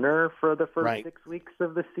the owner for the first 6 weeks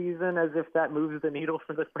of the season, as if that moves the needle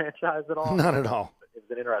for the franchise at all. Not at all. It's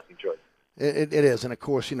an interesting choice. It is. And, of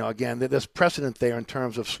course, again, there's precedent there in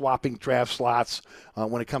terms of swapping draft slots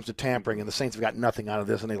when it comes to tampering, and the Saints have got nothing out of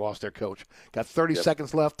this, and they lost their coach. Got 30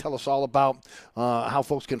 seconds left. Tell us all about how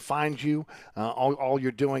folks can find you, all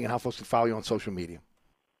you're doing, and how folks can follow you on social media.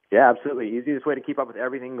 Yeah, absolutely. Easiest way to keep up with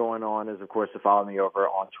everything going on is, of course, to follow me over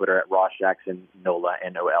on Twitter at Ross Jackson Nola,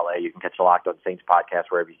 Nola. You can catch the Locked On Saints podcast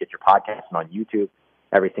wherever you get your podcasts, and on YouTube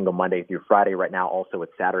every single Monday through Friday. Right now, also with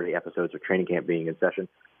Saturday episodes of Training Camp being in session.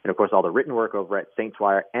 And, of course, all the written work over at Saints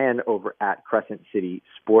Wire and over at Crescent City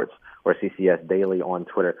Sports, or CCS Daily on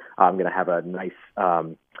Twitter. I'm going to have a nice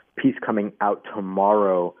piece coming out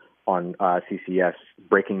tomorrow on CCS,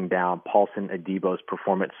 breaking down Paulson Adebo's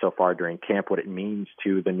performance so far during camp, what it means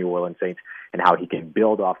to the New Orleans Saints, and how he can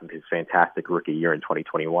build off of his fantastic rookie year in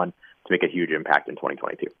 2021 to make a huge impact in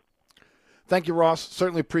 2022. Thank you, Ross.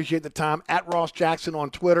 Certainly appreciate the time. At Ross Jackson on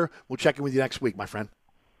Twitter. We'll check in with you next week, my friend.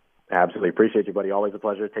 Absolutely. Appreciate you, buddy. Always a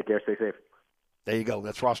pleasure. Take care. Stay safe. There you go.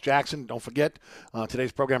 That's Ross Jackson. Don't forget,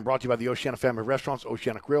 today's program brought to you by the Oceana family of restaurants,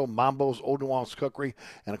 Oceana Grill, Mambo's, Old New Orleans Cookery,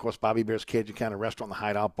 and, of course, Bobby Bear's Cajun County Restaurant, the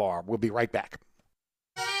Hideout Bar. We'll be right back.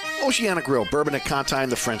 Oceana Grill, Bourbon at Conti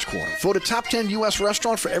in the French Quarter. Voted top 10 U.S.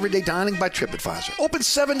 restaurant for everyday dining by TripAdvisor. Open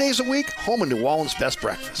 7 days a week, home of New Orleans' best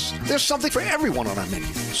breakfast. There's something for everyone on our menu.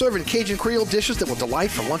 Serving Cajun Creole dishes that will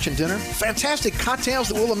delight for lunch and dinner. Fantastic cocktails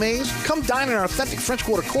that will amaze. Come dine in our authentic French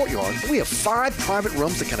Quarter courtyard. We have 5 private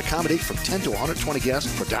rooms that can accommodate from 10 to 120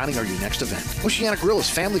 guests for dining or your next event. Oceana Grill is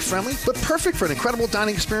family friendly, but perfect for an incredible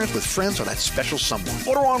dining experience with friends or that special someone.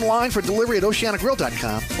 Order online for delivery at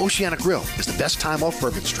oceanagrill.com. Oceana Grill is the best time off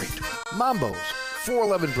Bourbon Street. Mambo's,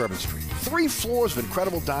 411 Bourbon Street. 3 floors of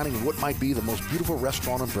incredible dining in what might be the most beautiful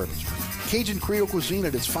restaurant on Bourbon Street. Cajun Creole cuisine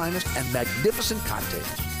at its finest and magnificent cocktails.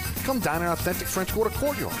 Come dine in our authentic French Quarter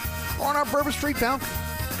courtyard or on our Bourbon Street balcony.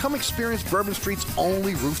 Come experience Bourbon Street's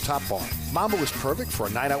only rooftop bar. Mambo is perfect for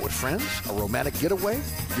a night out with friends, a romantic getaway,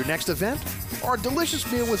 your next event, or a delicious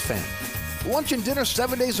meal with family. Lunch and dinner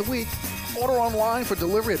 7 days a week. Order online for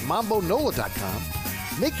delivery at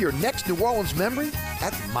mambonola.com. Make your next New Orleans memory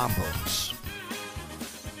at Mambo's.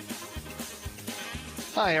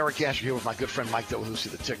 Hi, Eric Asher here with my good friend Mike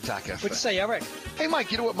Delahousie, the TikTok Cafe. What'd you say, Eric? Hey,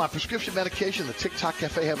 Mike, you know what my prescription medication and the TikTok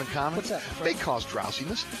Cafe have in common? What's that? They cause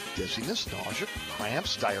drowsiness, dizziness, nausea,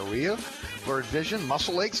 cramps, diarrhea, blurred vision,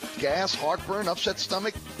 muscle aches, gas, heartburn, upset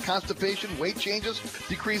stomach, constipation, weight changes,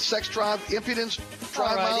 decreased sex drive, impotence,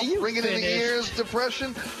 dry mouth, ringing in the ears,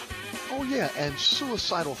 depression. Oh, yeah, and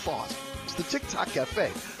suicidal thoughts. It's the TikTok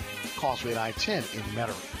Cafe, Causeway and I-10 in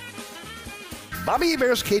Metairie. Bobby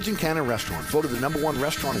Hebert's Cajun Cannon Restaurant, voted the #1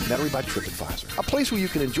 restaurant in Metairie by TripAdvisor. A place where you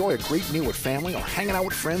can enjoy a great meal with family or hanging out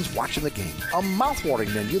with friends watching the game. A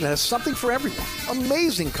mouth-watering menu that has something for everyone.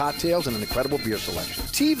 Amazing cocktails and an incredible beer selection.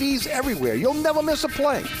 TVs everywhere. You'll never miss a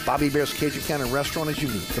play. Bobby Hebert's Cajun Cannon Restaurant is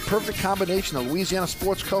unique. The perfect combination of Louisiana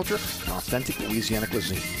sports culture and authentic Louisiana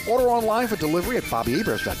cuisine. Order online for delivery at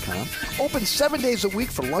BobbyHeberts.com. Open 7 days a week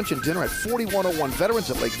for lunch and dinner at 4101 Veterans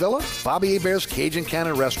at Lake Villa. Bobby Hebert's Cajun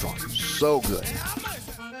Cannon Restaurant. So good.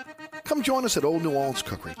 Come join us at Old New Orleans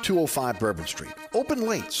Cookery, 205 Bourbon Street. Open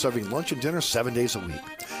late, serving lunch and dinner 7 days a week.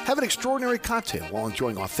 Have an extraordinary cocktail while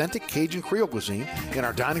enjoying authentic Cajun Creole cuisine in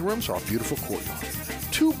our dining rooms or our beautiful courtyard.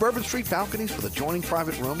 2 Bourbon Street balconies with adjoining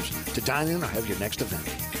private rooms to dine in or have your next event.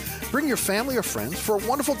 Bring your family or friends for a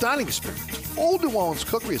wonderful dining experience. Old New Orleans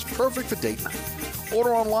Cookery is perfect for date night.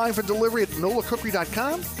 Order online for delivery at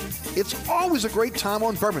nolacookery.com. It's always a great time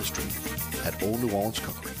on Bourbon Street at Old New Orleans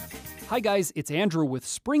Cookery. Hi guys, it's Andrew with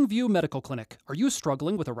Springview Medical Clinic. Are you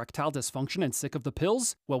struggling with erectile dysfunction and sick of the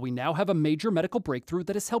pills? Well, we now have a major medical breakthrough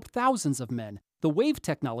that has helped thousands of men. The WAVE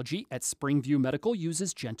technology at Springview Medical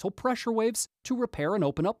uses gentle pressure waves to repair and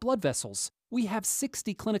open up blood vessels. We have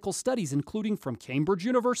 60 clinical studies, including from Cambridge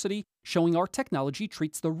University, showing our technology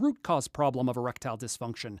treats the root cause problem of erectile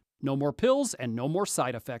dysfunction. No more pills and no more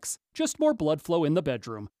side effects, just more blood flow in the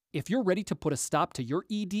bedroom. If you're ready to put a stop to your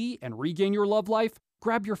ED and regain your love life,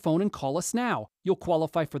 grab your phone and call us now. You'll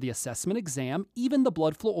qualify for the assessment exam, even the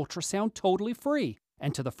blood flow ultrasound totally free.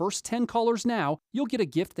 And to the first 10 callers now, you'll get a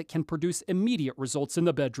gift that can produce immediate results in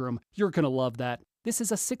the bedroom. You're going to love that. This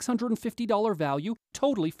is a $650 value,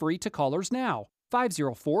 totally free to callers now.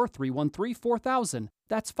 504-313-4000.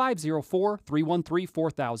 That's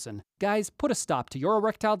 504-313-4000. Guys, put a stop to your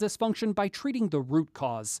erectile dysfunction by treating the root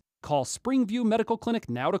cause. Call Springview Medical Clinic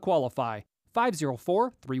now to qualify.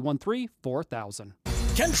 504-313-4000.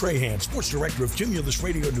 Ken Trahan, Sports Director of Cumulus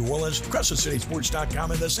Radio New Orleans,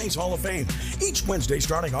 CrescentCitySports.com, and the Saints Hall of Fame. Each Wednesday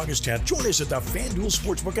starting August 10th, join us at the FanDuel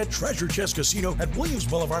Sportsbook at Treasure Chest Casino at Williams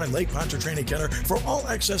Boulevard and Lake Pontchartrain and Kenner for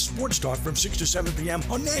all-access sports talk from 6 to 7 p.m.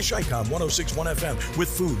 on Nash Icon 106.1 FM with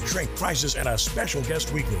food, drink, prizes, and a special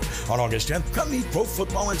guest weekly. On August 10th, come meet Pro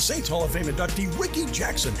Football and Saints Hall of Fame inductee Ricky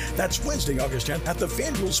Jackson. That's Wednesday, August 10th at the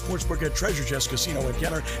FanDuel Sportsbook at Treasure Chest Casino in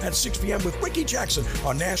Kenner at 6 p.m. with Ricky Jackson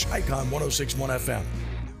on Nash Icon 106.1 FM.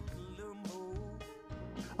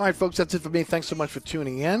 All right, folks, that's it for me. Thanks so much for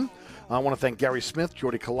tuning in. I want to thank Gary Smith,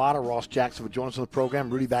 Jordy Collada, Ross Jackson for joining us on the program,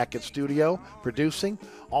 Rudy back at studio, producing.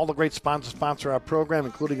 All the great sponsors sponsor our program,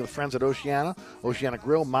 including the friends at Oceana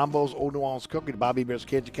Grill, Mambo's, Old New Orleans Cookery, the Bobby Hebert's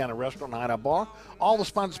Cajun Cannon Restaurant, and Hideout Bar. All the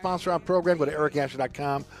sponsors sponsor our program. Go to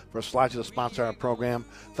ericasher.com for a slide to sponsor our program.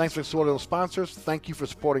 Thanks for supporting those sponsors. Thank you for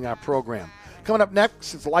supporting our program. Coming up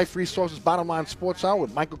next is the Life Resources Bottom Line Sports Hour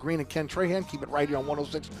with Michael Green and Ken Trahan. Keep it right here on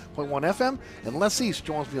 106.1 FM. And Les East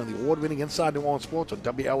joins me on the award-winning Inside New Orleans Sports on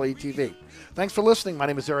WLA-TV. Thanks for listening. My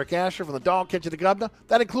name is Eric Asher. From the dog catcher to the governor,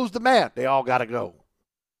 that includes the man. They all got to go.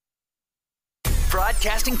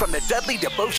 Broadcasting from the Dudley DeBosch